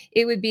Dragon.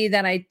 It would be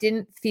that I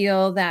didn't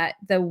feel that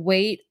the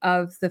weight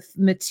of the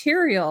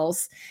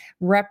materials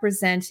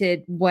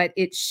represented what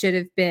it should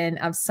have been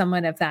of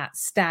someone of that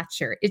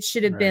stature. It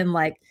should have been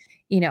like,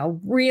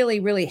 really,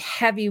 really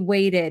heavy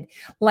weighted.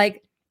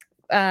 Like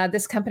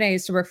this company I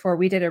used to work for,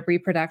 we did a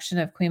reproduction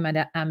of Queen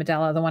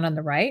Amidala, the one on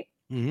the right.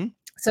 Mm-hmm.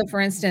 So for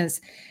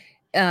instance,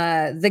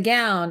 the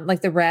gown,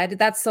 like the red,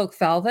 that's silk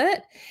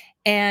velvet.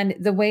 And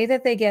the way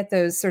that they get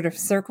those sort of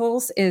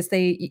circles is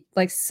they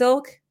like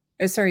silk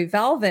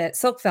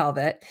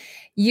velvet.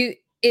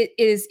 It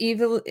is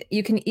evil.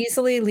 You can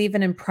easily leave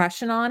an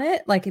impression on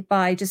it, like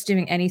by just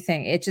doing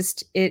anything.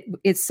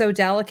 It's so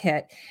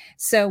delicate.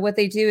 So what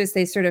they do is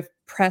they sort of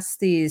press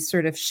these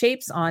sort of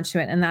shapes onto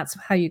it, and that's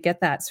how you get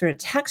that sort of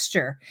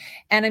texture.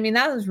 And I mean,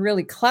 that was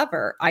really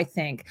clever, I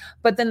think.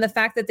 But then the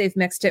fact that they've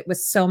mixed it with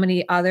so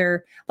many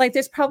other, like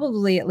there's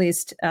probably at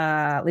least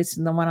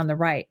in the one on the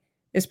right,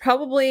 there's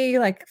probably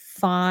like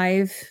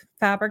 5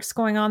 fabrics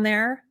going on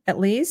there at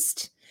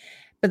least.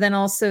 But then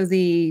also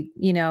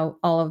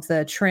all of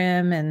the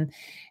trim and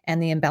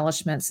the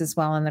embellishments as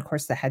well. And of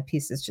course the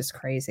headpiece is just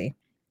crazy.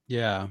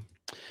 Yeah.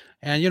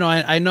 And,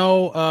 I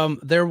know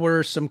there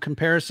were some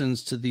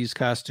comparisons to these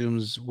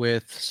costumes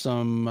with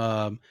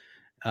some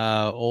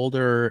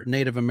older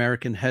Native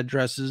American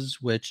headdresses,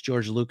 which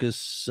George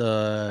Lucas,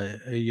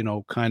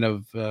 kind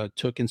of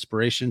took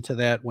inspiration to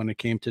that when it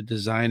came to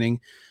designing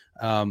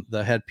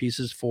the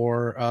headpieces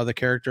for the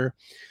character.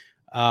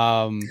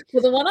 Well,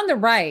 the one on the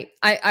right,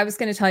 I was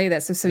going to tell you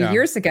this. So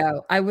years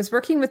ago, I was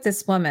working with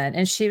this woman,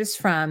 and she was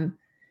from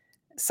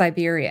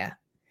Siberia,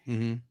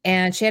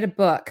 and she had a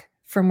book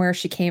from where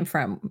she came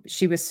from.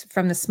 She was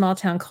from the small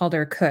town called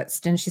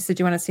Irkutsk, and she said,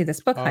 "Do you want to see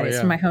this book, Heidi? It's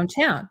from my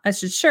hometown." I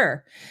said,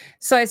 "Sure."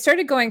 So I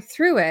started going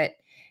through it,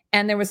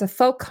 and there was a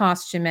folk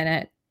costume in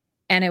it,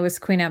 and it was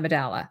Queen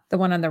Amidala, the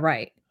one on the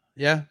right.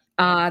 Yeah.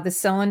 The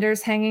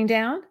cylinders hanging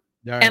down.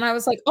 Right. And I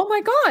was like, oh my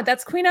God,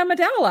 that's Queen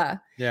Amidala.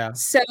 Yeah.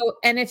 So,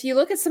 and if you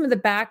look at some of the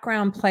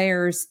background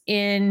players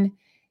in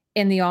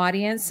the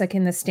audience, like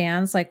in the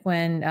stands, like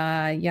when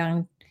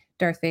young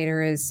Darth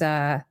Vader is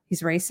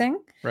he's racing,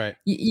 Right.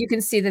 you can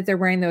see that they're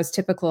wearing those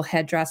typical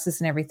headdresses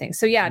and everything.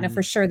 So yeah, no,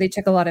 for sure they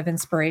took a lot of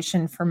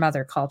inspiration from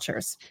other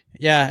cultures.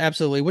 Yeah,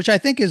 absolutely. Which I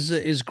think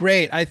is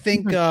great. I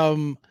think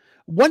Mhm.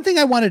 one thing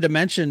I wanted to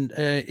mention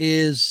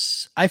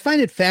is I find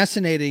it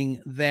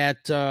fascinating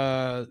that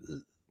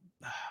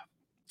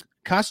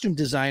costume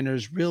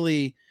designers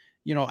really,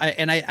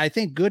 I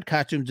think good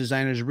costume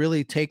designers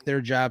really take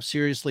their job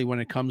seriously when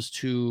it comes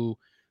to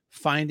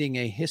finding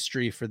a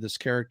history for this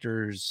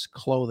character's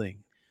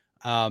clothing.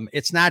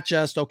 It's not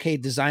just, okay,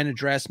 design a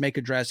dress, make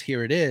a dress,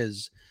 here it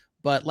is.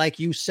 But like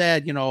you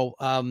said,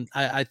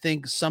 I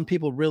think some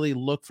people really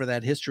look for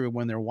that history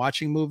when they're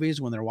watching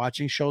movies, when they're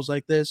watching shows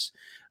like this.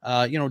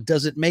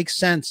 Does it make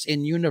sense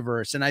in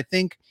universe? And I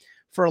think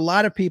for a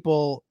lot of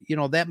people,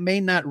 that may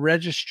not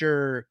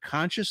register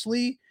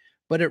consciously,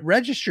 but it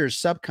registers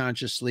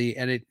subconsciously,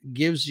 and it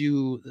gives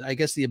you, I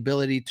guess, the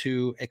ability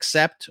to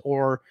accept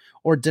or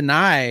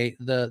deny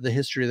the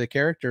history of the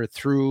character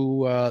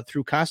through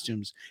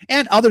costumes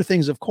and other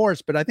things, of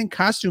course. But I think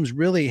costumes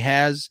really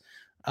has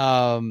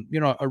a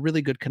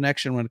really good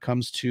connection when it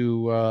comes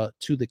to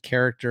the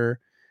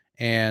character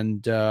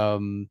and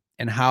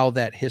how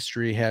that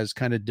history has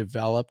kind of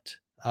developed.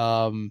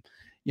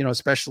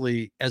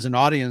 Especially as an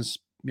audience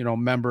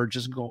member,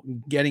 just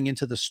getting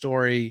into the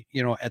story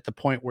at the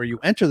point where you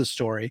enter the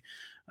story.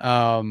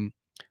 But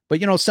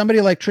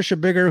somebody like Trisha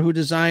Bigger, who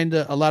designed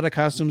a lot of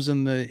costumes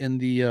in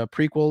the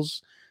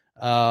prequels,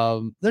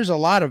 there's a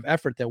lot of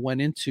effort that went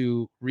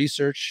into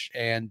research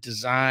and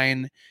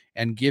design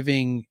and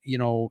giving,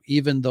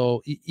 even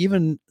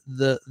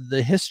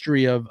the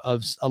history of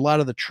a lot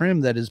of the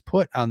trim that is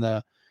put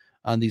on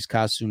these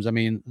costumes. I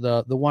mean,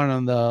 the one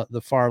on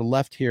the far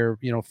left here,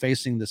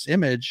 facing this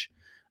image,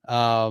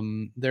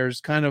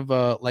 there's kind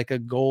of like a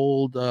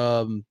gold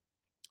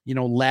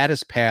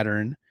lattice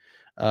pattern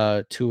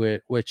to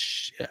it,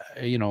 which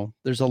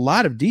there's a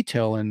lot of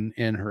detail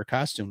in her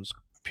costumes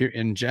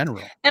in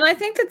general. And I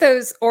think that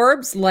those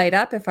orbs light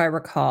up, if I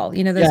recall,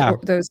 Yeah.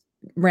 those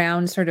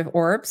round sort of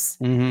orbs.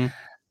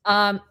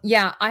 Mm-hmm.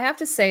 Yeah, I have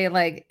to say,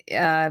 like,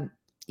 to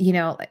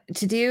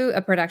do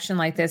a production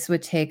like this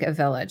would take a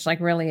village, like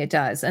really it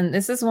does. And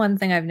this is one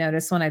thing I've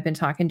noticed when I've been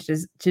talking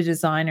to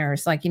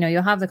designers, like,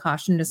 you'll have the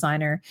costume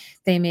designer,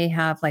 they may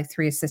have like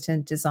 3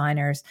 assistant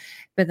designers,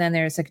 but then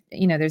there's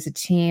there's a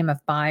team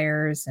of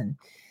buyers and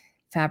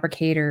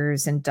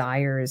fabricators and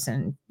dyers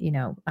and,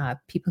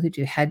 people who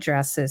do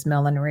headdresses,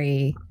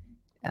 millinery,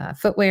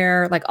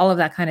 footwear, like all of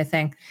that kind of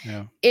thing.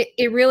 Yeah.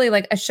 It really,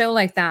 like a show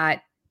like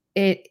that,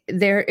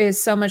 there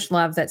is so much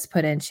love that's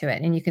put into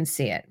it and you can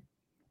see it.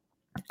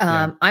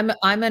 Yeah. I'm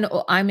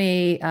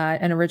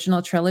an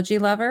original trilogy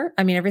lover.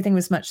 I mean, everything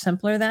was much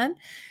simpler then,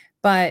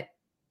 but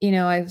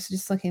I was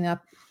just looking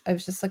up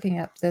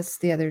this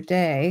the other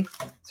day.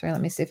 Sorry,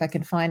 let me see if I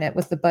can find it,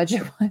 what the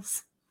budget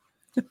was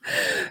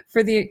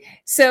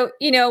so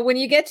when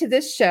you get to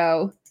this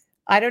show,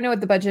 I don't know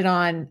what the budget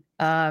on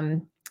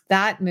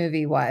that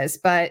movie was,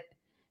 but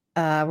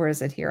where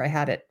is it here? I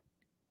had it.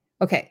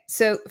 Okay,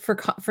 so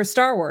for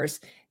Star Wars,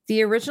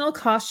 the original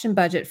costume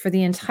budget for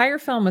the entire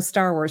film of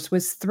Star Wars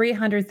was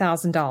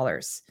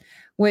 $300,000,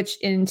 which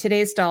in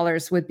today's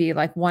dollars would be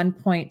like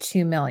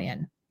 1.2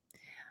 million.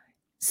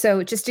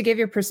 So just to give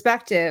you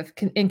perspective,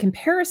 in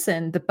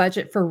comparison, the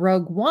budget for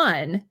Rogue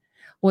One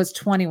was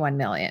 21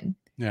 million.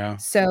 Yeah.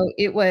 So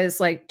it was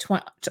like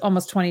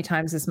almost 20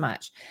 times as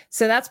much.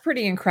 So that's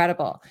pretty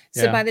incredible.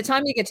 So Yeah. by the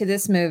time you get to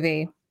this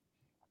movie,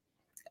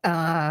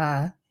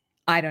 I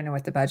don't know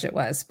what the budget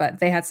was, but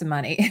they had some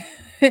money.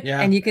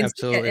 Yeah, And you can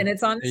see it, absolutely. and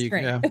it's on the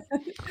screen. Yeah.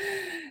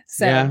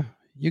 So Yeah,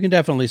 you can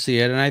definitely see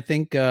it. And I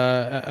think,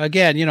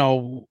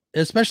 again,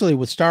 especially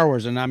with Star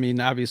Wars, and I mean,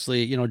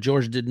 obviously,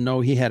 George didn't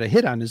know he had a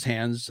hit on his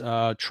hands,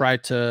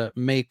 tried to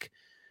make,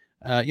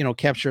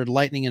 captured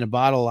lightning in a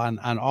bottle on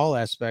all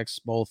aspects,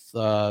 both,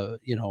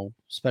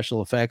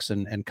 special effects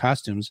and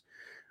costumes.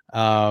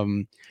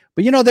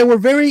 But they were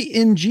very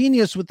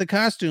ingenious with the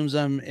costumes,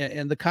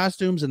 and the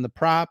costumes and the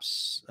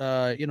props.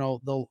 The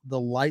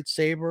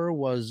lightsaber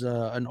was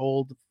an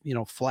old,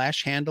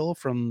 flash handle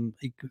from,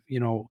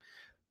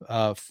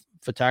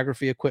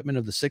 photography equipment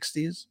of the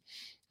 60s.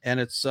 And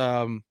it's,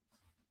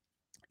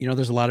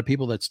 there's a lot of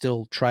people that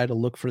still try to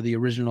look for the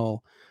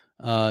original,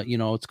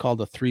 it's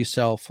called a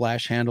 3-cell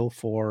flash handle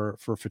for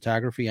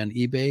photography on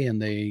eBay,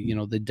 and they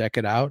deck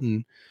it out.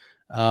 And,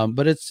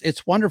 but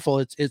it's wonderful.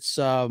 It's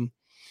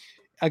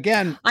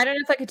again, I don't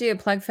know if I could do a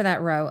plug for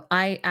that, Ro.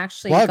 I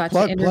actually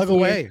plug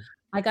away.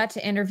 I got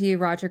to interview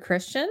Roger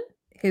Christian,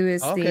 who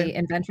is the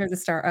inventor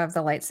of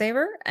the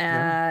lightsaber.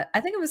 Yeah. I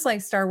think it was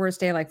like Star Wars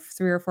Day, like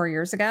 3 or 4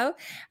 years ago.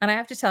 And I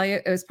have to tell you,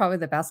 it was probably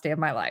the best day of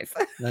my life.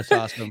 That's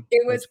awesome.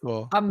 It was That's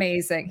cool.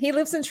 amazing. He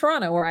lives in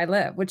Toronto, where I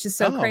live, which is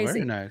so crazy.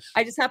 Very nice.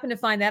 I just happened to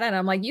find that out.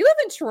 I'm like, you live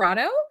in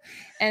Toronto?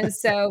 And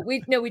so we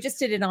just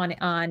did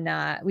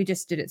it we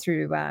just did it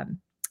through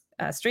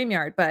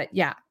StreamYard. But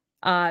yeah,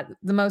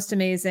 the most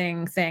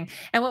amazing thing.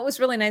 And what was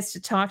really nice to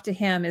talk to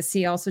him is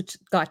he also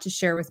got to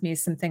share with me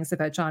some things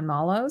about John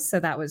Mallow. So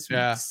that was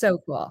so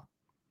cool.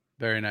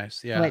 Very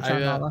nice. Yeah. I like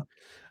John Mallow.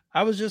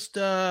 I was just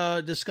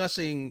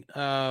discussing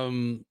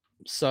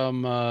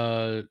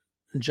some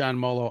John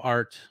Molo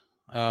art,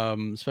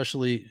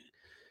 especially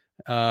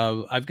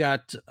I've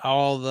got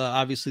all the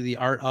obviously the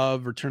art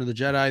of Return of the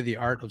Jedi, the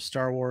art of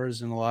Star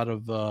Wars, and a lot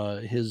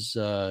of his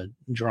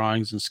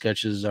drawings and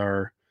sketches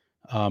are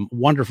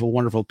wonderful,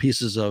 wonderful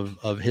pieces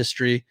of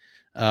history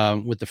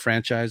with the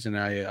franchise. And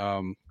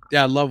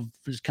I love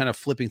just kind of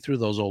flipping through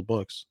those old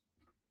books.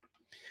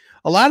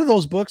 A lot of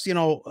those books,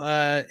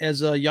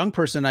 as a young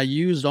person, I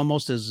used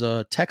almost as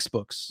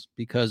textbooks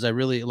because I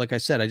really, like I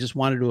said, I just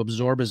wanted to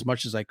absorb as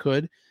much as I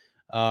could.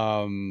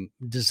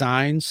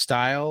 Design,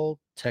 style,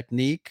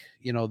 technique,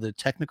 the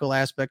technical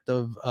aspect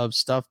of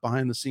stuff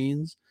behind the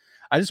scenes.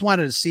 I just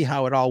wanted to see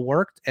how it all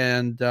worked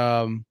and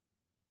what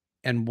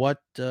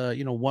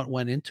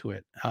went into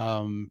it.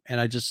 And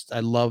I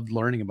loved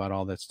learning about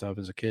all that stuff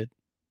as a kid.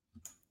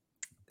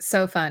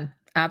 So fun.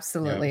 Yeah.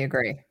 Absolutely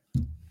agree.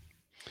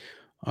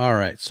 All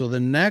right. So the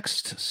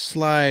next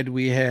slide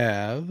we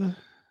have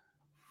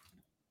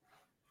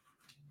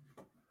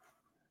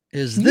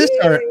is this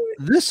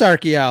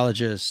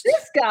archaeologist.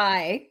 This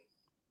guy.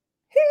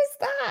 Who's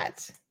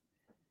that?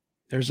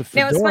 There's a Now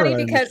fedora it's funny in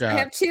the because I shot.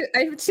 have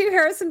two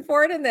Harrison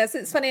Ford in this.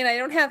 It's funny, and I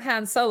don't have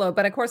Han Solo,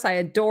 but of course I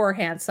adore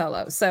Han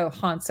Solo. So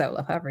Han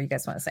Solo, however you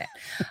guys want to say it.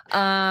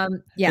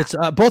 Yeah. It's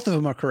both of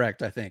them are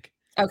correct, I think.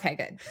 Okay,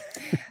 good.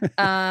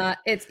 I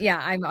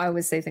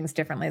always say things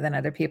differently than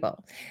other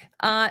people.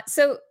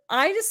 So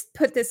I just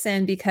put this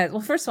in because, well,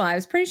 first of all, I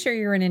was pretty sure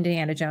you were an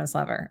Indiana Jones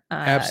lover.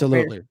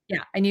 Absolutely.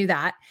 Yeah, I knew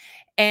that.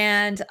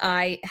 And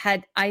I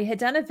had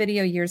done a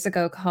video years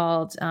ago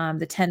called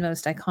the 10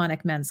 most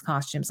iconic men's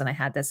costumes, and I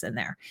had this in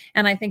there.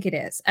 And I think it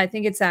is. I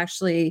think it's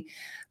actually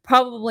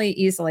probably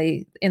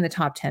easily in the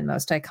top 10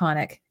 most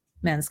iconic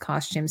men's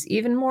costumes,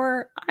 even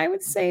more, I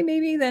would say,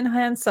 maybe than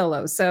Han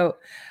Solo. So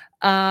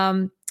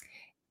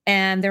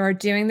and they're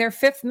doing their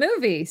 5th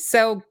movie.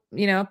 So,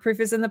 proof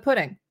is in the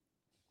pudding.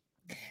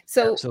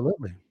 So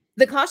Absolutely.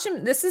 the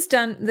costume, this is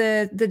done.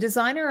 The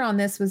designer on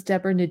this was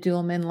Deborah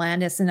Nadoolman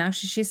Landis, and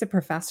actually she's a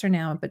professor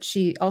now, but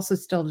she also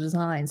still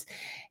designs.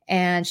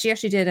 And she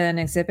actually did an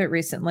exhibit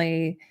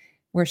recently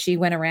where she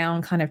went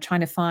around kind of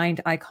trying to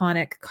find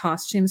iconic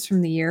costumes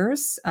from the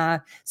years.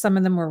 Some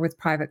of them were with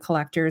private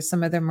collectors,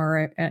 some of them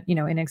were,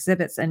 in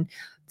exhibits, and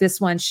this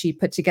one she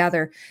put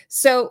together.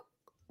 So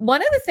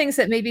one of the things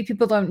that maybe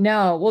people don't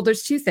know, well,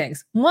 there's two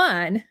things.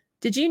 One,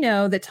 did you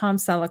know that Tom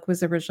Selleck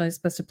was originally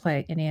supposed to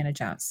play Indiana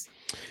Jones?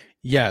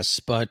 Yes,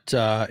 but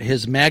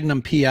his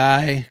Magnum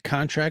PI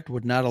contract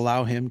would not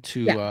allow him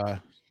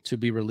to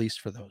be released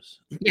for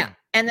those. Yeah.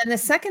 And then the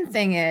second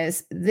thing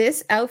is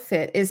this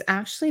outfit is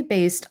actually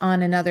based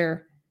on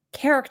another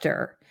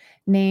character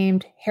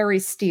named Harry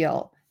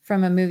Steele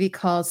from a movie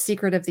called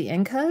Secret of the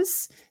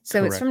Incas.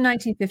 So it's Correct. from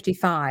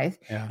 1955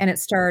 Yeah. and it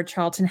starred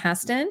Charlton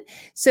Heston.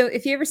 So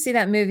if you ever see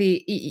that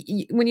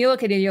movie, when you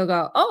look at it, you'll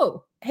go,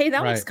 oh, hey,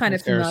 that looks kind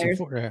of familiar.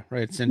 Yeah,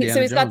 right. It's So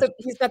Indiana Jones.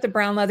 he's got the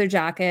brown leather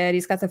jacket,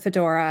 he's got the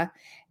fedora,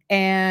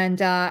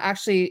 and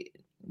actually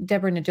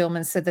Deborah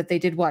Nadoolman said that they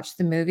did watch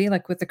the movie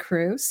like with the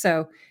crew.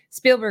 So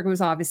Spielberg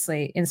was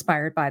obviously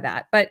inspired by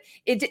that, but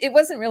it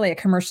wasn't really a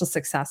commercial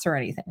success or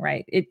anything,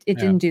 right? It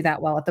didn't do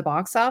that well at the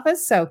box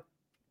office. So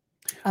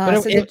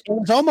but it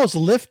was almost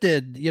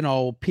lifted,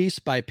 piece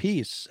by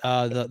piece,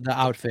 the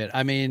outfit.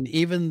 I mean,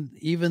 even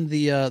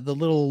the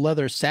little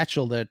leather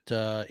satchel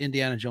that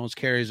Indiana Jones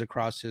carries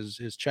across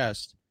his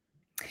chest.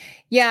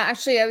 Yeah,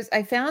 actually,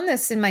 I found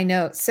this in my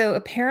notes. So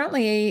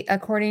apparently,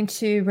 according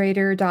to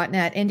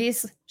Raider.net,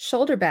 Indy's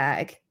shoulder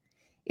bag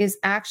is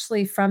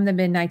actually from the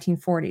mid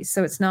 1940s.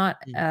 So it's not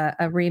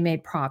a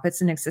remade prop;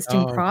 it's an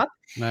existing prop.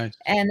 Nice.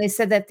 And they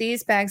said that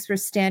these bags were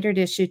standard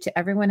issue to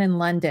everyone in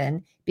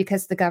London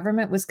because the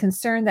government was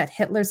concerned that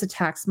Hitler's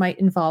attacks might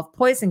involve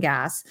poison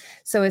gas.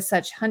 So as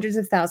such, hundreds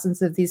of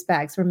thousands of these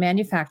bags were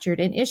manufactured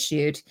and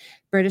issued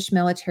British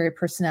military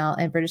personnel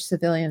and British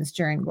civilians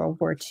during World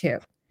War II.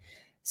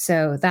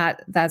 So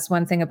that's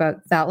one thing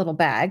about that little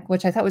bag,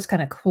 which I thought was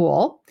kind of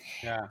cool.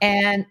 Yeah.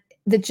 And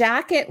the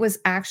jacket was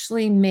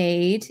actually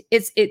made.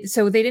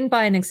 So they didn't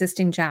buy an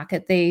existing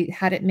jacket. They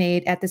had it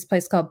made at this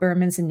place called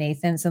Berman's and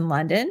Nathan's in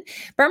London.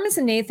 Berman's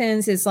and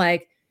Nathan's is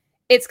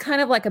it's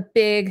kind of like a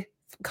big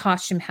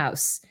costume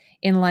house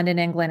in London,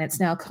 England. It's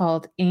now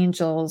called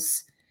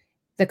Angels,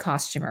 the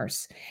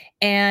Costumers.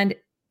 And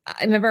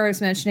I remember I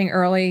was mentioning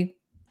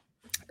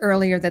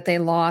earlier that they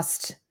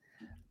lost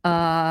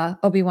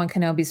Obi-Wan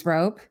Kenobi's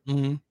robe.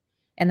 Mm-hmm.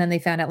 And then they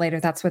found out later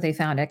that's where they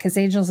found it because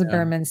Angels and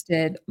Berman's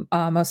did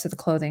most of the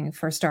clothing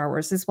for Star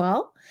Wars as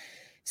well.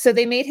 So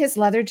they made his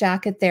leather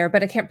jacket there,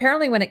 but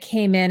apparently when it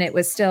came in, it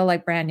was still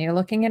like brand new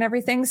looking and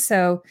everything.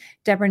 So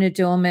Deborah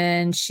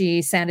Nadoolman,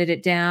 she sanded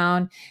it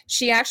down.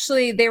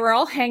 They were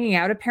all hanging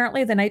out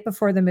apparently the night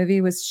before the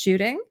movie was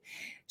shooting.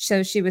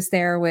 So she was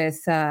there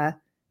with, who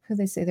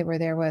they say they were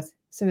there with?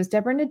 So it was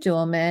Deborah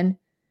Nadoolman,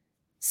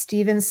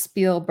 Steven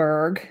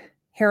Spielberg,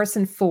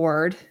 Harrison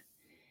Ford,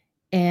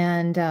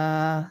 and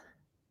who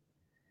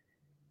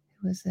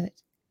was it?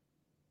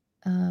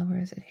 Where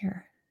is it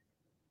here?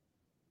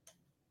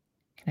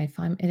 Can I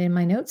find it in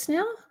my notes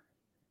now?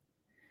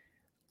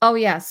 Oh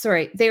yeah,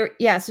 sorry. They were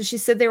yeah, so she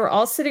said they were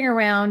all sitting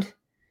around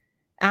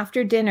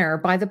after dinner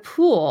by the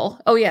pool.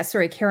 Oh yeah,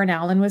 sorry, Karen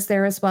Allen was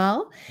there as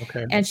well.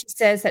 Okay. And she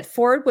says that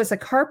Ford was a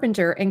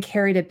carpenter and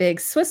carried a big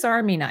Swiss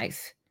Army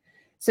knife.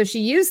 So she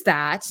used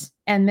that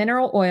and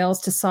mineral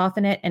oils to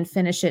soften it and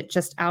finish it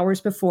just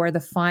hours before the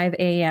 5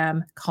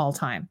 a.m. call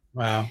time.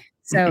 Wow.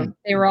 So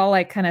they were all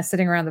like kind of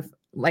sitting around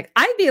like,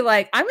 I'd be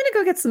like, I'm going to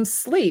go get some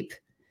sleep.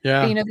 But,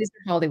 Yeah. these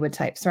are Hollywood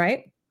types,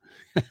 right?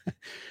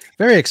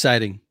 Very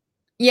exciting.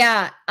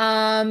 Yeah.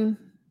 And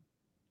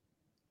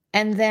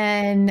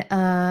then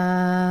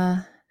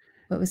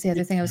what was the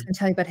other thing I was going to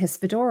tell you about his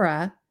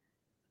fedora?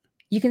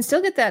 You can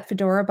still get that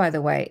fedora, by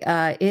the way.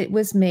 It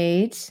was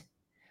made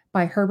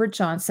by Herbert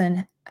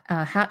Johnson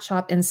hat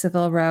shop in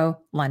Savile Row,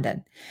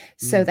 London.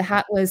 So the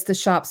hat was the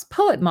shop's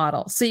poet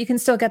model. So you can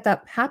still get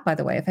that hat, by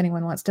the way, if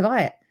anyone wants to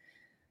buy it.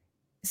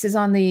 This is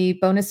on the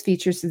bonus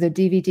features of the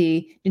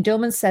DVD.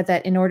 Nidilman said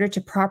that in order to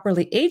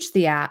properly age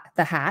the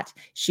hat,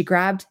 she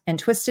grabbed and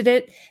twisted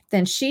it.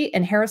 Then she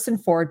and Harrison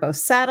Ford both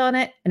sat on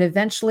it and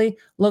eventually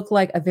looked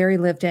like a very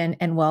lived-in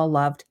and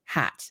well-loved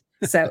hat.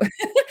 So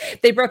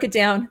they broke it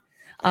down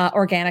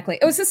organically.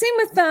 It was the same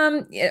with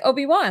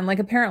Obi-Wan. Like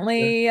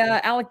apparently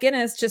Alec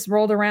Guinness just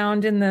rolled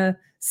around in the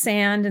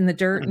sand and the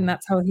dirt, and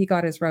that's how he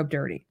got his robe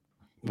dirty.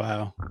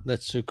 Wow,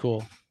 that's so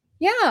cool.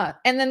 Yeah.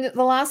 And then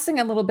the last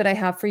thing a little bit I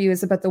have for you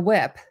is about the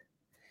whip.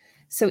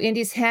 So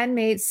Indy's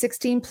handmade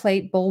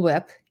 16-plate bull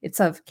whip. It's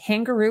of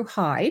kangaroo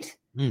hide.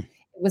 It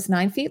was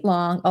 9 feet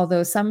long,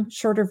 although some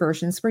shorter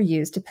versions were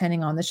used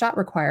depending on the shot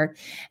required.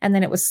 And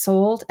then it was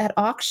sold at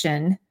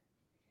auction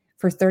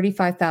for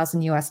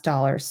 $35,000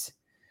 US.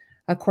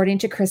 According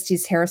to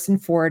Christie's, Harrison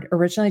Ford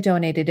originally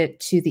donated it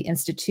to the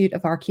Institute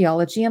of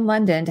Archaeology in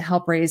London to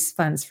help raise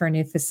funds for a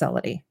new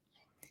facility.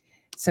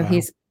 So Wow.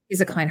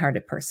 he's a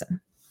kind-hearted person.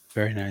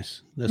 Very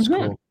nice. That's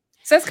cool.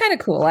 So that's kind of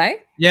cool, eh?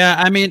 Yeah,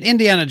 I mean,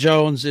 Indiana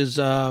Jones is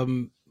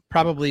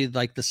probably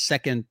like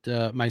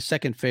my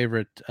second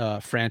favorite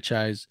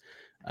franchise.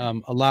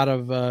 A lot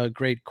of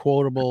great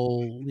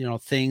quotable,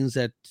 things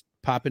that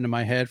pop into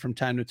my head from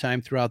time to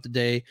time throughout the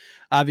day.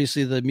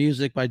 Obviously, the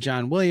music by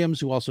John Williams,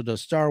 who also does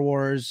Star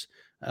Wars,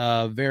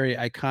 very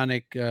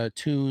iconic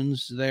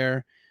tunes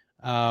there.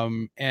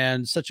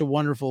 And such a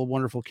wonderful,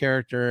 wonderful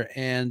character.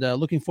 And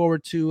looking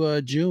forward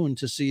to June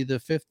to see the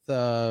fifth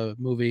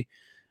movie.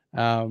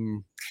 Yeah,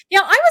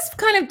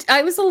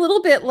 I was a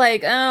little bit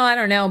like, oh, I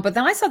don't know. But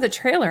then I saw the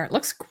trailer. It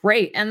looks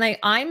great. And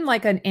I'm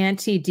like an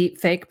anti deep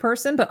fake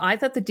person, but I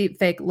thought the deep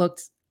fake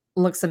looks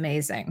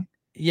amazing.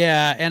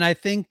 Yeah. And I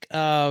think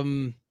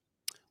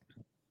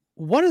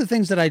one of the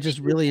things that I just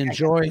really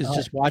enjoy is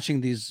just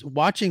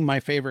watching my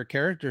favorite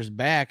characters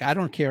back. I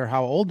don't care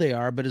how old they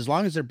are, but as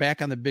long as they're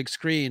back on the big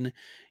screen,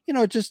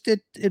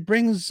 it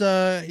brings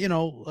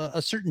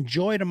a certain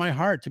joy to my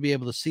heart to be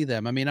able to see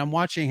them. I mean, I'm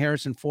watching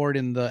Harrison Ford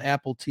in the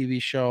Apple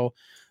TV show.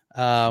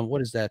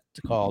 What is that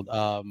called?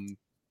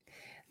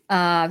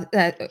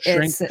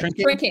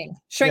 Shrinking.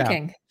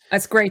 Yeah.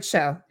 That's a great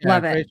show.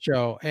 Love it. Great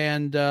show.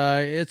 And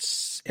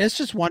it's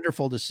just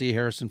wonderful to see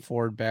Harrison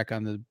Ford back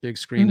on the big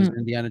screen as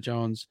Indiana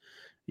Jones.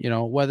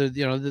 Whether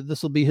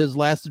this will be his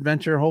last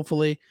adventure,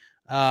 hopefully.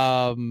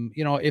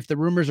 If the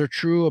rumors are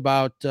true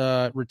about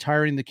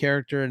retiring the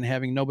character and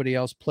having nobody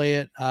else play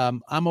it,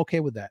 I'm okay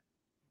with that.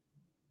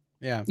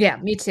 Yeah,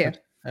 me too.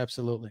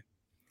 Absolutely.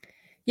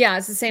 Yeah,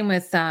 it's the same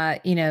with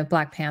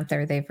Black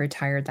Panther. They've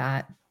retired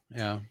that.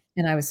 Yeah.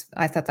 And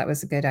I thought that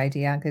was a good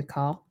idea, good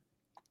call.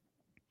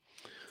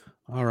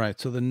 All right,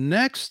 so the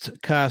next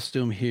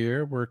costume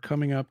here, we're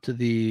coming up to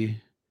the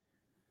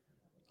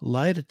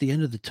light at the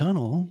end of the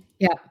tunnel.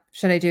 Yeah.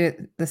 Should I do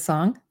the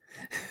song?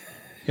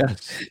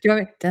 Yes. Do you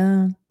want me?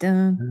 Dun,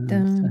 dun,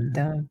 dun,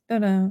 dun,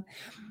 dun, dun.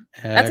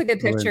 That's a good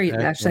picture,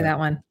 actually, that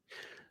one.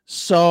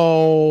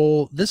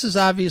 So this is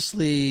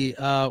obviously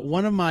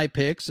one of my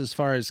picks as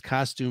far as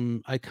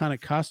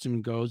iconic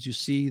costume goes. You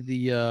see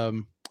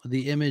the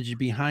image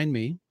behind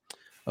me,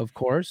 of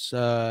course.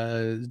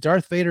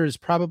 Darth Vader is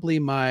probably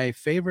my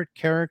favorite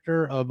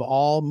character of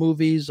all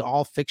movies,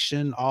 all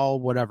fiction, all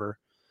whatever.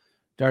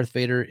 Darth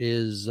Vader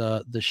is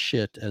the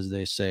shit, as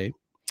they say.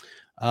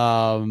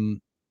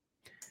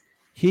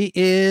 He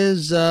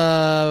is,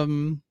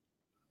 one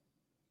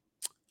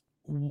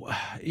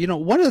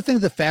of the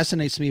things that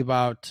fascinates me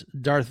about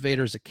Darth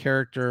Vader as a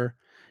character,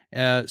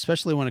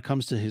 especially when it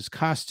comes to his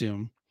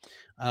costume,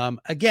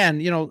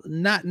 again,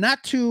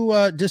 not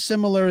too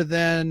dissimilar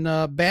than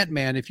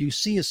Batman. If you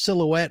see a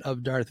silhouette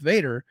of Darth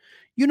Vader,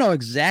 you know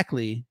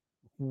exactly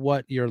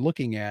what you're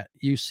looking at.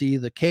 You see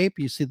the cape,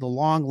 you see the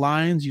long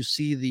lines, you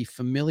see the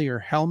familiar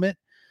helmet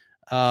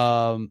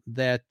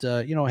that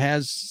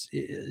has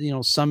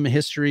some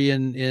history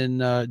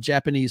in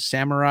Japanese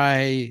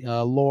samurai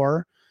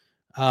lore.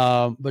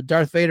 But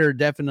Darth Vader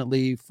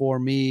definitely for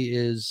me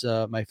is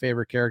my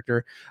favorite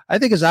character. I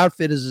think his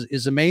outfit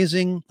is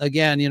amazing.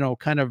 Again,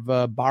 kind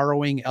of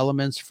borrowing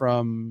elements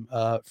from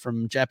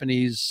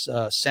Japanese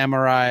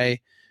samurai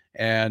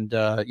and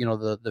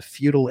the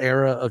feudal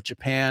era of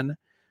Japan.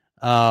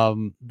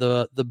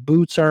 The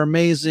boots are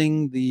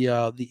amazing.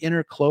 The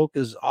inner cloak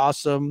is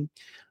awesome.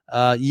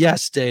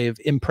 Yes, Dave,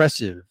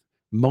 impressive,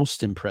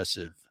 most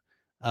impressive.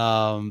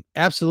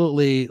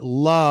 Absolutely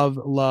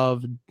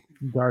love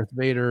Darth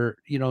Vader.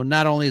 You know,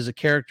 not only as a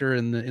character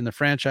in the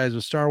franchise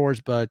of Star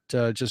Wars, but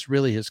just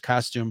really his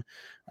costume.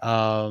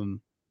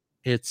 Um,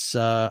 it's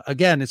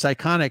again, it's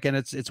iconic, and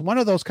it's one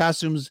of those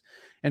costumes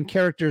and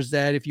characters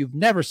that if you've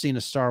never seen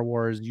a Star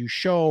Wars, you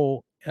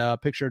show a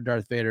picture of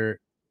Darth Vader,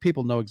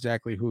 people know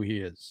exactly who he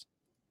is.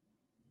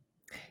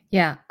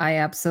 Yeah, I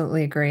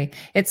absolutely agree.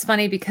 It's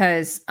funny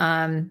because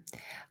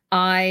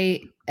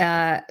I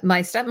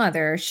my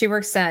stepmother, she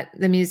works at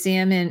the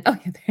museum in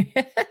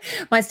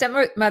my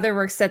stepmother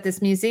works at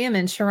this museum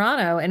in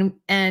Toronto,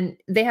 and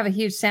they have a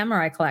huge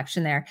samurai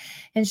collection there.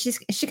 And she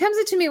comes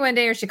up to me one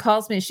day, or she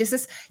calls me and she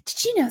says,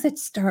 "Did you know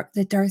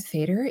that Darth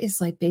Vader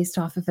is like based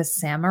off of a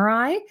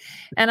samurai?"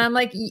 And I'm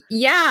like,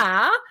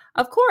 "Yeah,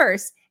 of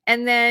course."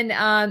 And then,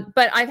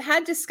 but I've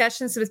had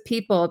discussions with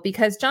people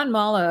because John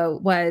Mallow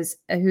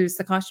who's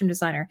the costume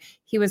designer.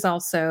 He was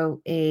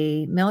also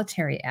a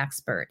military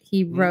expert.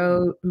 He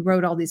wrote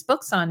all these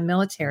books on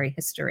military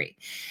history.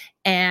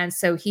 And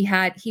so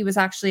he was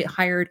actually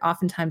hired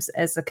oftentimes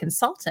as a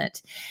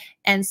consultant.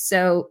 And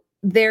so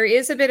there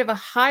is a bit of a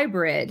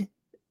hybrid,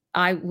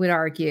 I would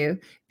argue,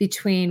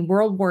 between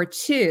World War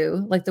II,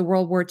 like the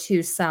World War II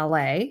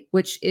Salé,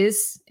 which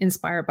is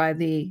inspired by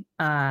the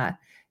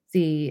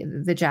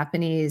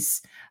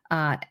Japanese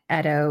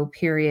Edo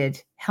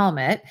period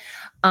helmet,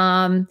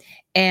 and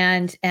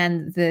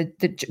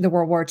the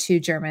World War II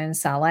German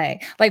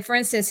Salé. Like for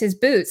instance, his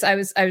boots. I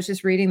was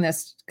just reading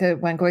this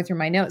when going through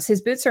my notes.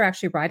 His boots are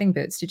actually riding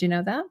boots. Did you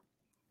know that?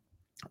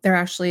 They're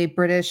actually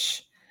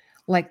British,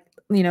 like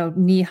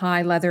knee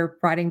high leather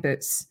riding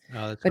boots.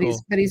 Oh, that's but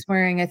cool. he's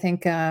wearing, I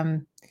think.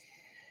 And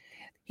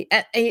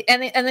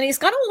then he's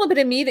got a little bit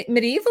of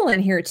medieval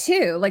in here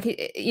too.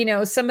 Like,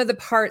 some of the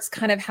parts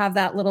kind of have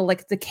that little,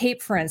 like the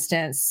cape, for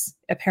instance,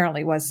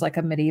 apparently was like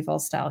a medieval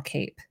style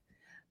cape.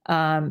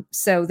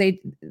 So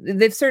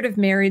they've sort of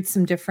married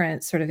some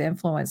different sort of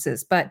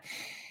influences. But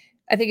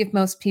I think if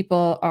most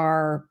people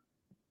are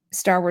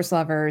Star Wars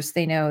lovers,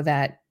 they know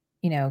that,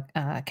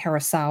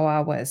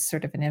 Kurosawa was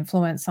sort of an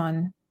influence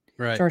on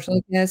Right. George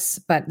Lucas,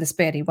 but the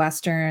spaghetti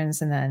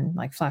westerns, and then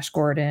like Flash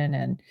Gordon,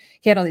 and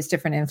he had all these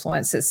different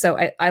influences.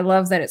 So I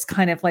love that it's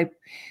kind of like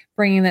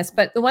bringing this.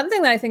 But the one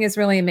thing that I think is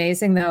really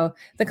amazing, though,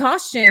 the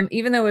costume,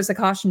 even though it was a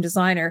costume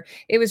designer,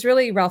 it was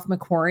really Ralph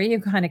McQuarrie who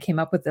kind of came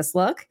up with this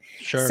look.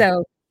 Sure.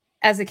 So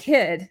as a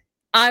kid,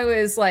 I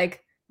was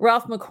like,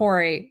 Ralph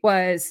McQuarrie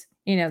was,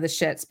 the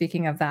shit.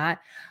 Speaking of that.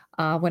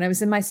 When I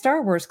was in my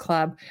Star Wars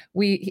club,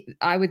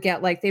 I would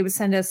get they would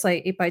send us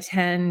like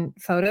 8x10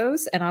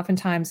 photos, and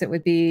oftentimes it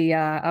would be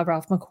a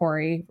Ralph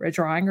McQuarrie a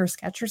drawing or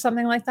sketch or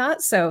something like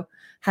that. So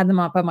had them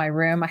up in my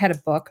room. I had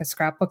a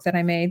scrapbook that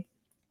I made.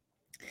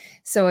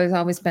 So it's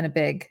always been a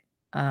big,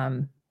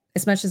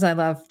 as much as I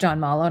love John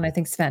Mallow and I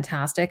think it's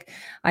fantastic,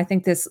 I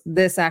think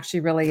this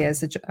actually really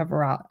is a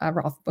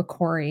Ralph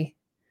McQuarrie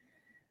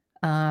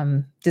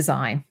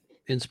design.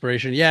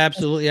 Inspiration. Yeah,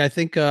 absolutely. I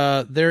think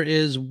there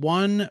is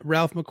one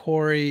Ralph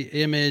McQuarrie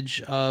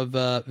image of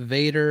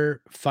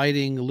Vader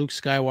fighting Luke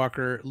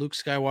Skywalker. Luke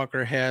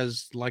Skywalker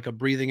has like a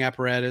breathing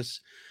apparatus.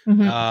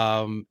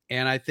 Mm-hmm.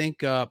 And I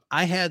think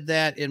I had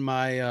that in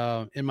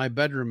my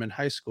bedroom in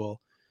high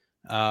school.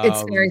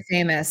 It's very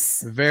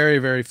famous. Very,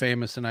 very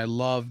famous, and I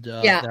loved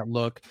that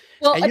look.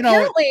 Well, And,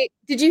 apparently,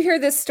 did you hear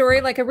this story?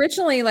 Like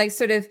originally, like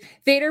sort of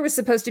Vader was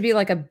supposed to be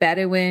like a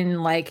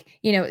Bedouin, like,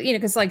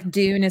 because like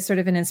Dune is sort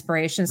of an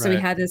inspiration. So he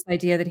right. had this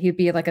idea that he'd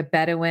be like a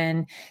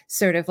Bedouin,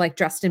 sort of like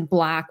dressed in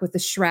black with the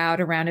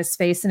shroud around his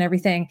face and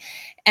everything.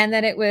 And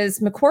then it was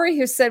McQuarrie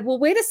who said, well,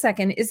 wait a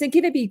second, is it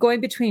going to be going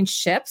between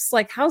ships?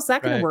 Like, how's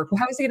that going to work?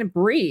 How is he going to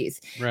breathe?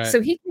 Right.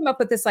 So he came up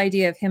with this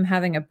idea of him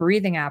having a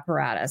breathing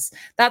apparatus.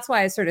 That's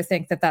why I sort of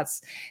think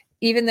that's,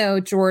 even though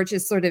George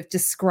is sort of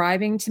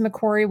describing to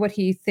McQuarrie what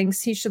he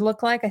thinks he should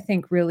look like, I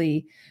think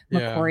really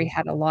McQuarrie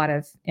had a lot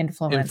of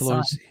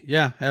influence.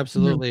 Yeah,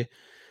 absolutely.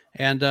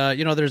 Mm-hmm.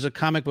 And there's a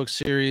comic book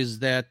series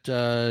that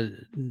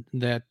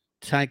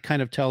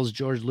kind of tells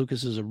George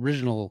Lucas's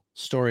original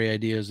story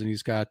ideas, and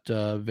he's got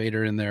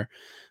Vader in there,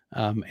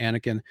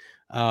 Anakin.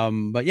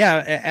 But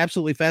yeah,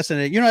 absolutely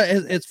fascinating.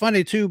 It's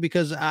funny too,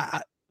 because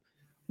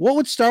what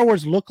would Star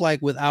Wars look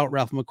like without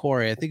Ralph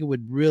McQuarrie? I think it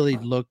would really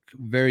look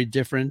very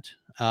different.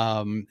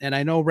 And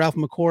I know Ralph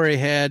McQuarrie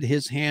had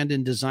his hand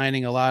in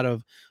designing a lot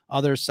of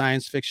other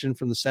science fiction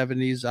from the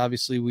 70s.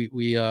 Obviously,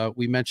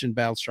 we mentioned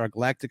Battlestar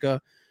Galactica.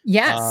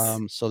 Yes.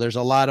 So there's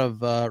a lot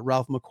of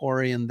Ralph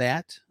McQuarrie in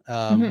that,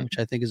 which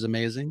I think is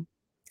amazing.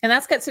 And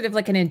that's got sort of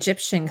like an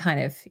Egyptian kind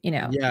of,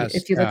 yes,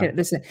 if you look at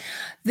this,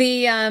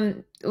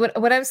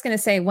 what I was going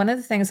to say, one of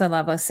the things I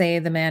love, let's say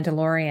The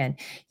Mandalorian,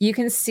 you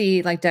can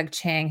see like Doug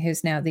Chiang,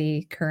 who's now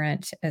the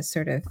current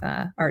sort of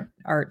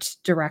art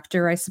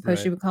director, I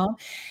suppose you would call him.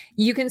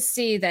 You can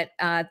see that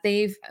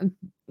they've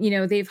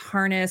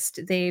harnessed,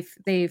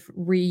 they've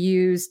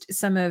reused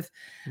some of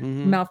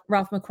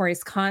Ralph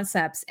McQuarrie's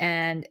concepts,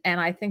 and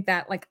I think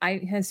that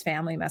his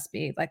family must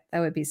be like,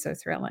 that would be so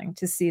thrilling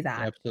to see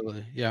that.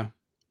 Absolutely, yeah.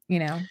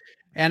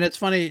 And it's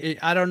funny.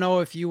 I don't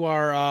know if you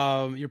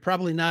are. You're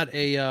probably not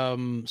a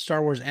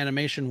Star Wars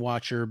animation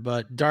watcher,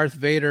 but Darth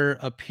Vader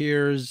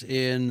appears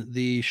in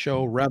the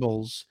show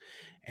Rebels,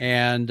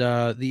 and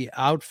the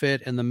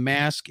outfit and the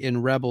mask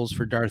in Rebels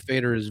for Darth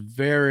Vader is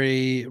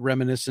very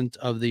reminiscent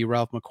of the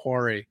Ralph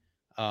McQuarrie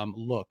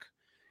look.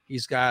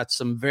 He's got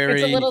some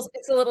very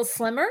It's a little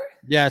slimmer.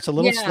 yeah, it's a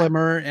little Yeah.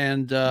 slimmer,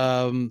 and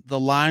the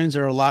lines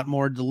are a lot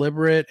more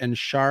deliberate and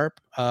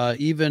sharp.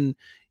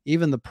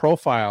 Even the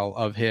profile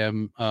of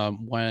him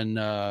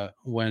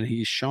when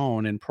he's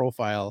shown in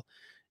profile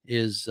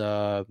is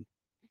I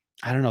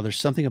don't know. There's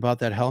something about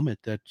that helmet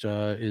that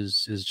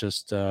is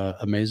just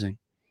amazing.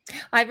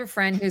 I have a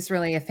friend who's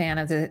really a fan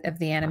of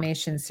the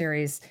animation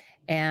series,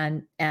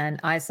 and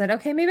I said,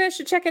 okay, maybe I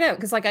should check it out,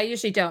 because like I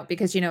usually don't,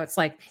 because it's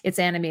like it's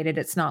animated,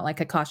 it's not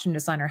like a costume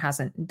designer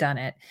hasn't done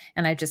it,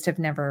 and I just have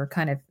never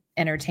kind of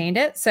entertained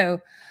it.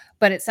 So,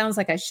 but it sounds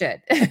like I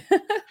should.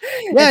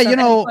 Yeah, And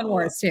Fun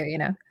Wars too.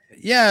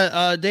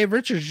 Yeah, Dave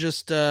Richards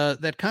just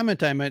that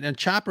comment I made, and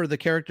Chopper, the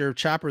character of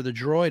Chopper the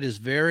droid, is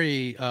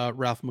very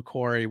Ralph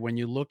McQuarrie. When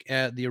you look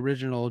at the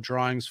original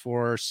drawings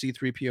for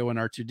C-3PO and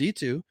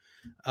R2-D2,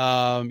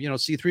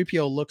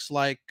 C-3PO looks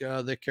like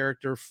the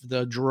character,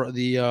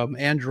 the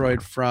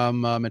android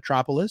from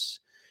Metropolis,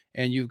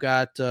 and you've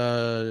got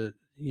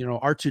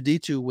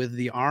R2-D2 with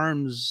the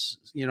arms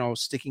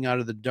sticking out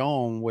of the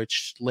dome,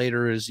 which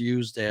later is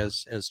used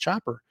as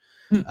Chopper,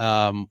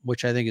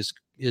 which I think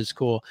is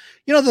cool.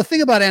 The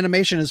thing about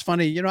animation is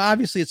funny.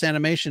 Obviously it's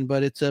animation,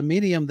 but it's a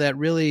medium that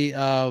really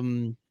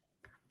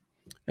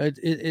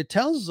it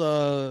tells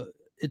a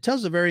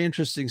very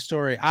interesting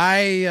story.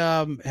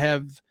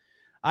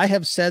 I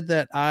have said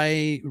that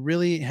I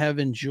really have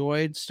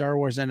enjoyed Star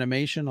Wars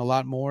animation a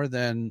lot more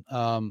than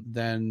a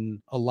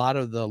lot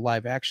of the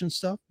live action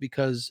stuff,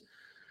 because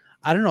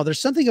I don't know,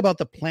 there's something about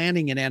the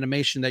planning in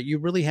animation that you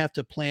really have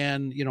to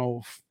plan,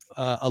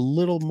 a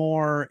little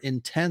more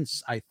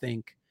intense, I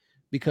think,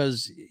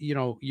 because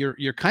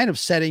you're kind of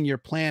setting your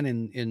plan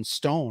in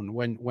stone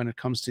when it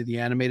comes to the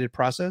animated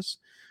process.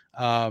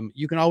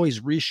 You can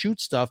always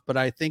reshoot stuff, but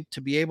I think to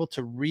be able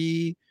to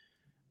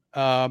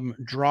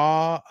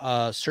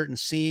draw certain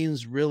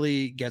scenes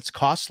really gets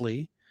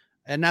costly.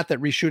 And not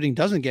that reshooting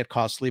doesn't get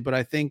costly, but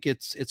I think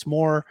it's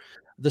more,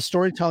 the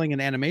storytelling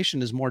and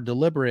animation is more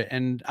deliberate.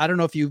 And I don't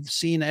know if you've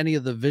seen any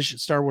of the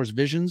Star Wars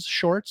Visions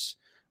shorts.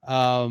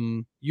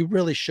 You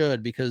really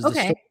should, because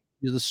Okay.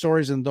 the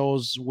stories in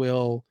those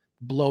will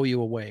blow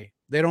you away.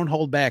 They don't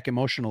hold back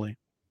emotionally.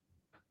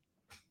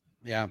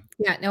 Yeah.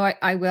 Yeah. No,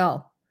 I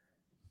will.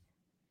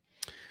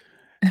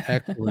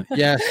 Excellent.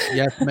 Yes,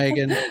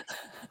 Megan.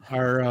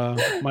 Our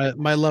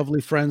my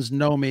lovely friends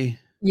know me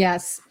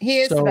Yes, he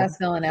is the best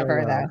villain so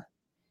ever, well.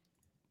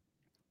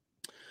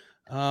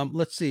 though.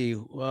 Let's see.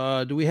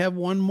 Do we have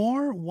one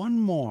more? One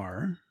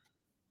more.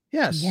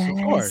 Yes, of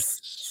Yes.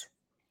 course.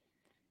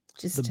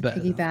 Just to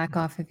piggyback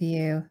off of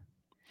you.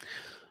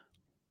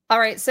 All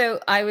right. So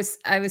I was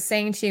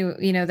saying to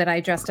you, that I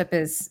dressed up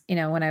as,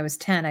 when I was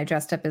 10, I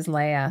dressed up as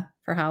Leia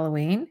for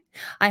Halloween.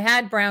 I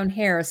had brown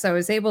hair, so I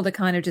was able to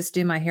kind of just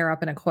do my hair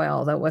up in a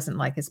coil, that wasn't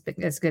like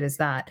as good as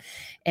that.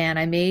 And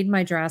I made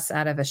my dress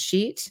out of a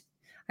sheet.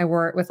 I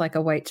wore it with like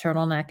a white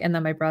turtleneck, and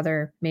then my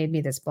brother made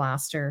me this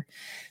blaster.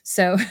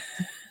 So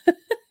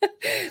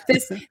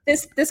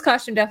this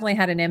costume definitely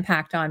had an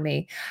impact on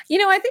me.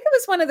 I think it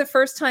was one of the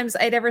first times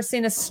I'd ever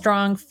seen a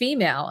strong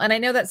female. And I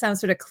know that sounds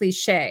sort of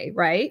cliche,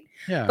 right?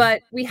 Yeah.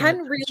 But we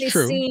hadn't really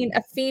seen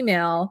a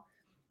female,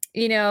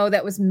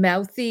 that was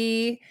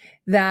mouthy,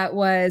 that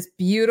was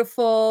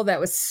beautiful, that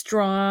was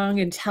strong,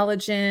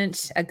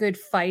 intelligent, a good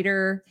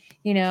fighter.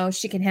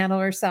 She can handle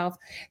herself.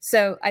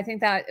 So I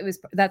think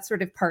that's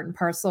sort of part and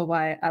parcel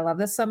why I love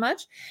this so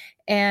much.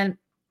 And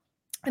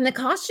the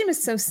costume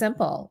is so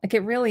simple. Like,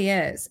 it really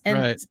is. And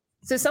right.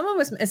 So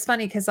it's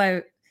funny, because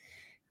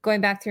going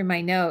back through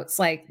my notes,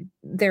 like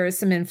there is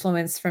some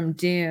influence from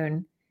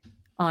Dune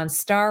on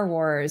Star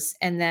Wars.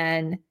 And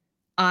then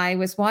I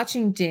was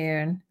watching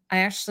Dune.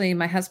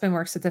 My husband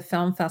works at the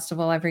film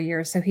festival every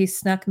year, so he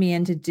snuck me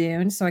into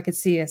Dune so I could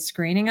see a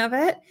screening of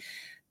it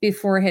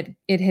before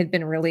it had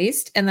been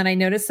released. And then I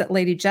noticed that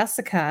Lady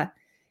Jessica,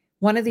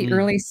 one of the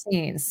early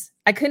scenes,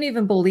 I couldn't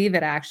even believe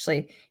it,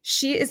 actually.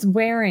 She is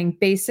wearing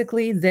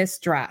basically this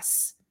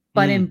dress,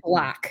 but in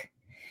black.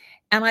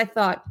 And I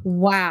thought,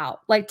 wow,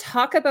 like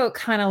talk about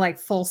kind of like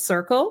full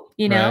circle,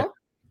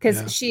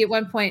 because she, at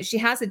one point, she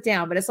has it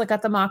down, but it's like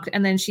at the mock,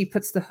 and then she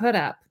puts the hood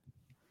up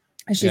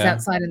and she's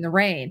outside in the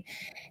rain.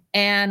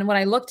 And when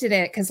I looked at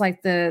it, because like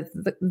it's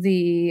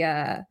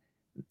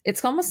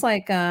almost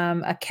like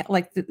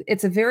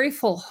it's a very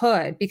full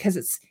hood,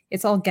 because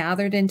it's all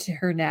gathered into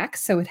her neck,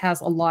 so it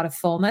has a lot of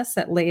fullness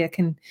that Leia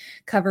can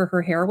cover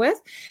her hair with.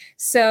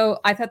 So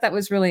I thought that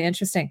was really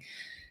interesting.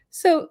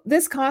 So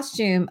this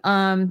costume,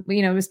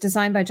 was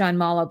designed by John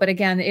Mallow, but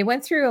again, it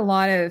went through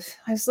I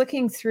was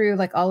looking through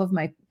like all of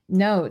my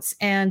notes,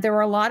 and there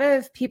were a lot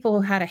of people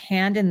who had a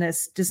hand in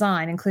this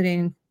design,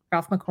 including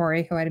Ralph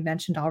McQuarrie, who I had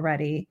mentioned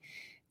already.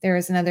 There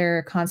was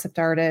another concept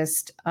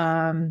artist,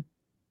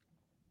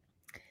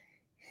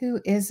 who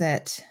is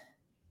it?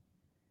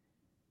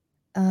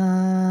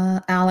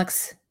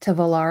 Alex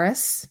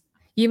Tavolaris.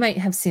 You might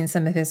have seen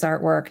some of his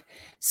artwork.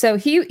 So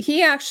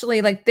he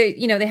actually, like, they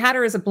had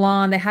her as a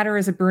blonde, they had her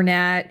as a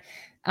brunette.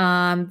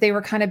 They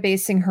were kind of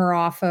basing her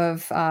off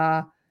of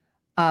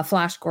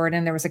Flash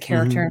Gordon. There was a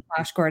character in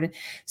Flash Gordon.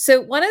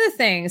 So one of the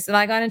things that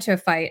I got into a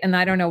fight, and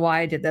I don't know why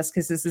I did this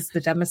because this is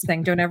the dumbest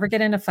thing. Don't ever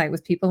get in a fight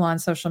with people on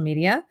social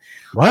media.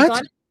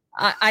 What?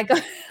 I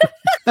got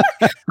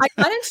I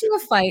got into a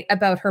fight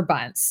about her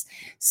buns.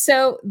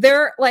 So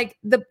they're like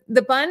the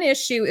bun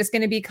issue is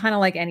going to be kind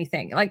of like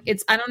anything. Like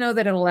I don't know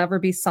that it'll ever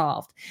be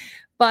solved.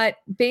 But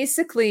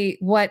basically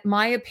what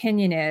my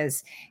opinion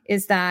is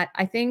that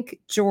I think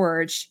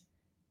George,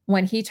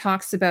 when he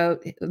talks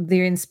about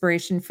the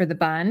inspiration for the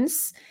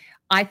buns,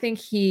 I think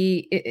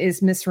he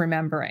is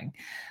misremembering.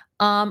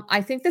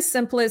 I think the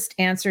simplest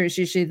answer is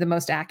usually the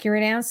most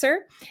accurate answer.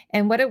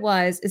 And what it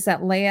was is that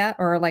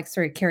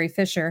Carrie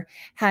Fisher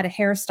had a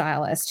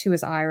hairstylist who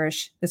was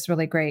Irish, this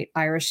really great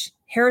Irish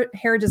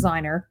hair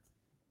designer.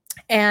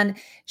 And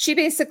she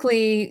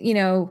basically,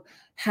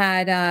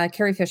 had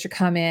Carrie Fisher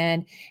come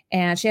in,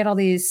 and she had all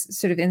these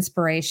sort of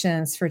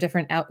inspirations for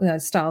different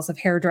styles of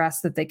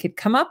hairdress that they could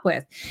come up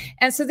with.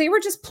 And so they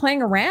were just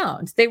playing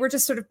around. They were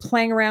just sort of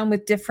playing around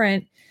with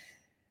different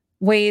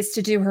ways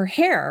to do her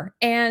hair.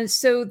 And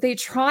so they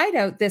tried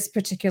out this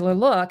particular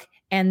look.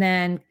 And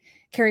then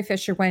Carrie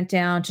Fisher went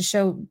down to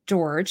show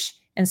George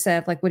and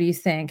said, like, what do you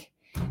think?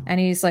 And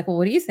he's like, well,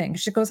 what do you think?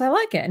 She goes, I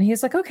like it. And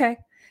he's like, okay.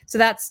 So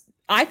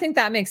I think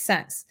that makes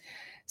sense.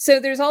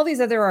 So there's all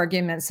these other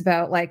arguments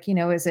about, like,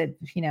 is it,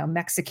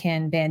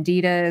 Mexican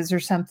banditas or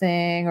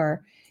something,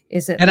 or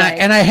is it? And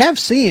I have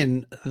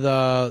seen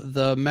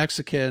the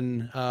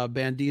Mexican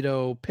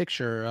bandito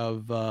picture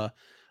of the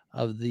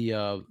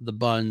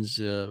buns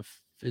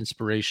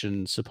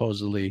inspiration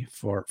supposedly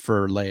for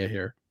Leia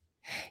here.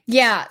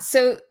 Yeah.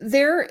 So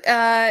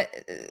but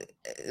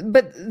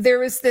there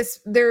was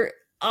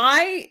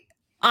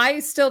I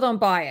still don't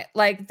buy it.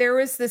 Like, there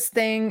was this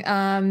thing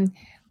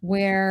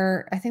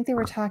where I think they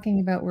were talking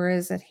about, where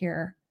is it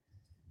here?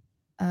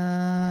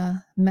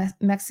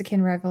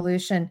 Mexican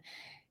Revolution.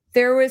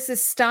 There was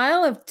this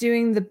style of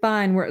doing the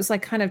bun where it was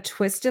like kind of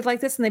twisted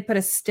like this, and they put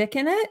a stick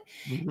in it.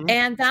 Mm-hmm.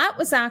 And that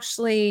was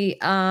actually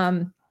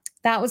Queen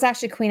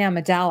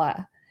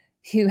Amidala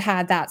who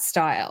had that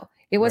style.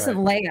 It wasn't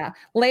Leia.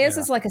 Leia's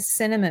is like a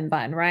cinnamon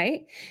bun,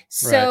 right?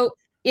 So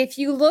if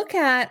you look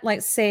at,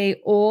 like,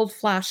 say, old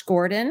Flash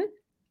Gordon,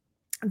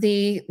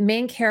 the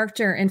main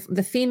character and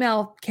the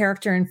female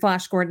character in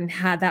Flash Gordon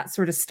had that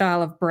sort of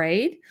style of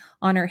braid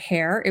on her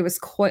hair. It was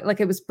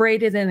it was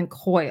braided and then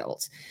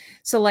coiled.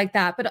 So like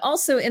that. But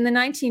also in the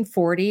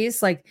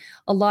 1940s, like,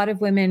 a lot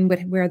of women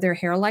would wear their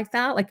hair like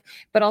that, like,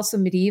 but also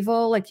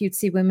medieval, like, you'd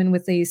see women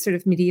with a sort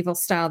of medieval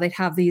style. They'd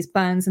have these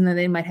buns, and then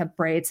they might have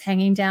braids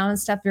hanging down and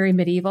stuff, very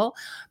medieval,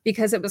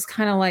 because it was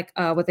kind of like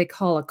what they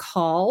call a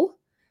caul.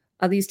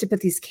 They used to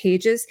put these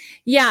cages.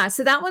 Yeah.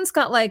 So that one's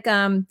got like,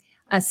 that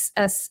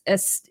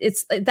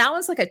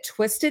one's like a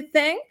twisted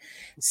thing.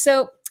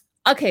 So,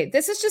 okay,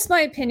 this is just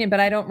my opinion,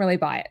 but I don't really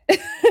buy it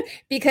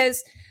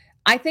because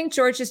I think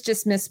George is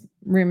just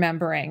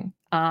misremembering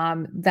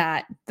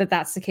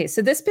that's the case.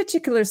 So this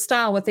particular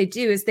style, what they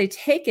do is they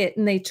take it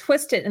and they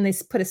twist it and they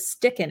put a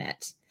stick in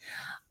it.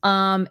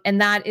 And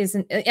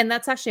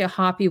that's actually a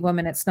Hopi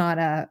woman. It's not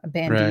a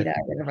bandita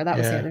or whatever. That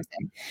was the other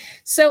thing.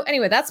 So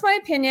anyway, that's my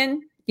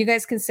opinion. You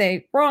guys can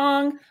say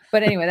wrong,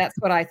 but anyway, that's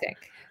what I think.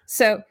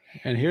 So,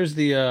 and here's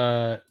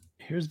the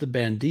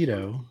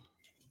bandito.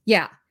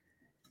 Yeah.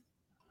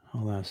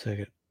 Hold on a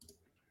second.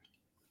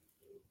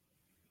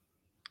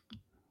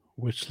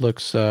 Which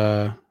looks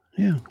looks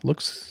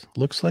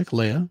like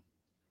Leia.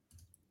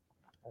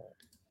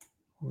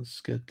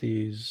 Let's get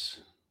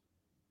these.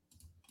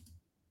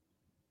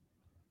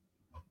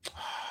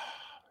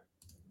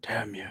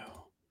 Damn you.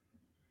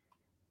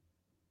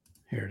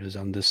 Here it is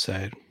on this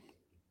side.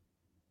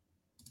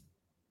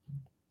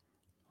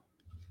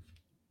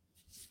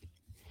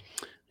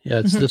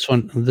 Yeah, it's this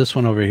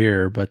one over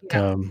here, but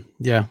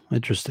yeah,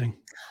 interesting.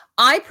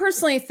 I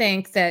personally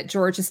think that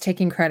George is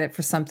taking credit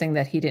for something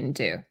that he didn't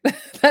do.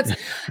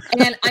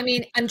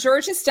 And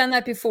George has done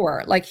that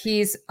before. Like,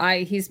 he's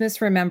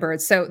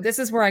misremembered. So this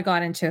is where I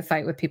got into a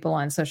fight with people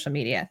on social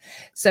media.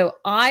 So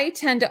I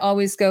tend to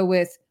always go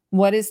with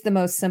what is the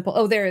most simple.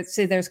 Oh, there's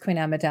Queen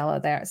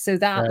Amidala there. So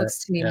that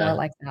looks to me more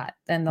like that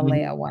than the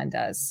Leia one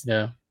does.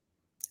 Yeah.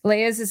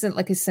 Leia's isn't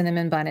like a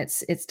cinnamon bun.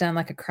 It's done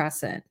like a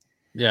crescent.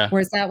 Yeah.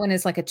 Whereas that one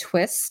is like a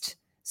twist.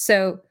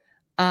 So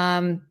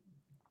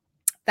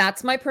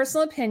that's my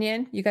personal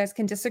opinion. You guys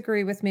can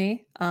disagree with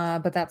me,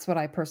 but that's what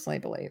I personally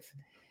believe.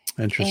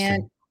 Interesting.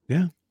 And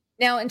yeah.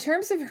 Now, in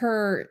terms of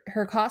her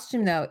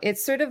costume, though,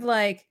 it's sort of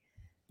like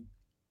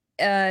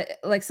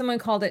someone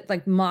called it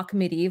like mock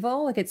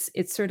medieval. Like,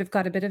 it's sort of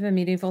got a bit of a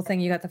medieval thing.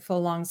 You got the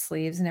full long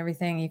sleeves and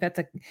everything. You got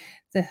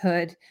the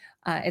hood.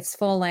 It's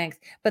full length,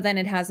 but then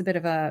it has a bit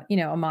of a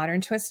modern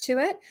twist to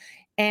it.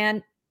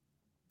 And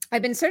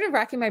I've been sort of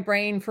racking my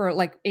brain for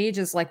like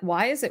ages, like,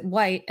 why is it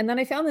white? And then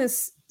I found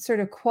this sort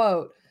of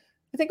quote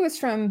I think it was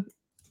from,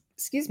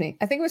 excuse me,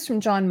 I think it was from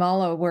John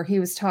Mullo, where he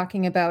was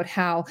talking about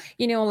how,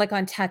 like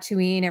on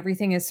Tatooine,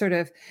 everything is sort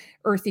of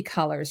earthy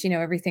colors,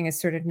 everything is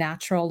sort of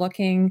natural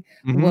looking,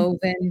 Hmm.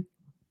 woven.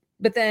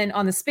 But then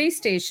on the space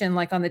station,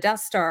 like on the Death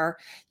Star,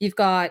 you've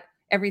got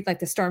like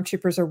the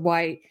stormtroopers are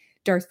white,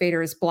 Darth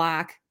Vader is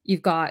black.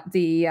 You've got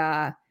the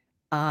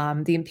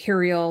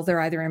Imperial,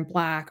 they're either in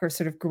black or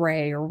sort of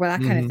gray or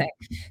that kind of Hmm. thing.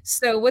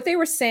 So what they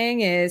were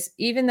saying is,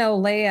 even though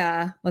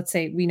Leia, let's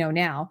say we know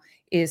now,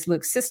 is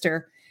Luke's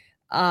sister,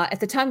 at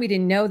the time we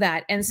didn't know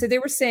that. And so they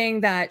were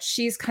saying that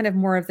she's kind of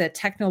more of the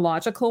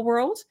technological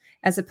world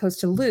as opposed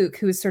to Luke,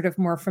 who is sort of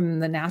more from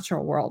the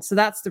natural world. So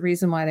that's the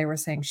reason why they were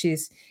saying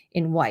she's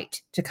in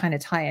white to kind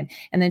of tie in.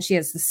 And then she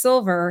has the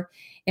silver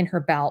in her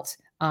belt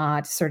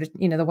to sort of,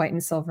 the white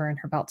and silver in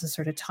her belt to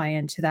sort of tie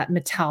into that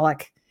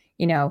metallic,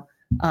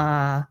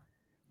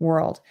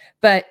 world.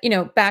 But,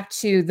 back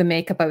to the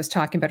makeup I was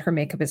talking about, her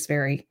makeup is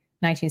very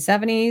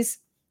 1970s.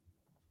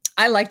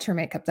 I liked her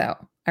makeup though.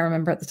 I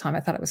remember at the time I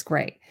thought it was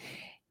great.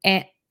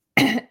 And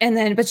and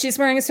then, but she's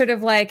wearing a sort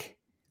of like,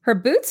 her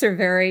boots are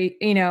very,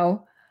 They're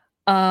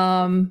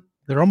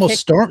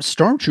almost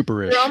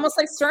stormtrooper-ish. they're almost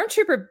like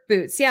stormtrooper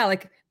boots. Yeah,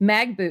 like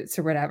mag boots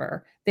or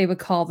whatever they would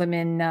call them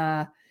in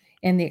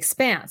The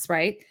Expanse,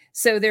 right?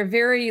 So they're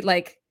very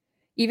like,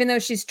 even though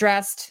she's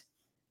dressed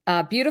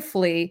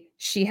beautifully,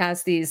 she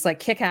has these like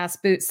kick-ass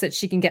boots that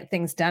she can get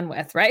things done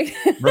with, right?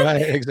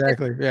 Right,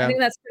 exactly. I Yeah. think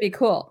that's pretty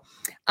cool.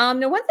 Now,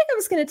 one thing I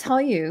was going to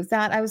tell you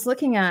that I was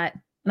looking at,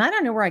 and I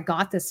don't know where I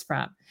got this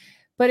from,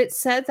 but it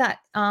said that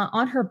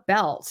on her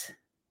belt,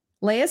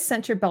 Leia's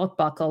center belt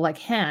buckle, like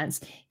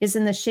hands, is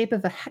in the shape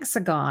of a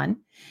hexagon.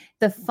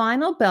 The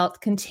final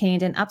belt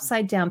contained an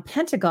upside down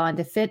pentagon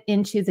to fit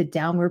into the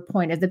downward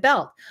point of the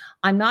belt.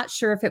 I'm not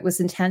sure if it was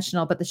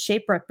intentional, but the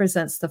shape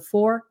represents the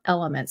 4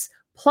 elements,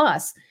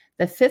 plus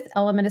the 5th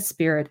element of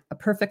spirit, a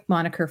perfect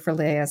moniker for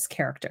Leia's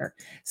character.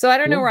 So I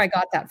don't know Cool. where I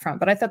got that from,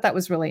 but I thought that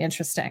was really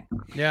interesting.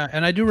 Yeah,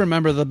 and I do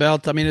remember the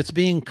belt. I mean, it's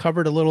being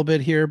covered a little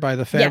bit here by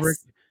the fabric.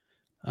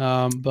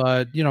 Yes.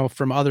 But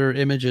from other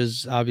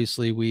images,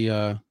 obviously we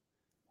know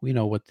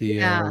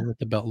Yeah. what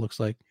the belt looks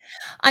like.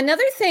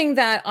 Another thing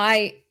that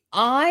I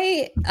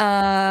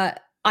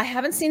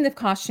haven't seen the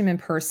costume in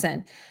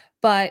person,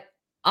 but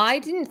I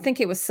didn't think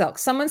it was silk.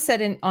 Someone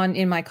said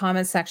in my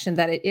comment section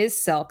that it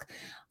is silk.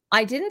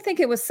 I didn't think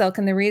it was silk,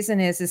 and the reason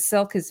is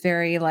silk is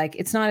very like,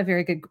 it's not a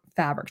very good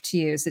fabric to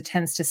use. It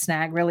tends to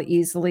snag really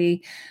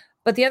easily.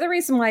 But the other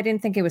reason why I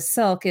didn't think it was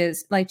silk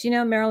is, like, do you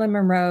know Marilyn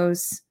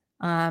Monroe's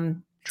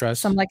Dress.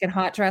 Some Like It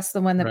Hot dress,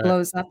 the one that Right.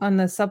 blows up on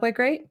the subway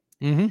grate?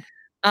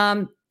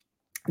 Mm-hmm.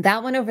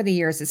 That one, over the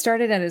years, it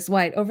started out as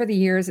white. Over the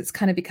years, it's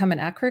kind of become an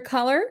echre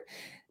color,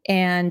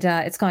 and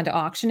it's gone to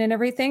auction and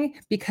everything,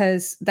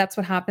 because that's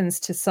what happens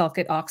to silk.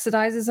 It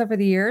oxidizes over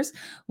the years.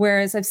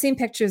 Whereas I've seen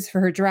pictures for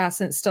her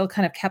dress, and it still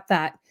kind of kept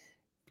that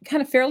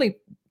kind of fairly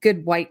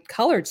good white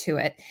color to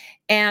it.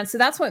 And so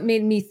that's what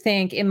made me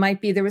think it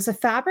might be, there was a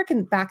fabric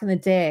back in the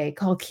day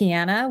called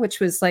Kiana, which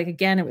was like,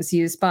 again, it was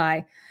used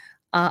by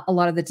a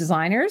lot of the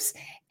designers,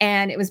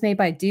 and it was made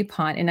by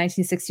DuPont in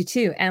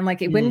 1962. And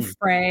like, it wouldn't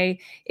fray,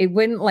 it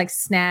wouldn't like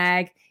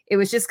snag. It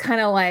was just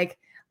kind of like,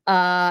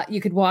 you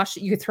could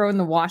throw it in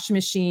the washing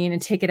machine and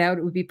take it out.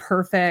 It would be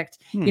perfect.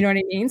 You know what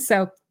I mean?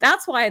 So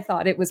that's why I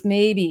thought it was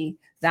maybe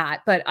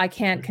that, but I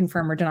can't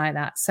confirm or deny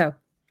that. So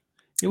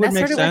it would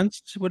make sense.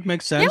 Sense. It would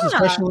make sense, Yeah,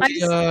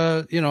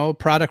 especially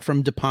product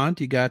from DuPont.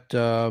 You got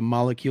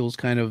molecules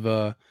kind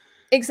of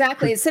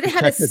exactly. It said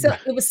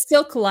it was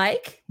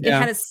silk-like. Yeah. It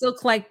had a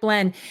silk-like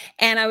blend.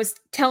 And I was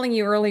telling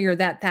you earlier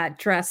that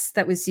dress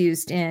that was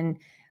used in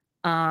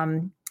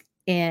Logan's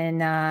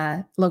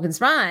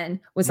Run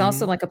was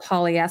also like a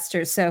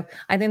polyester. So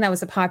I think that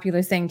was a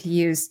popular thing to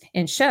use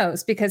in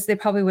shows, because they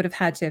probably would have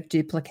had to have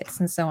duplicates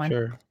and so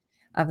on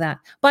of that.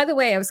 By the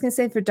way, I was going to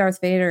say for Darth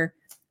Vader,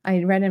 I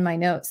had read in my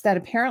notes that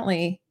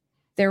apparently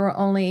there were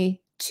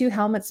only 2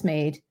 helmets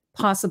made,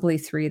 possibly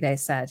 3, they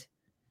said.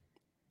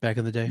 Back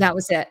in the day. That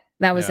was it.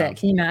 That was it.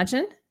 Can you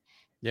imagine?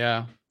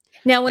 Yeah.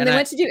 Now, when they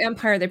went to do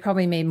Empire, they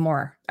probably made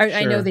more.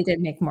 I know they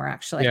did make more,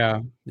 actually.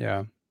 Yeah,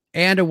 yeah.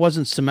 And it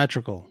wasn't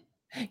symmetrical.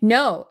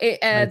 No,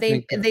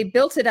 they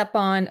built it up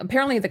on,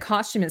 apparently the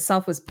costume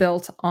itself was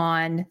built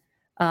on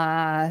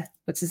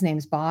what's his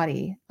name's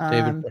body?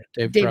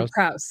 David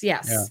Prowse.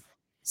 Yes. Yeah.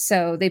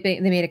 So they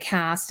made a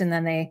cast, and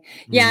then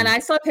and I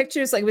saw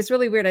pictures, like, it was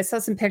really weird. I saw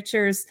some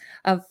pictures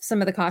of some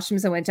of the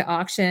costumes that went to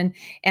auction,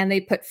 and they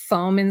put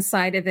foam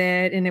inside of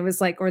it, and it was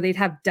like, or they'd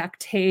have duct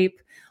tape,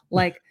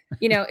 like,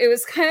 it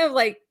was kind of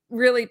like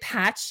really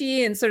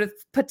patchy and sort of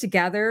put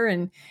together,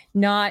 and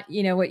not,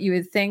 what you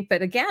would think.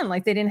 But again,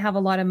 like, they didn't have a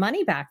lot of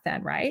money back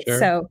then, right? Sure.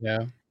 So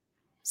yeah.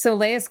 So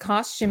Leia's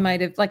costume might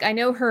have, like, I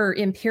know her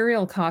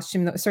Imperial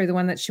costume, the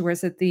one that she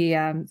wears at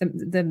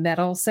the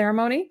medal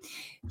ceremony.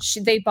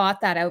 They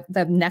bought that out,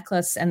 the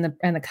necklace and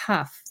the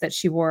cuff that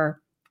she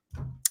wore,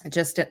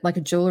 just at like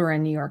a jeweler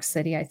in New York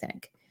City, I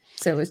think.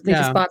 So they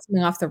just bought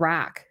something off the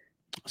rack.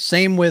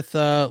 Same with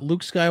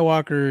Luke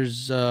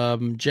Skywalker's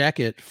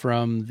jacket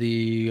from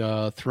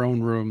the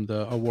throne room,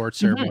 the award Mhm.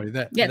 ceremony.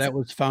 That Yes. that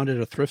was found at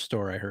a thrift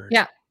store, I heard.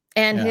 Yeah.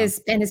 And Yeah,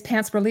 his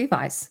pants were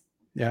Levi's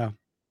yeah,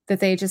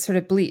 that they just sort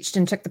of bleached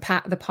and took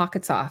the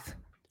pockets off.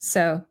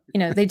 So,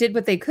 they did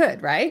what they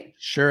could, right?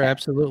 sure, Yeah.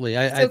 absolutely.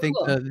 I So think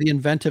cool. the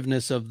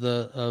inventiveness of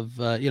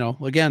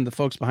again, the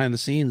folks behind the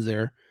scenes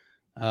there.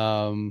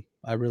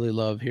 I really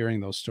love hearing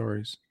those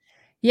stories.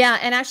 Yeah,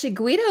 and actually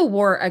Guido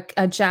wore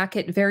a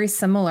jacket very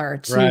similar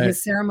to Right.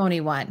 his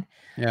ceremony one,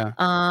 Yeah.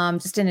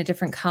 just in a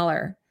different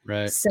color.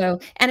 Right. So,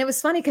 and it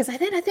was funny because I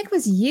think it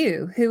was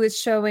you who was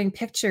showing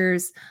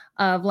pictures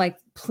of like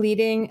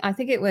pleating. I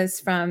think it was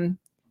from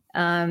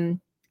um,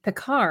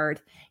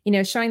 Picard,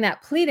 showing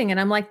that pleating, and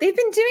I'm like, they've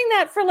been doing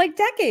that for like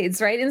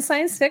decades, right? In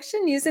science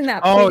fiction, using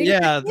that Oh pleating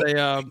yeah,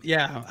 technique.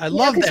 yeah, I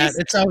love Because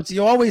that. It's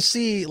you always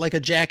see like a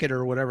jacket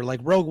or whatever,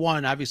 like Rogue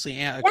One, obviously,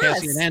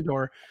 Cassian yes,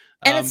 Andor,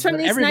 and it's from but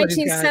these everybody's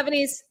got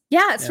 1970s.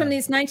 Yeah, it's yeah, from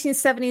these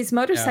 1970s yeah,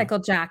 motorcycle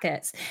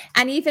jackets.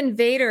 And even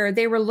Vader,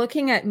 they were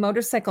looking at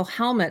motorcycle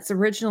helmets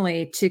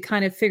originally to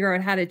kind of figure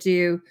out how to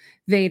do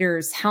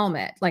Vader's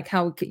helmet, like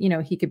how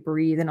he could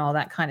breathe and all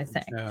that kind of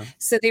thing. yeah,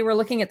 So they were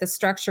looking at the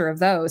structure of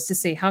those to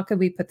see how could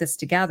we put this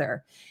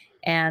together.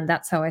 And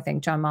that's how I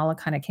think John Mala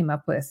kind of came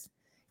up with,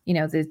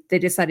 they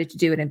decided to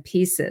do it in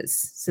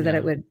pieces so that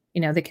it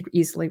yeah, would, they could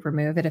easily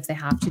remove it if they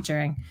have to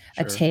during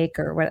a sure, take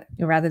or what,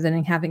 rather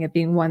than having it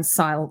being one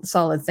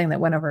solid thing that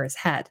went over his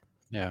head.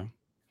 yeah.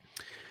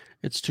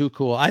 It's too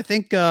cool. I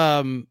think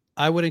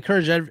I would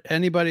encourage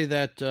anybody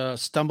that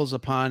stumbles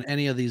upon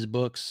any of these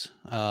books,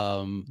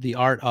 The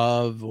Art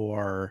of,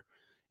 or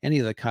any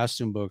of the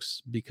costume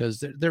books,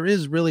 because there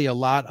is really a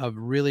lot of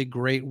really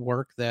great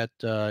work that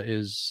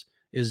is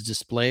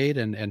displayed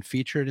and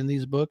featured in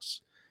these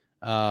books.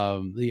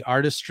 The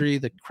artistry,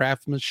 the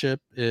craftsmanship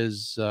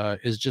is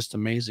just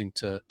amazing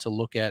to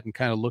look at and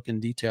kind of look in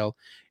detail.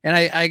 And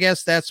I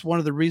guess that's one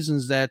of the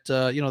reasons that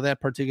that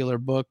particular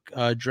book,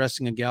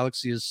 Dressing a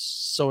Galaxy, is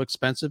so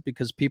expensive,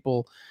 because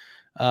people,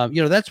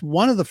 that's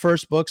one of the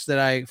first books that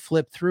I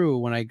flipped through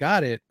when I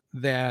got it,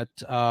 that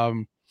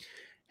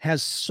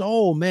has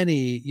so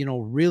many,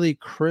 really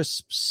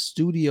crisp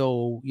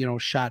studio,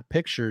 shot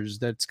pictures,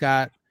 that's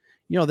got,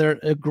 they're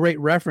a great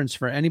reference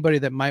for anybody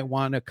that might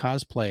want to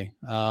cosplay.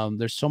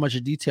 There's so much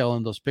detail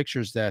in those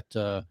pictures that,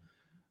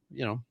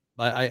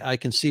 I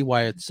can see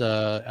why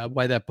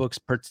why that book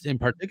in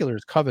particular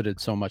is coveted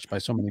so much by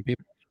so many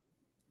people.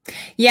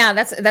 Yeah,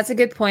 that's a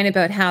good point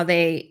about how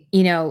they,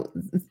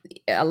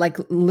 like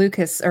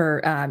Lucas,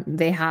 or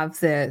they have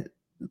the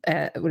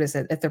what is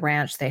it, at the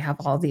ranch? They have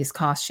all these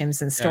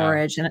costumes and Yeah,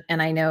 storage,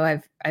 and I know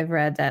I've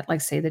read that,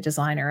 like, say the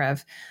designer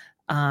of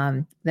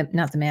not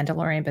the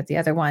Mandalorian, but the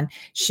other one,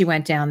 she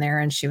went down there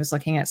and she was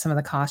looking at some of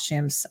the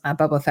costumes.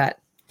 Boba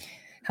Fett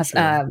has,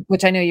 sure.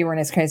 which I know you weren't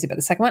as crazy about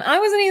the second one. I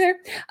wasn't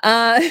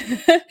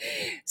either.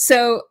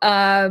 So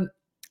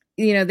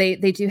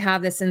they do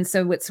have this, and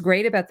so what's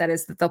great about that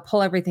is that they'll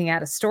pull everything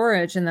out of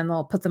storage and then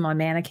they'll put them on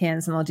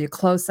mannequins and they'll do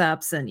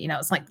close-ups, and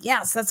it's like,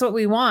 yes, that's what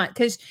we want,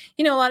 because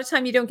a lot of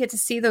time you don't get to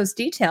see those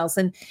details.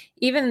 And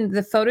even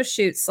the photo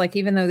shoots, like,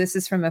 even though this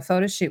is from a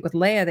photo shoot with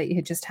Leia that you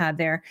had just had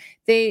there,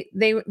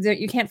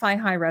 you can't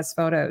find high res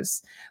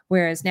photos,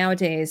 whereas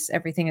nowadays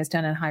everything is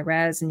done in high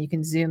res and you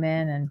can zoom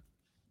in. And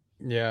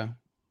Yeah.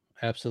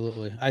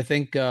 Absolutely. I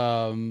think, yeah,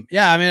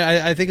 I mean,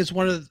 I think it's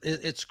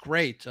it's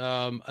great.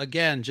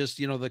 Again, just,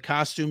 the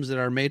costumes that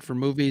are made for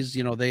movies,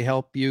 they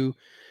help you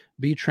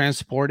be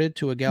transported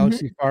to a Mhm.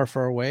 galaxy far,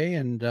 far away.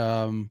 And,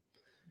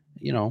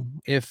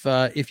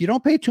 if you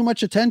don't pay too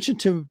much attention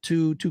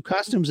to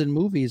costumes in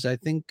movies, I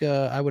think,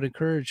 I would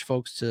encourage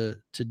folks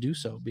to do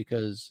so,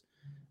 because,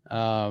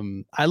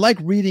 I like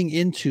reading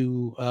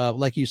into,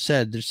 like you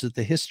said, there's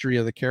the history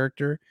of the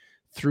character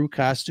through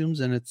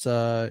costumes, and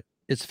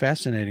it's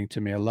fascinating to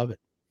me. I love it.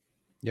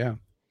 Yeah.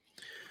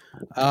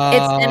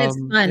 It's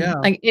fun. Yeah,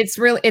 Like, it's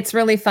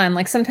really fun.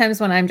 Like, sometimes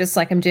when I'm just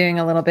like, I'm doing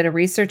a little bit of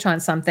research on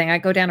something, I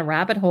go down a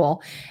rabbit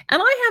hole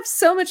and I have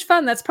so much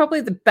fun. That's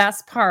probably the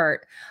best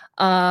part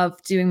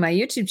of doing my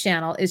YouTube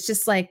channel, is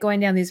just like going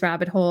down these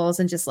rabbit holes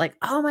and just like,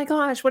 oh my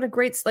gosh, what a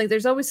great, like,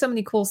 there's always so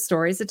many cool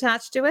stories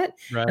attached to it.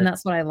 And right.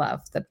 that's what I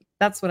love.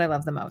 That's what I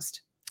love the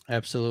most.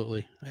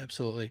 Absolutely.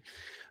 Absolutely.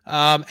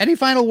 Any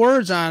final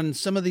words on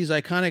some of these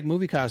iconic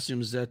movie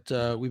costumes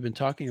that we've been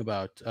talking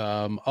about?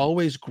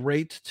 Always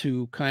great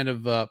to kind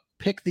of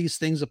pick these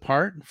things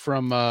apart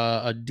from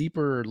a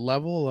deeper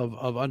level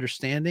of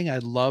understanding. I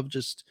love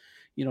just,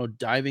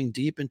 diving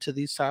deep into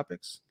these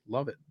topics.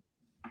 Love it.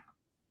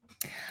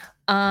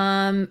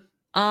 Um,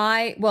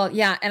 well,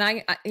 yeah,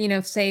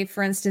 and say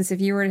for instance, if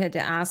you were to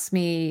ask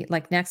me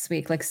like next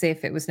week, like say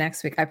if it was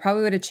next week, I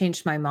probably would have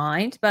changed my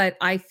mind, but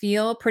I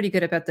feel pretty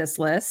good about this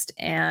list.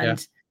 Yeah.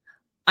 And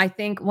I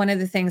think one of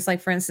the things,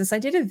 like for instance, I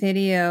did a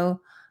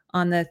video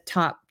on the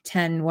top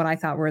 10 what I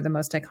thought were the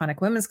most iconic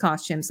women's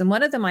costumes. And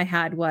one of them I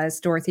had was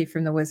Dorothy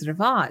from The Wizard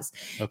of Oz.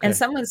 Okay. And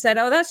someone said,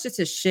 "Oh, that's just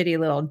a shitty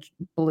little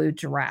blue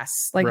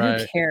dress. Like, who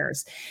Right.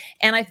 cares?"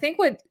 And I think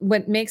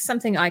what makes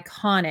something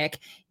iconic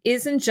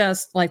isn't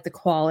just like the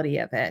quality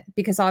of it,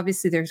 because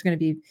obviously there's going to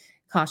be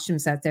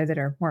costumes out there that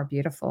are more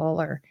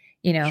beautiful, or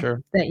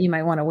Sure. that you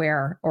might want to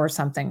wear or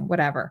something,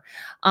 whatever.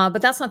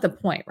 But that's not the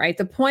point, right?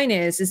 The point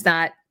is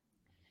that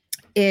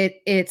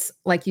it's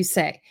like you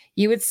say,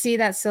 you would see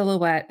that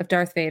silhouette of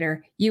Darth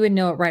Vader, you would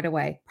know it right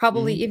away.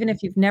 Probably Mhm. even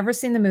if you've never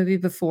seen the movie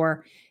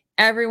before,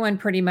 everyone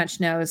pretty much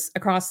knows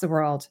across the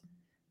world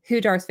who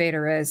Darth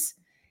Vader is.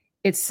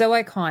 It's so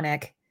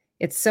iconic,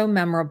 it's so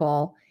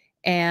memorable,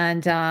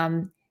 and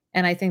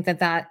I think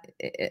that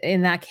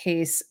in that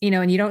case,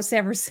 and you don't say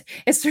ever.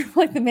 It's sort of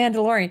like the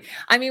Mandalorian.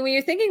 I mean, when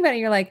you're thinking about it,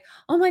 you're like,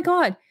 oh my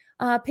god,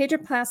 Pedro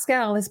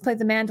Pascal has played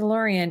the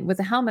Mandalorian with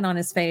a helmet on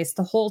his face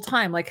the whole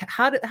time. Like,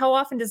 how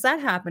often does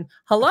that happen?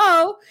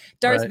 Hello,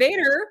 Darth Right.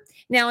 Vader.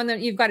 Now and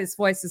then you've got his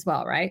voice as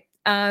well, right?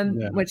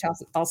 Yeah. Which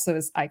also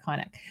is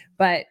iconic.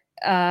 But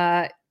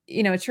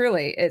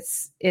truly,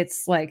 it's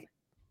like,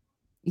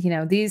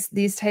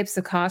 these types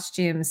of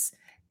costumes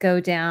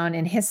go down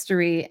in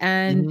history,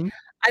 and Mhm.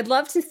 I'd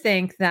love to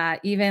think that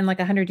even like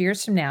 100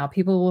 years from now,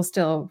 people will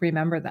still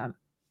remember them.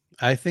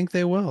 I think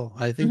they will.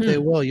 I think they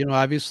Mhm. will.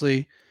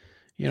 Obviously,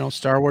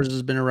 Star Wars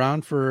has been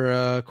around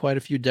for quite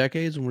a few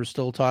decades, and we're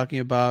still talking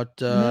about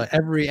Mhm.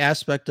 every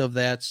aspect of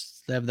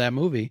that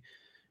movie.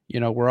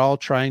 We're all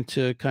trying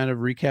to kind of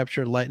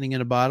recapture lightning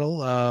in a bottle,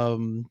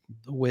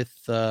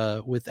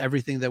 with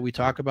everything that we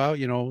talk about.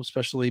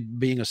 Especially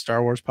being a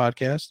Star Wars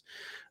podcast.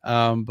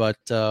 But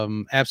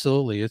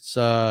absolutely, it's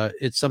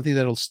something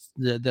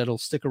that'll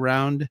stick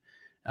around,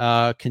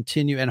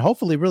 continue, and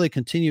hopefully really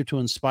continue to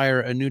inspire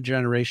a new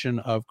generation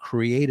of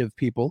creative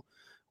people,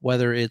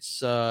 whether it's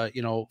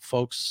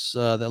folks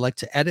that like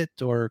to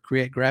edit or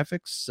create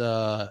graphics,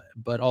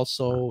 but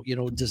also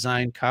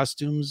design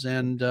costumes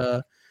and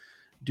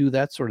do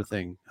that sort of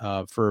thing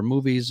for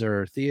movies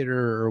or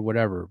theater or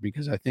whatever.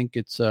 Because I think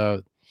it's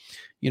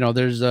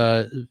there's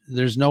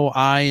no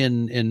eye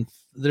in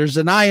there's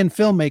an eye in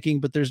filmmaking,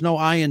 but there's no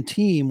eye in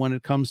team when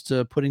it comes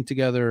to putting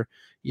together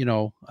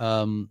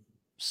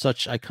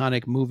such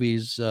iconic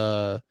movies,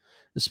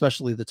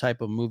 especially the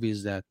type of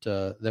movies that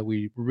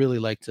we really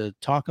like to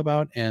talk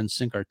about and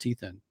sink our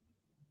teeth in.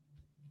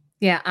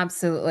 Yeah,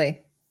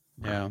 absolutely.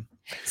 Yeah.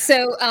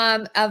 So,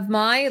 of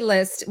my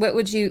list, I'm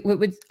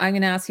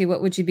going to ask you,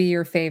 what would you be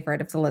your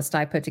favorite of the list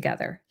I put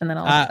together, and then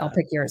I'll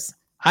pick yours.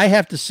 I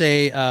have to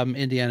say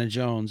Indiana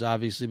Jones,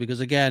 obviously, because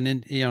again,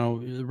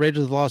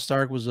 Raiders of the Lost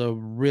Ark was a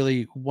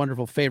really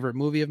wonderful favorite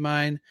movie of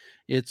mine.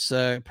 It's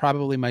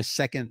probably my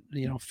second,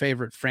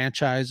 favorite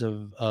franchise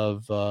of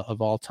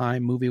all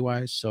time, movie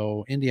wise.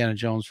 So Indiana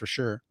Jones for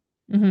sure.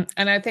 And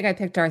I think I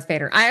picked Darth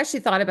Vader. I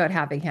actually thought about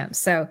having him,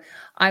 so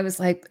I was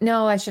like,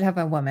 no, I should have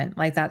a woman.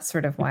 Like, that's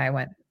sort of why I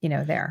went,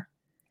 there.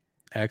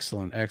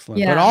 Excellent, excellent.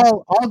 But Yeah.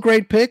 all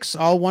great picks,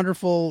 all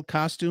wonderful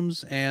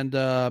costumes, and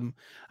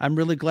I'm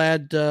really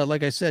glad.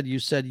 Like I said, you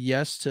said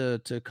yes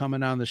to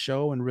coming on the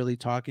show and really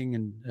talking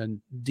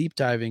and deep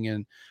diving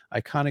in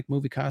iconic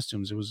movie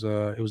costumes. It was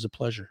a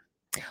pleasure.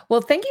 Well,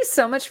 thank you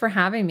so much for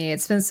having me.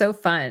 It's been so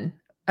fun.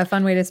 A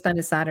fun way to spend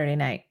a Saturday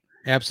night.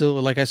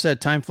 Absolutely. Like I said,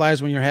 time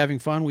flies when you're having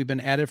fun. We've been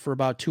at it for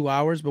about 2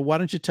 hours, but why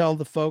don't you tell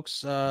the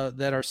folks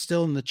that are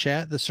still in the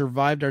chat that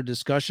survived our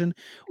discussion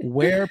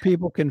where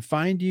people can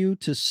find you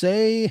to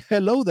say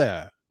hello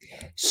there?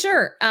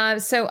 Sure.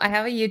 So I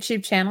have a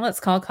YouTube channel. It's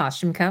called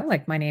Costume Co,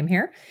 like my name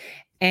here.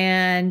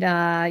 And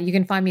you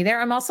can find me there.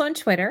 I'm also on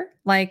Twitter,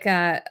 like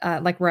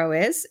Ro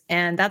is,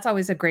 and that's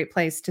always a great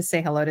place to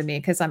say hello to me,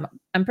 because I'm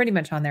pretty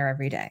much on there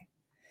every day.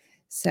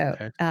 So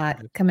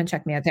Excellent. come and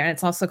check me out there. And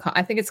it's also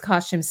I think it's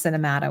Costume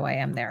Cinemato. I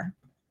am there.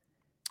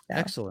 So,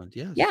 Excellent.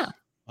 Yes. yeah.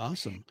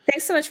 Awesome.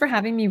 Thanks so much for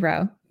having me,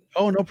 Ro.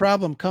 Oh, no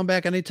problem. Come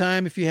back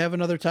anytime if you have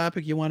another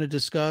topic you want to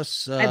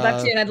discuss. I'd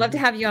love to, and I'd love to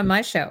have you on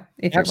my show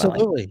if you're willing.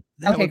 Absolutely.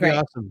 That Okay, would be great.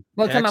 awesome.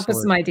 We'll come up with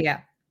Excellent. some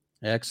idea.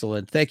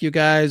 Excellent. Thank you,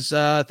 guys.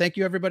 Thank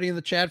you, everybody in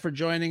the chat, for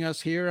joining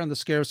us here on the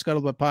Scare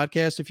Scuttlebutt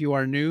podcast. If you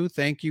are new,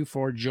 thank you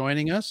for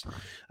joining us.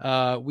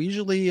 We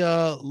usually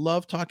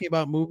love talking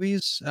about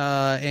movies,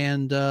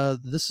 and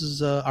this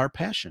is our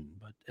passion,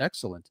 but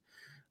excellent.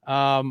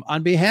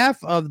 On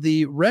behalf of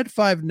the Red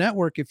 5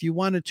 Network, if you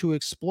wanted to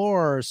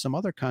explore some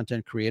other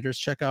content creators,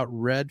 check out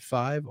Red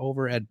 5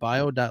 over at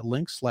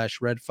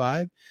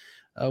bio.link/Red5.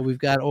 We've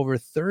got over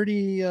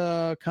 30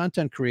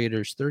 content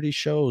creators, 30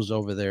 shows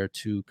over there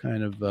to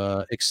kind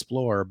of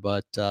explore.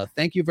 But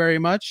thank you very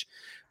much.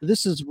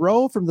 This is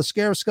Ro from the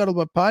Scare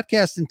Scuttlebutt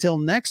podcast. Until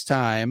next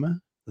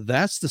time,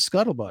 that's the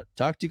Scuttlebutt.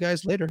 Talk to you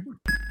guys later.